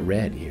way, you're at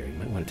red here. You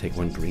might want to take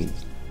 1 green.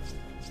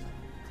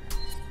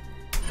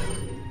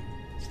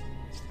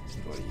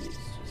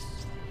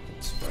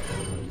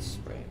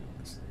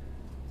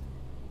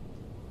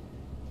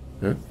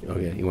 Huh? Oh,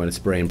 yeah. You want to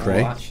spray and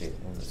pray?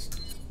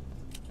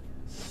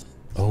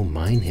 Oh,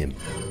 mine him.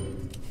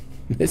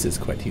 This is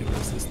quite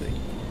humorous, this thing.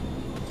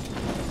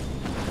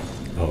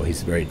 Oh,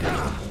 he's very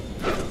different.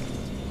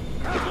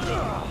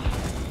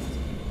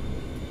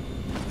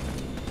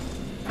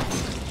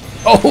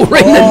 Oh,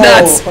 right in the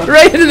nuts!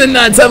 Right into the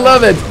nuts! I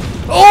love it!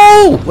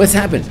 Oh! What's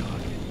happened?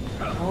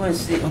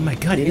 Oh my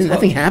God,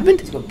 nothing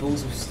happened? He's got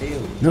balls of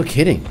steel. No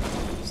kidding.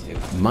 Steel.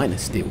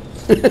 Minus steel.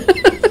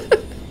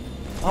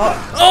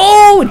 Oh!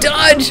 Oh!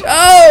 Dodge!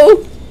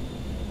 Oh!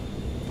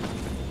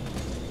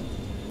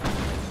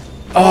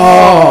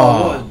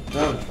 Oh!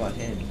 Don't fight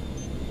him.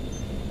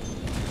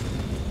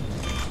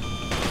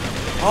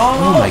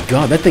 Oh my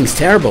God, that thing's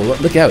terrible.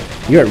 Look out.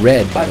 You're at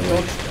red, by the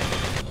way.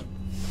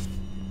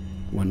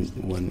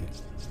 One.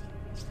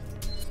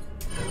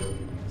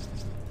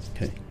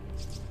 Okay.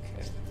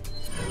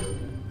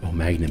 Oh,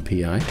 Magnum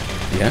PI.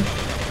 Yeah.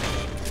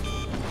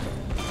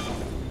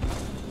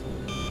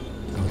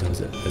 Oh,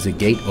 there's a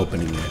gate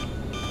opening there.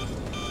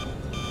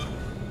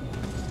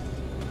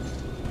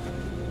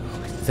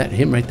 Is that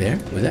him right there?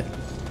 Was that?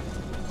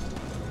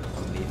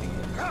 I'm leaving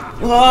him.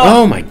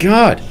 Oh my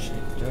God!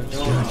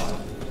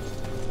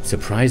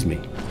 Surprised me.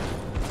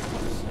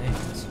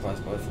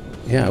 Surprised both of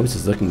them. Yeah, I was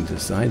just looking to the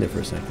side there for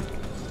a second.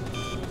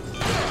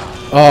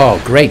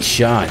 Oh, great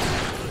shot.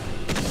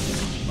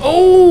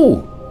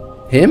 Oh!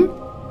 Him?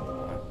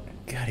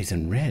 God, he's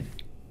in red.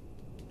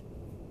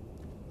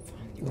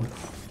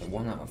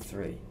 1 out of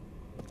 3.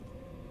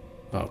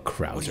 Oh,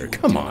 Krauser,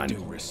 come on.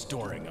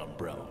 Restoring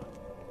Umbrella.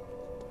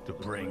 To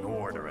bring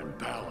order and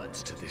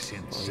balance to this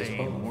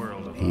insane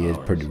world of ours. He is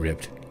pretty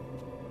ripped.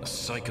 A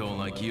psycho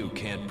like you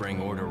can't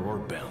bring order or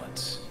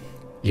balance.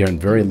 You're in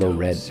very low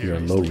red. You're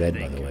in low red,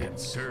 by the way. A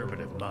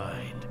conservative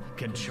mind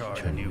can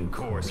chart a new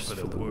course for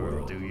the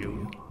world, do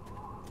you?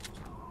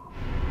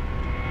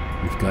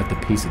 We've got the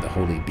piece of the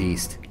holy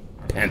beast.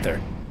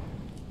 Panther.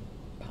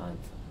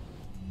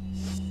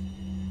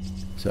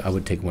 So I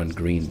would take 1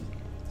 green.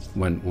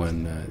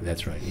 One,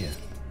 that's right, yeah.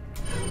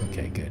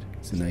 Okay, good.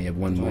 So now you have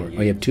 1 more.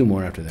 Oh, you have 2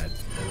 more after that.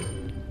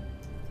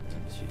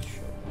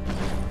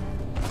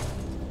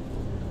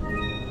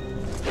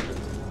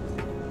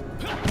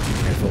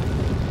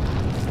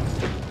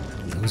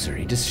 Krauser,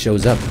 he just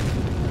shows up.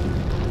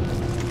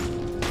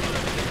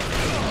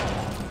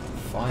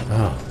 Fine.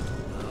 Oh.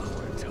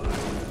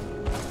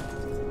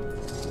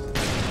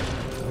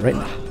 Right.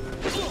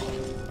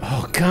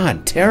 Oh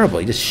God, terrible!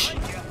 He just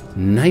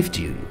knifed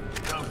you.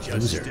 Don't just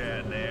Loser.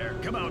 stand there.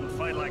 Come out and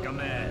fight like a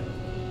man.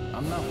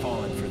 I'm not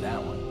falling for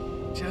that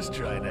one. Just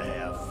trying to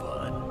have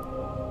fun.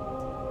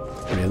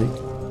 Really?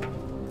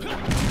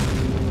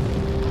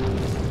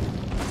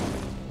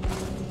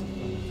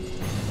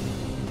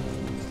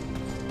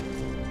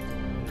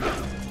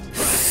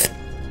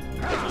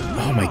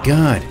 Oh my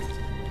God!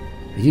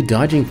 Are you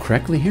dodging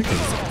correctly here? 'Cause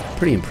it's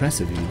pretty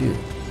impressive if you do.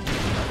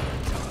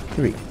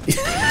 Here we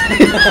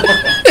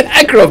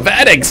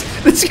Acrobatics!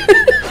 This guy's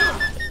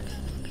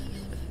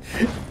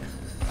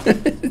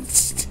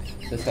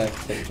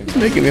It's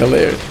making me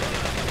hilarious.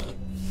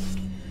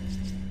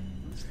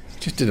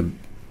 Just did a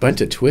bunch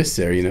of twists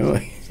there, you know?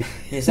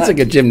 It's like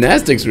a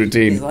gymnastics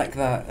routine. He's like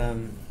that,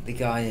 the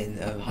guy in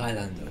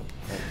Highlander,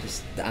 like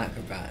just the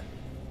acrobat.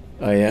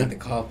 Oh yeah? In the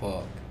car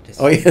park. Just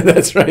Oh yeah,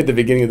 that's right, the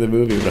beginning of the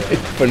movie, right?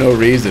 For no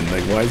reason.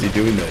 Like, why is he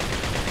doing that?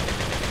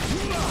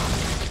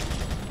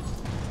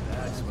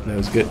 That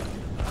was good.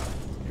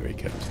 Here he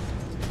comes.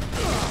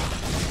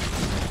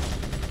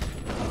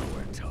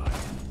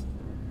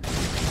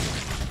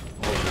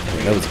 Oh,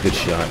 that was a good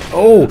shot.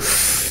 Oh!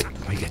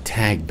 I got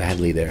tagged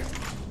badly there.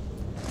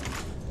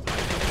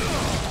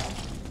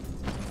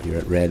 You're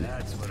at red.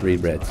 3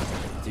 reds.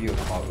 do your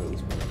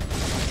cartwheels.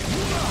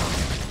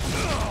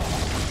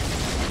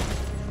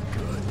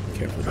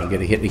 Careful, don't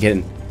get hit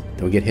again.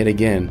 Don't get hit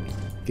again,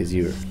 because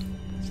you're...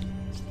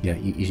 Yeah,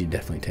 you should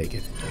definitely take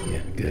it. Yeah,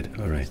 good.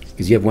 All right.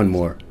 Because you have one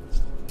more.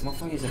 What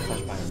if I use a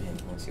flashbang on him?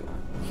 Let's see what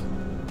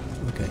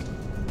happens. Okay.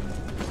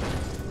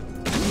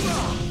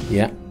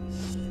 Yeah.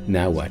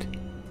 Now what?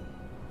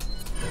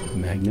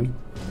 Magnum?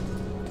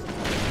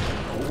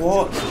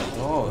 What?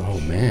 Oh, Oh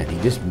man, he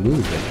just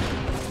moved it.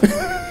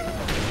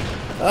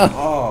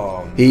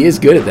 oh. He is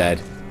good at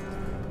that.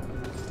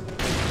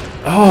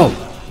 Oh!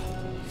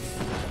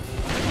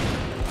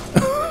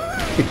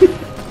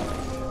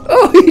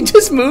 Oh, he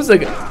just moves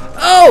like a...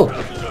 Oh!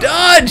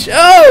 Dodge!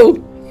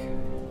 Oh!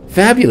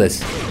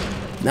 Fabulous.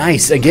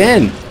 Nice,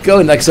 again.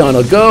 Go,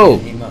 Lexonal, go!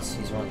 He must,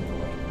 he's running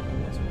away.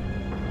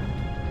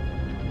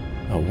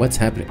 Oh, what's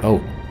happening?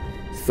 Oh,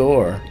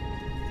 Thor.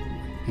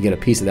 You get a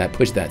piece of that.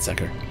 Push that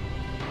sucker.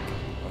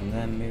 And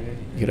then maybe.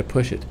 You gotta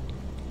push it.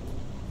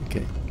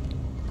 Okay.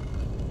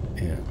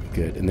 Yeah,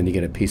 good. And then you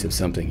get a piece of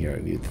something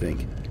here, you'd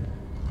think.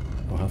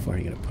 Oh, how far are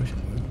you gonna push it?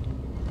 Well,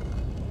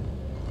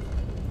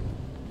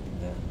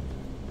 Then.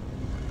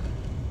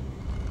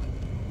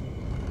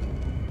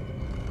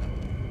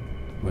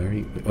 where are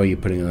you? Oh, you're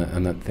putting it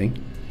on that thing?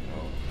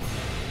 Oh.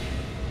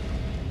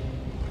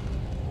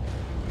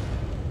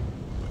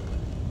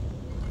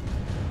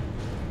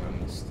 I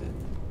missed it.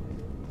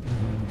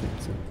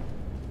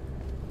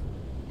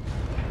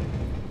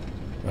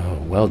 Oh,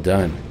 well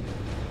done.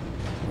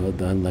 Well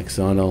done,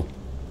 Lexonal.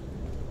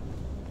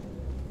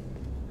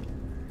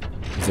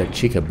 Is that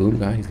Chica Boom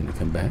guy? He's gonna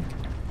come back.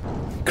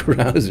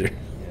 Krauser.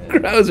 Yeah.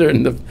 Krauser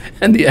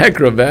and the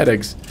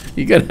acrobatics.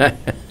 You gotta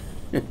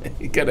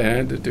you gotta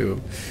hand it to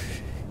him.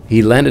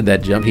 He landed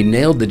that jump. He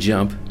nailed the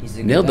jump. He's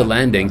a Nailed the good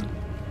landing.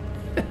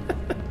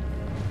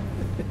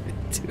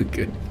 Too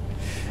good.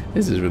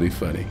 This is really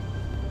funny.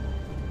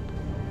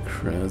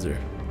 Krauser.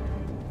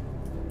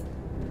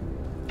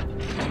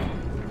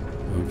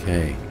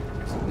 Okay.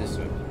 So this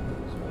one.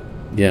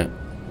 Yeah,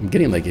 I'm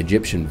getting like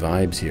Egyptian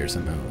vibes here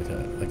somehow,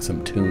 like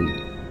some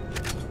tune.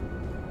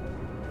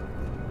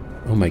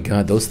 Oh my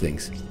God, those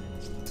things!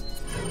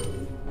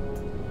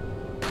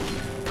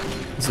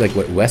 It's like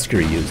what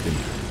Wesker used in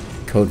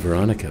Code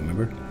Veronica.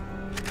 Remember?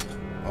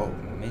 Oh,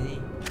 mini.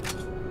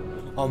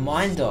 Oh,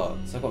 mine dot.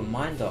 So I got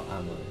mine dot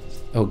ammo.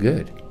 Oh,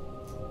 good.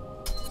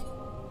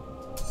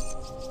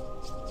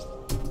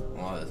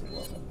 Oh, that doesn't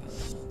work like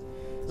that.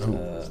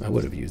 Oh, I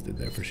would have used it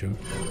there for sure.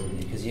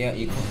 Because yeah,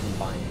 you can't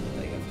combine it.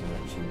 Like you have to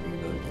actually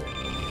reload it.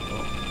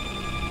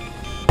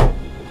 Oh.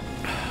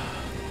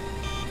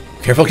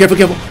 Careful, careful,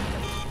 careful!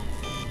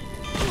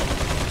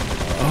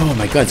 Oh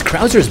my God, is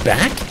Krauser's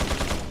back?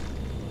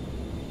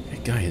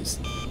 That guy is...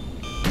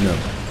 No.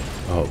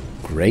 Oh,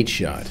 great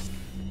shot.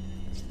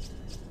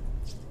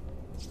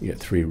 You got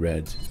 3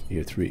 reds.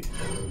 You got 3.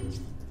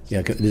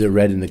 Yeah, there's a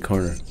red in the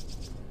corner.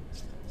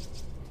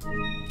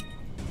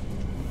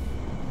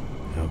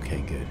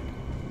 Okay, good.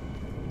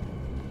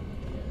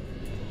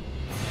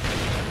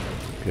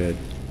 Good.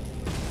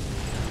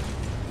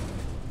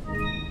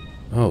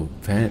 Oh,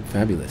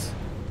 fabulous.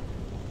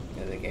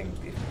 Yeah, the game's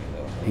giving me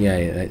a little. Yeah,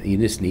 you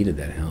just needed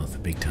that health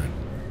big time.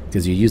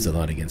 Because you used a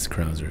lot against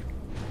Krauser.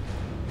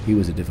 He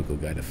was a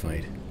difficult guy to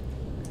fight. I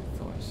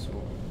thought I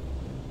saw.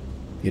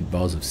 He had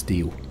balls of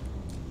steel.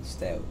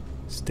 Stale.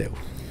 Steel.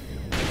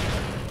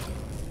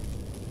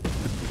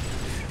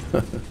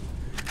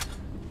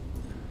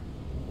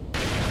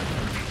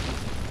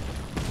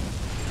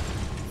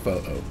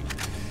 Photo.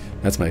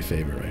 That's my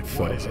favorite, right?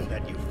 What is Photo. it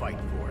that you fight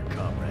for,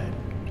 comrade?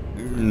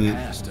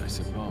 Past, I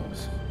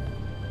suppose.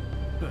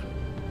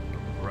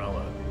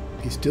 Umbrella.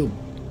 He's still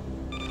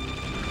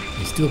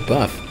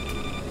buff.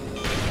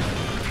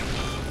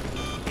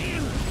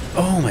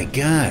 Oh my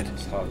god.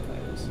 It's hard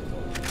players.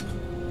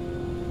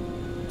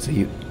 So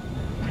you...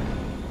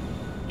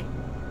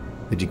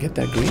 Did you get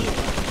that green?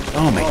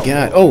 Oh my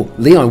god. Oh,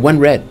 Leon, one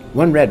red.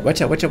 One red.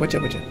 Watch out, watch out, watch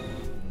out, watch out.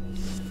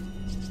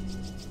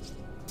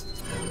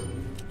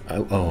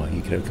 Oh,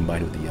 you could have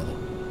combined with the yellow.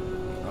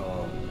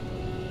 Oh.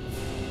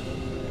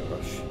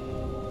 Rush.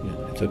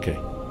 Yeah, it's okay.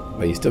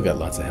 But you still got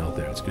lots of health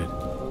there. It's good.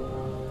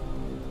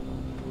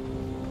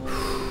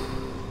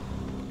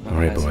 All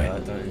right, boy.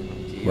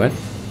 What?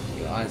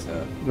 Your eyes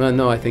hurt. Well,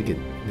 no, I think it...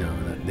 No,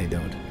 they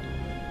don't.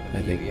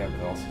 I think... You have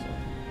glasses on.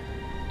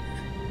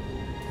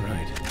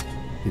 Right.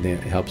 You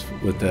think it helps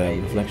with the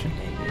reflection?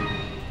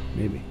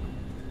 Maybe.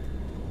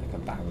 Like a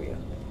barrier.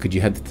 Could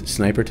you have the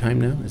sniper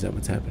time now? Is that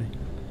what's happening?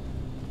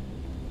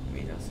 I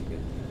mean, that's a good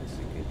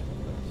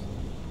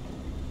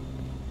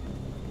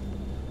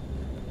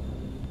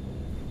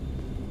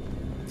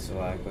So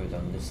I go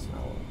down this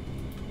tower.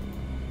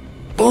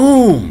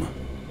 Boom!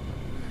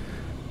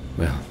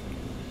 Well,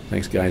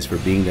 thanks guys for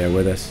being there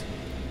with us.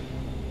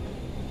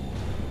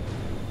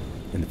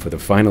 And for the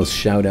final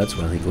shout-outs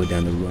while they go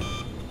down the road.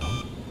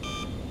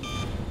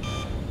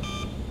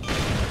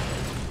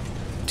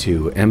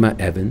 To Emma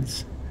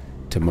Evans,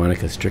 to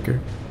Monica Stricker,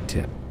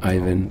 to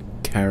Ivan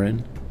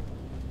Karen,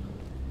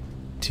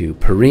 to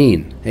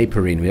Perrine. Hey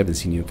Perrine, we haven't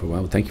seen you for a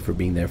while. Thank you for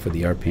being there for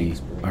the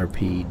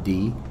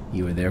RPD.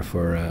 You were there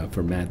for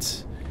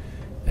Matt's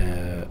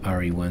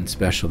RE1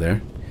 special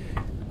there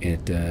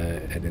at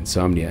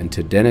Insomnia. And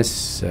to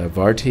Dennis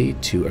Varty,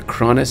 to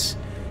Acronis,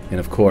 and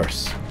of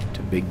course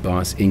to Big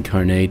Boss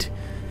Incarnate.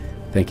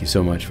 Thank you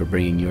so much for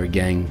bringing your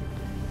gang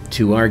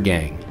to our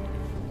gang.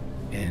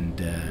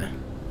 And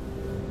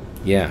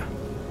yeah,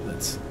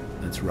 let's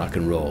rock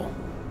and roll.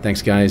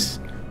 Thanks guys.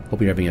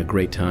 Hope you're having a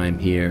great time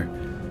here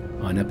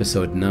on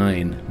episode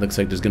 9. Looks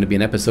like there's going to be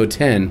an episode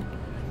 10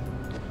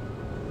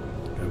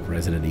 of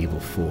Resident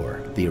Evil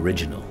 4, the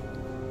original,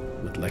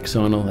 with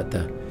Lexonal at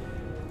the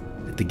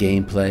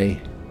gameplay,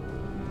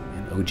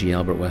 and OG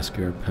Albert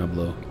Wesker,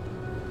 Pablo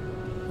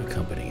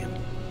accompanying him.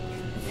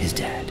 His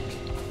dad.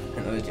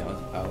 And OG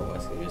Albert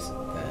Wesker just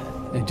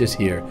there. And just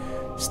here,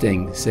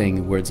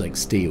 saying words like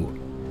 "steal."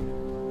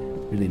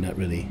 Really not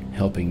really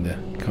helping the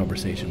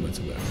conversation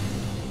whatsoever.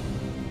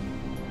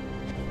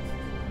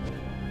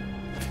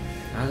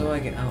 How do I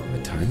get out of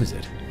What time is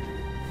it?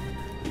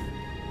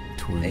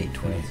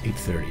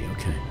 8:30.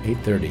 Okay,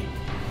 8:30.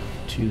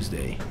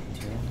 Tuesday.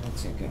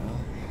 What's it go?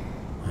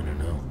 I don't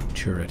know.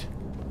 Sure it.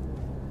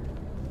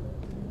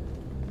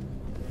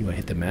 You want to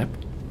hit the map?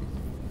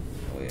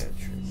 Oh yeah,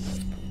 true.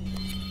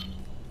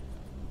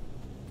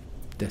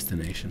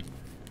 Destination.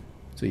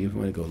 So you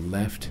want to go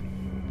left.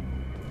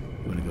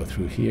 You want to go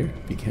through here?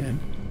 You can.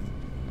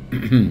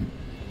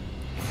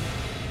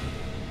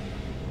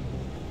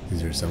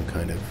 Is there some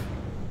kind of...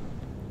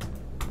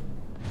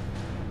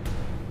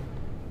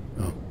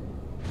 Oh.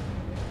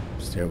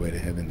 Stairway to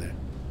heaven there.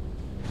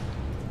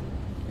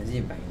 Is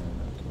he banging on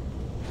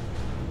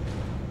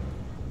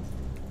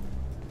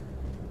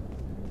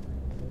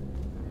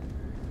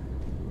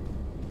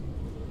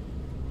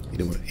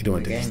You don't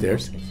want to take the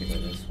stairs? If you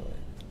go this way.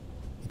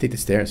 You take the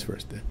stairs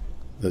first, then.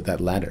 That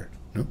ladder,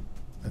 no?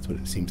 That's what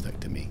it seems like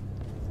to me.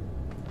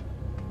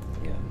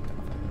 Yeah.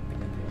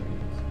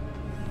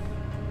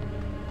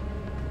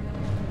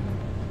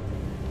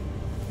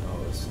 Oh,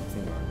 there's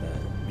something right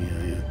there.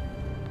 Yeah.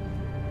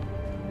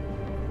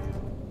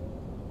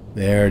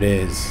 There it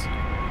is. You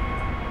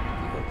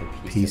got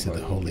the Piece of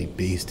the holy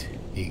beast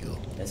eagle.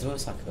 There's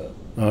always like a...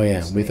 Oh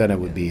yeah, we thought it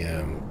would be,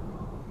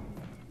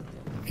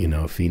 you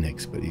know, a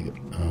phoenix, but you...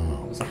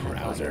 Oh,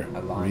 Krauser.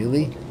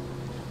 Really?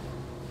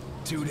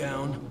 2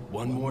 down,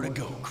 1 more to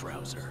go,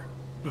 Krauser.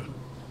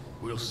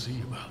 We'll see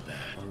about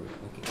that.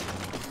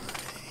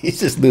 He's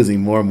just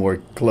losing more and more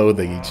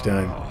clothing each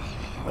time.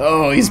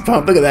 Oh, he's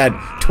pumped. Look at that.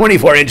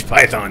 24-inch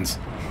pythons.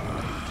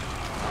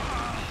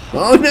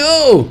 Oh,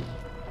 no.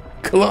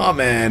 Claw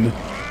man.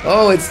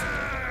 Oh, it's...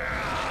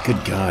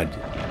 Good God.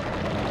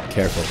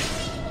 Careful.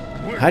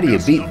 How do you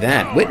beat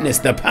that? Witness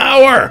the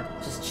power.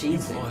 Just You've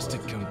cheesing. lost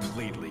it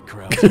completely,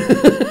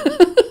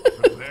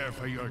 Krauser. Prepare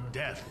for your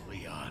death,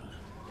 Leon.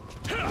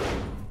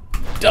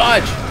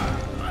 Dodge.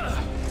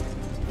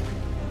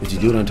 Did you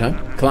do it on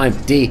time? Climb.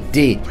 D.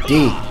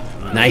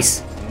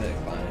 Nice.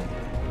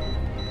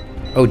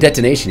 Oh,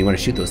 detonation. You want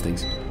to shoot those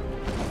things.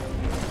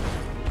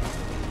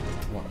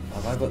 What,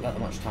 have I got that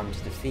much time to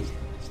defeat?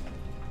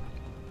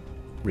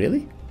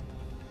 Really?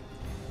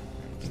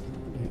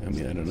 I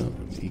mean, I don't know.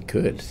 He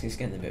could. It's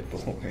getting a bit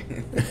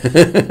boring.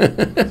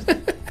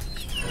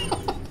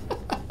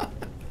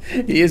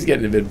 He is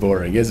getting a bit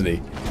boring, isn't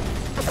he?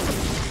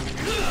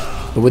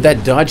 But with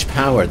that dodge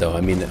power, though,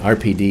 I mean, the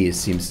RPD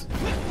seems...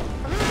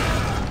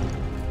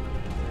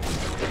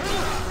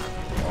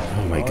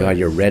 Oh my God,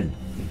 you're red.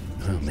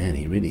 Oh man,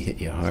 he really hit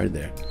you hard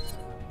there.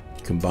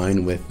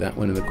 Combined with that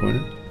one in the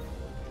corner.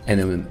 And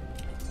then... I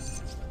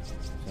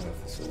don't know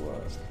if this will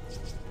work.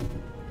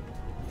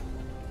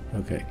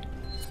 Okay.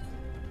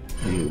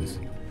 Use.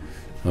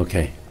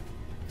 Okay.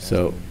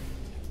 So,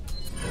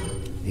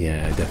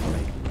 yeah,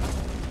 definitely.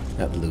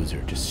 That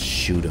loser, just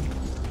shoot him.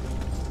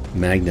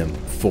 Magnum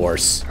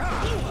force.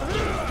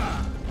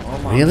 Oh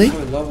my, Really? I'm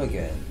so low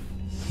again.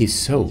 He's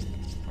so.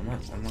 I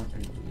might end up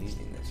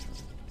losing this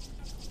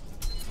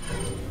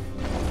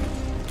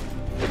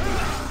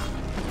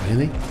one.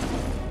 Really?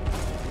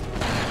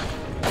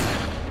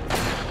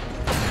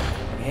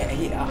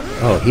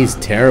 Oh, he's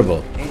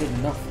terrible. He did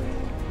nothing.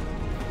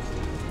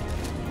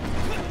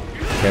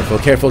 Careful,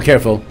 careful,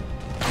 careful.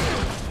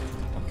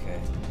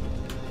 Okay.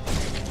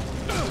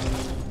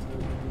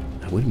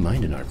 I wouldn't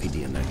mind an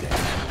RPD on that guy.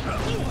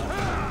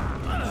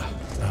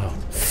 Oh.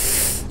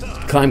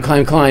 Climb,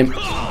 climb, climb.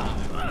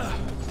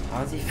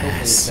 How does he fall for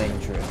the same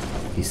trip?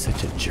 He's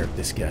such a jerk,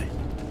 this guy.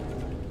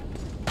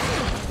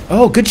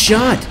 Oh, good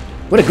shot.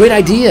 What a great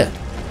idea.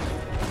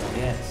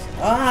 Yes.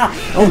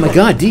 Ah! Oh my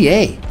god,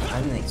 DA.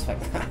 I didn't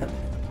expect that.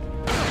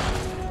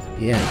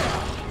 Yeah.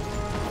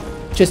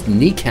 Just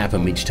kneecap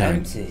him each time.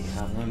 Empty. I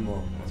have no more.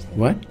 Okay.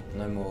 What?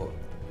 No more.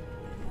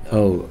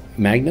 Oh,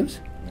 magnums?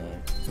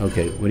 No.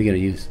 Okay, what are you gonna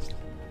use?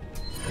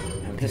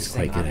 I'm This is just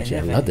quite saying, good,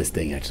 actually. I love this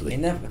thing, actually. It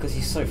never, because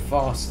he's so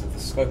fast that the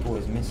scope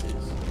always misses.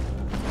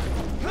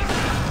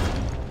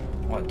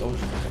 Oh, I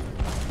dodged it.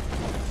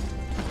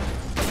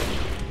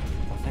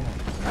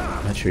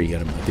 I'm not sure you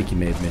got him. I think you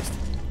may have missed.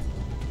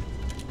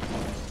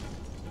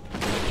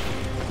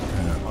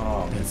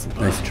 Oh, That's a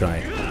nice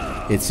try.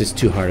 It's just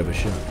too hard of a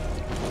shot.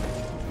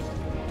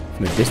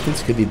 From a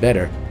distance, could be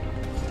better.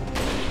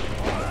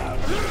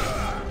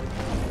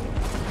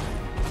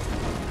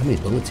 How many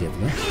bullets do you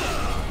have left?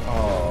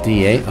 oh.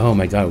 DA? Oh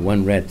my god,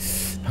 one red.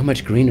 How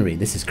much greenery?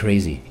 This is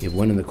crazy. You have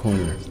one in the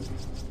corner.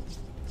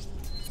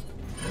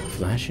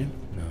 Flash him?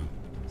 No.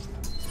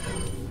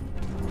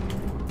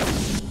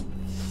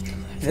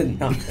 I did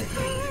nothing.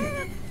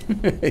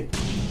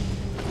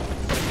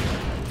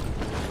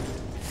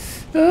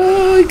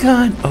 Oh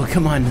god. Oh,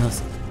 come on,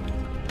 Nelson.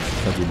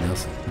 Love you,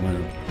 Nelson. Come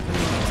on.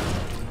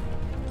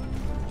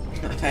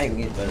 I hate when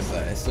he does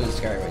that. It's so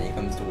scary when he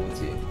comes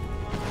towards you.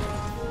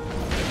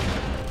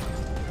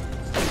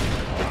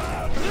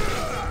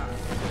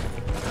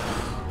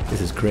 This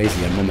is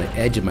crazy. I'm on the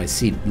edge of my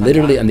seat.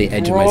 Literally on the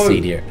edge of my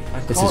seat here.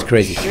 This is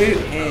crazy. Shoot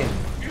him.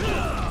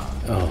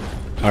 Oh,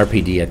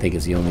 RPD I think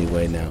is the only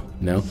way now.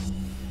 No?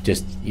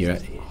 Just, you're,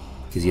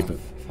 because you have to,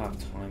 If I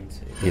have time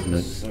to. You have no-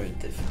 It's so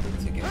difficult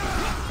to get.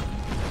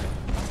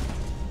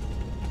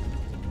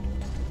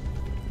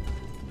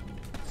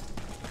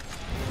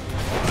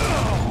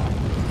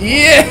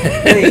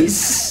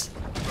 yes!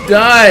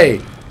 Die!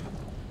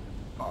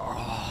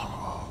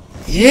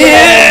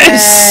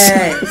 Yes!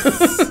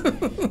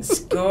 Let's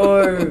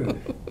go.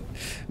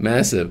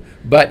 Massive.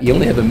 But you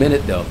only have a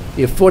minute though.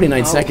 You have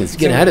 49 seconds.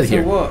 Get out of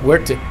here. what? Where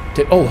to,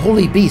 oh,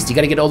 holy beast. You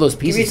got to get all those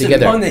Give me pieces some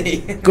together. money.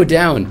 Go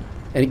down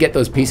and get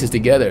those pieces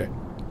together.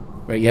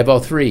 Right, you have all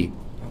three.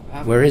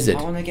 Where is it?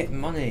 I want to get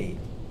money.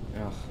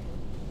 Ugh.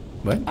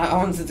 What? I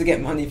wanted to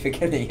get money for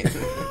killing him.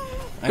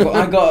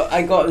 I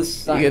got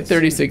this. You get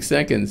 36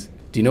 seconds.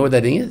 Do you know what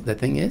that thing is? That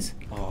thing is?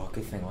 Oh,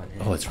 good thing on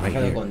here. Oh, it's right I could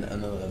have here. gone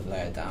another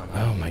layer down.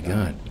 Oh my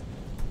god.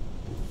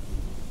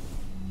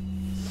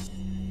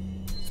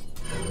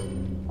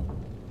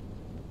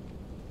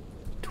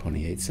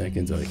 "28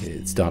 seconds. Okay,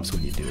 it stops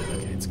when you do it.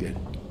 Okay, it's good.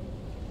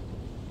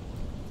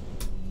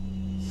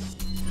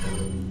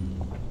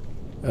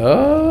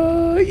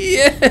 Oh,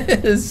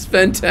 yes!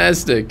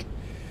 Fantastic.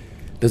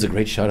 There's a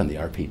great shot on the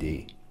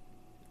RPD.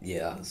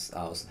 Yeah,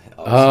 I was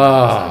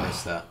Ah. I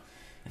missed that.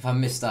 If I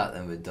missed that,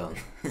 then we're done.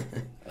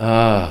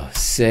 Oh,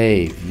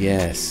 save.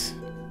 Yes.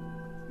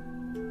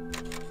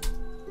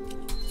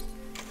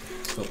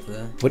 Stop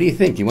there. What do you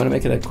think? You want to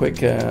make it a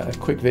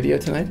quick video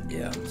tonight?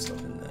 Yeah, I'm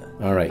stopping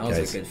there. All right, That was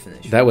guys. a good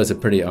finish. That was a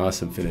pretty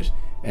awesome finish.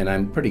 And I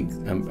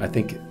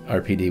think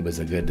RPD was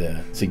a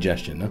good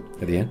suggestion, no?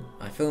 At the end?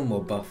 I feel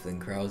more buff than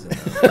Krauser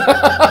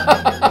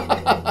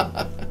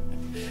now.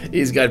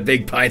 He's got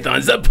big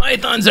pythons. The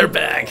pythons are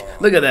back.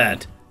 Look at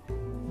that.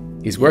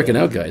 He's working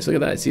out, guys. Look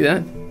at that. See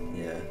that?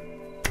 Yeah.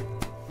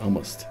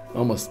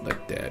 Almost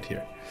like Dad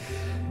here.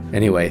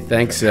 Anyway,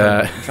 thanks.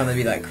 I'm trying to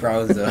be like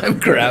Krauser. I'm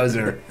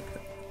Krauser.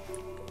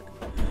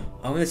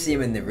 I want to see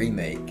him in the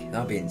remake.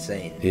 That'd be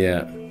insane.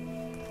 Yeah.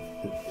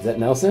 Is that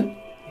Nelson?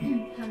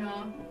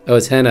 Hannah. Oh,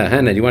 it's Hannah.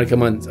 Hannah, do you want to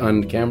come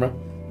on camera?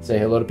 Say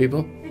hello to people?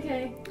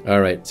 Okay. All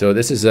right. So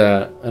this is,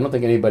 I don't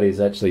think anybody's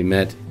actually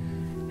met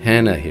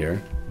Hannah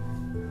here.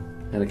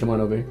 Hannah, come on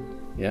over here.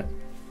 Yeah.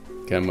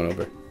 Come on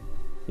over.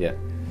 Yeah.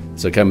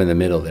 So come in the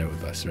middle there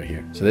with us right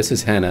here. So this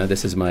is Hannah.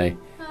 This is my,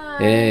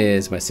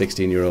 it's my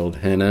 16-year-old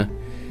Hannah.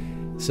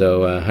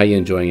 So how are you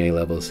enjoying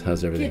A-levels?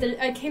 How's everything? Good.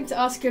 I came to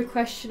ask you a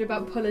question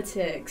about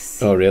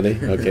politics. Oh, really?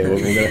 Okay. Well,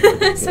 we're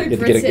gonna, So you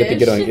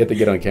have to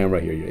get on camera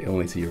here. You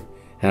only see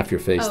half your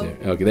face there.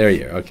 Okay, there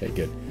you are. Okay,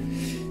 good.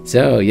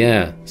 So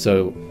yeah.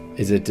 So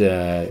is it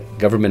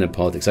government and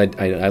politics? I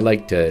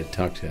like to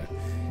talk to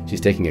She's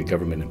taking a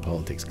government and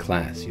politics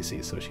class, you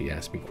see, so she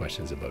asked me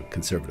questions about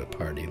Conservative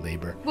Party,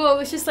 Labour. Well,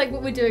 it's just like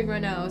what we're doing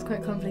right now. It's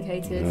quite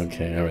complicated.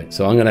 Okay, all right.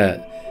 So I'm going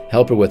to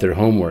help her with her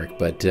homework,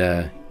 but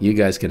you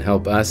guys can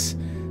help us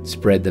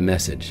spread the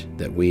message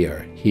that we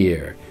are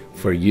here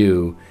for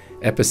you.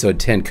 Episode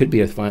 10 could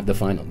be the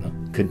final, no?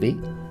 Could be?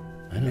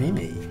 I don't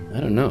know. I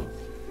don't know.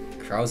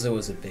 Krauser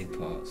was a big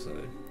part, so...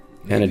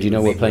 Hannah, do you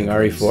know we're playing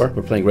RE4?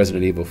 We're playing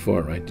Resident Evil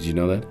 4, right? Did you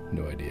know that?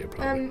 No idea,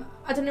 probably.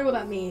 I don't know what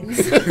that means.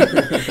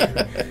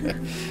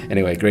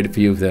 Anyway, great for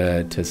you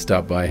to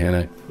stop by,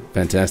 Hannah.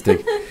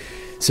 Fantastic.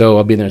 So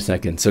I'll be there in a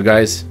second. So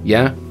guys,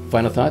 yeah?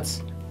 Final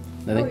thoughts?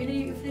 Nothing? Oh,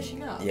 you're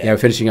finishing up? Yeah, we're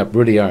finishing up.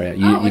 Really are.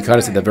 Yeah. You caught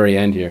us at the very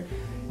end here.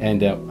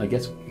 And I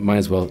guess might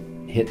as well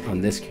hit on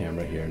this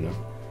camera here, no?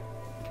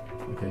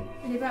 Okay.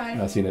 Okay, bye.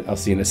 I'll see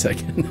you in a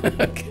second.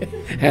 Okay.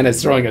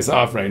 Hannah's throwing us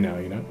off right now,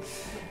 you know?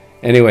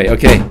 Anyway,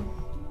 okay.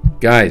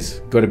 Guys,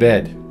 go to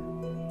bed.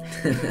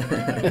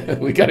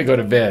 We gotta go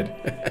to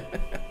bed.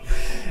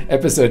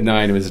 Episode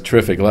 9 was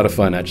terrific. A lot of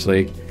fun,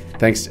 actually.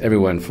 Thanks,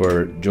 everyone,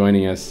 for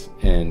joining us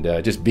and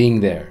just being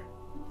there.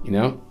 You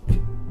know?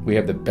 We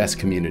have the best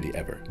community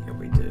ever. Yeah,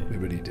 we do. We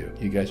really do.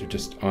 You guys are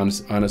just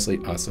honestly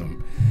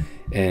awesome.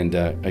 And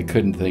I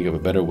couldn't think of a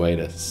better way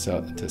to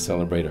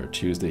celebrate our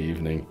Tuesday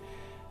evening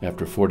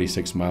after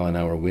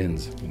 46-mile-an-hour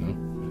winds, you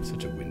know? It was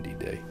such a windy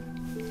day.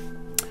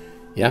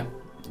 Yeah?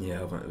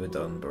 Yeah, we're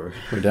done, bro.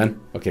 We're done?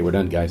 Okay, we're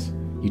done, guys.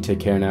 You take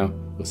care now.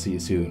 We'll see you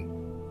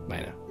soon. Bye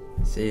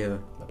now. See ya.